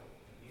follower of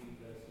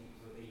University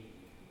Providi.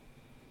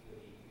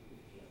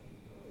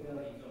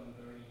 Yeah. He's on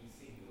very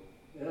single.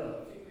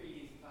 Yeah. It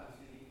really is close,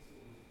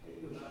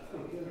 It was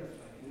thick, yeah.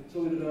 We're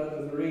talking about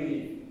the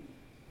Marini,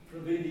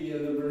 Providi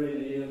and the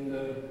Marini, and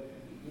the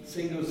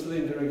single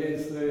cylinder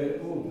against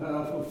the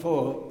all-powerful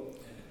four.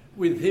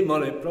 With him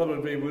on it,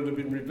 probably would have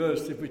been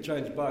reversed if we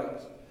changed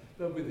bikes.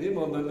 But with him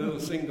on the little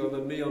single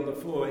and me on the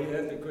four, he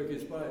had the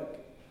quickest bike.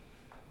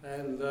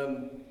 And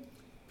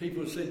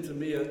people said to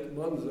me at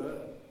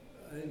Monza,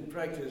 in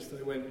practice,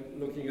 they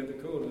went looking at the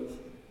corners,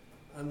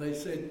 and they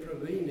said,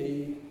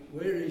 Provini,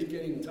 where he's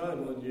getting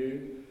time on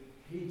you,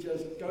 he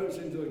just goes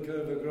into a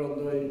Curva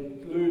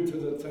Grande, glued to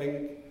the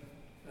tank,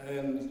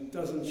 and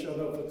doesn't shut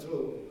off at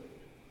all.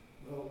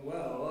 Oh,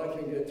 wow, I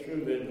can get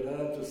through there, but I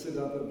have to sit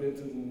up a bit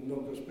and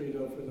knock the speed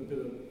off with a bit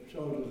of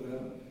shoulders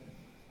out.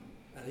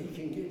 And he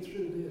can get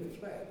through there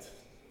flat.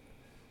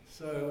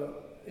 So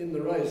in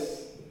the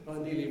race, I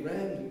nearly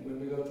rammed him when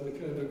we got to the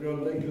Curva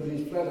Grande because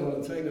he's flat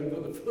on the tank and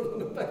got the foot on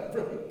the back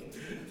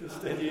brake to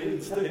steady it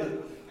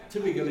instead.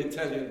 Typical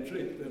Italian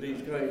trick that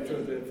he's going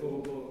through there full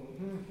ball.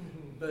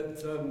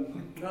 But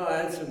no, I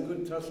had some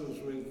good tussles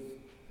with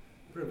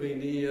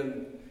Provini,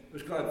 and it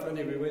was quite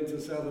funny. We went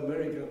to South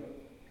America.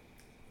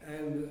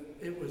 And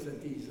it was a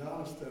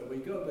disaster. We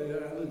got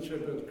there, Alan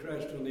Shepard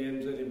crashed on the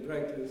MZ in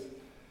practice.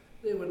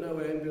 There were no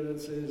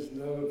ambulances,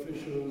 no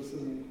officials,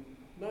 and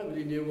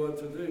nobody knew what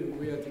to do.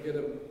 We had to get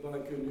a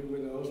bike who knew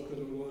where the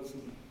hospital was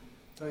and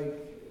take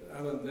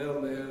Alan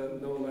down there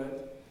and all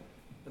that.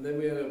 And then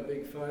we had a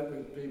big fight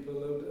with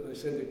people. They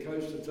sent a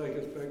coach to take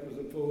us backwards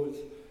and forwards,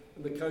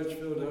 and the coach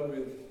filled up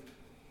with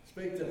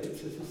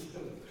spectators.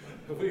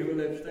 We were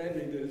left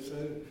standing there, so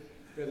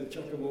we had to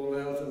chuck them all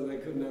out, and they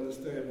couldn't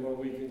understand why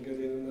we can get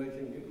in and they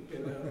can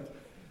get out.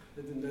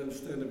 They didn't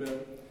understand about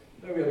it.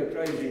 No, we had a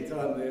crazy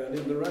time there, and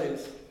in the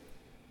race,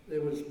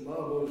 there was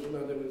marbles,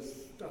 there was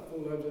stuff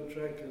all over the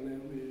track, and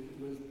it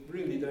was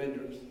really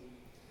dangerous.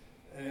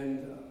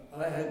 And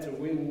I had to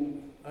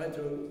win, I had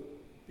to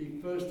be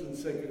first and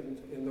second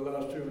in the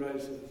last two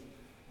races.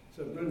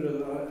 So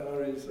Bruno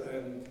Aris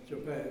and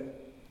Japan.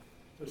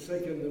 So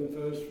second and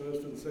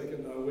first and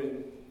second, I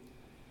win.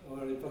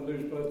 Or if I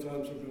lose both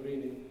times to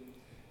Provini.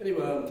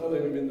 Anyway, I'm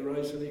following him in the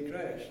race and he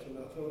crashed, and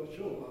I thought,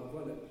 sure, I've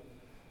won it.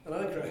 And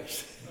I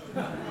crashed.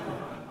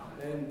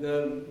 And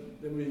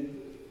then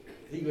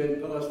he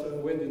went past, I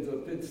went into the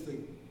pits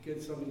to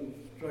get something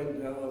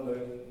straightened out on the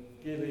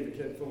gear lever,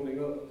 kept falling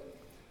off.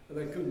 And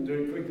I couldn't do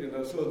it quickly, and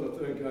I saw the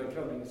third guy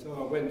coming, so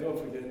I went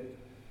off again.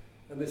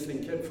 And this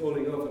thing kept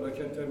falling off, and I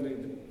kept having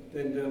to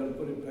bend down and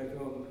put it back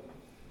on.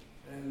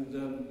 And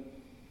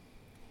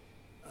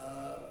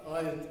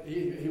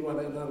he won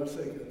it, and I was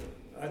second.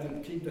 I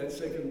didn't keep that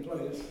second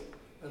place,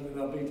 and then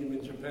I beat him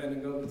in Japan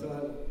and got the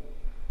title.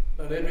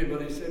 But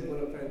everybody said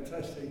what a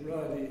fantastic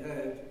ride he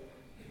had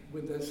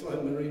with that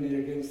slow Marini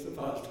against the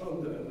fast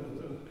Honda. And I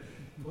thought,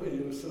 boy,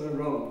 you were so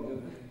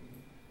wrong.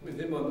 With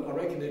him on, I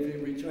reckon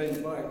if we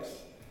changed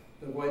bikes,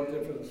 the weight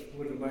difference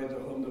would have made the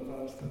Honda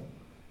faster.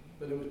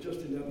 But it was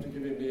just enough to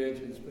give him the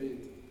edge in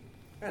speed.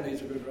 And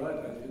he's a good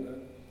rider,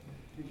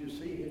 Did you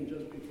see him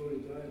just before he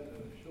died?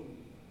 Sure.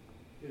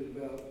 He was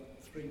about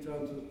 3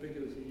 times as big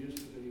as he used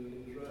to be when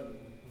he was riding.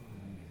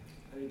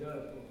 And he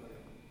died, poor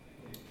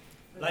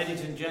man.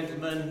 Ladies and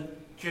gentlemen,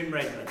 Jim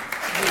Redman.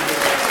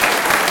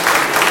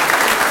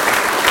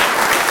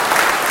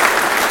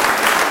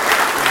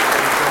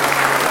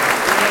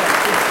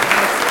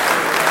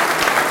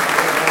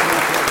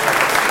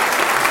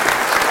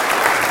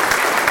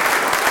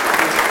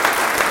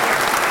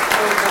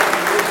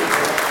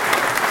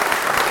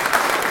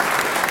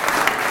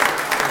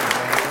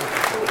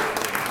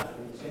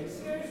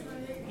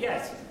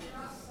 Yes.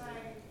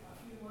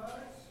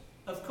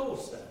 Of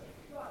course, sir.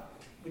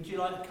 Would you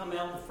like to come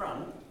out the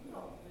front?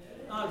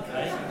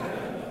 Okay.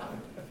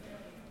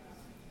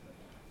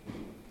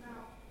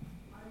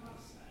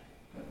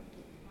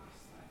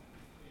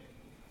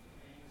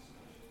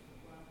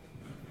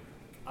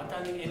 I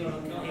don't think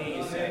anyone can hear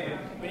you, sir.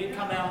 Will you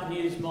come out and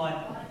use my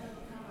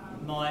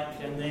mic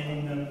and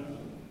then...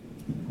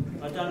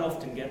 I don't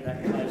often get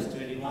that close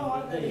to anyone,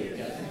 but there you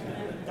go.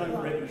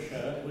 Don't rip a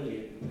shirt, will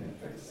you?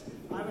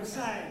 I was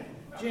saying,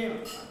 Jim,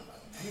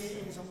 he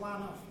is a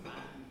one-off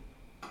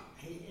man.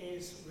 He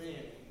is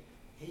really.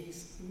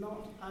 He's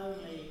not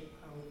only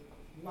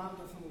a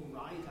wonderful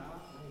writer,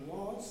 or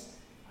was,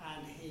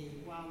 and he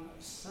won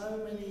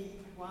so many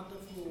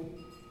wonderful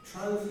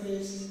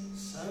trophies,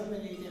 so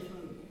many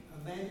different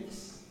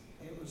events.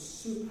 It was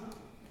super.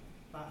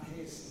 But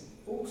his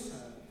also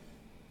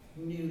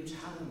new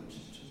talent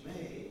to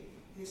me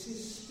is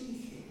his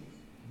speaking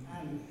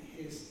and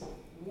his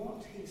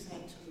what he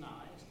said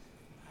tonight,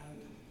 and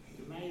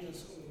he made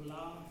us all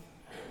laugh,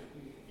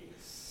 and we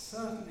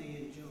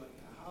certainly enjoyed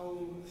the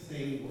whole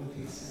thing, what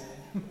he said,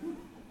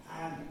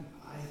 and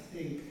I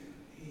think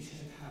he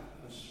should have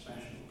a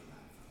special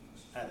clap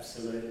for us.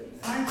 Absolutely.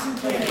 Thank you,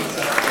 Thank you, Jim.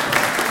 sir.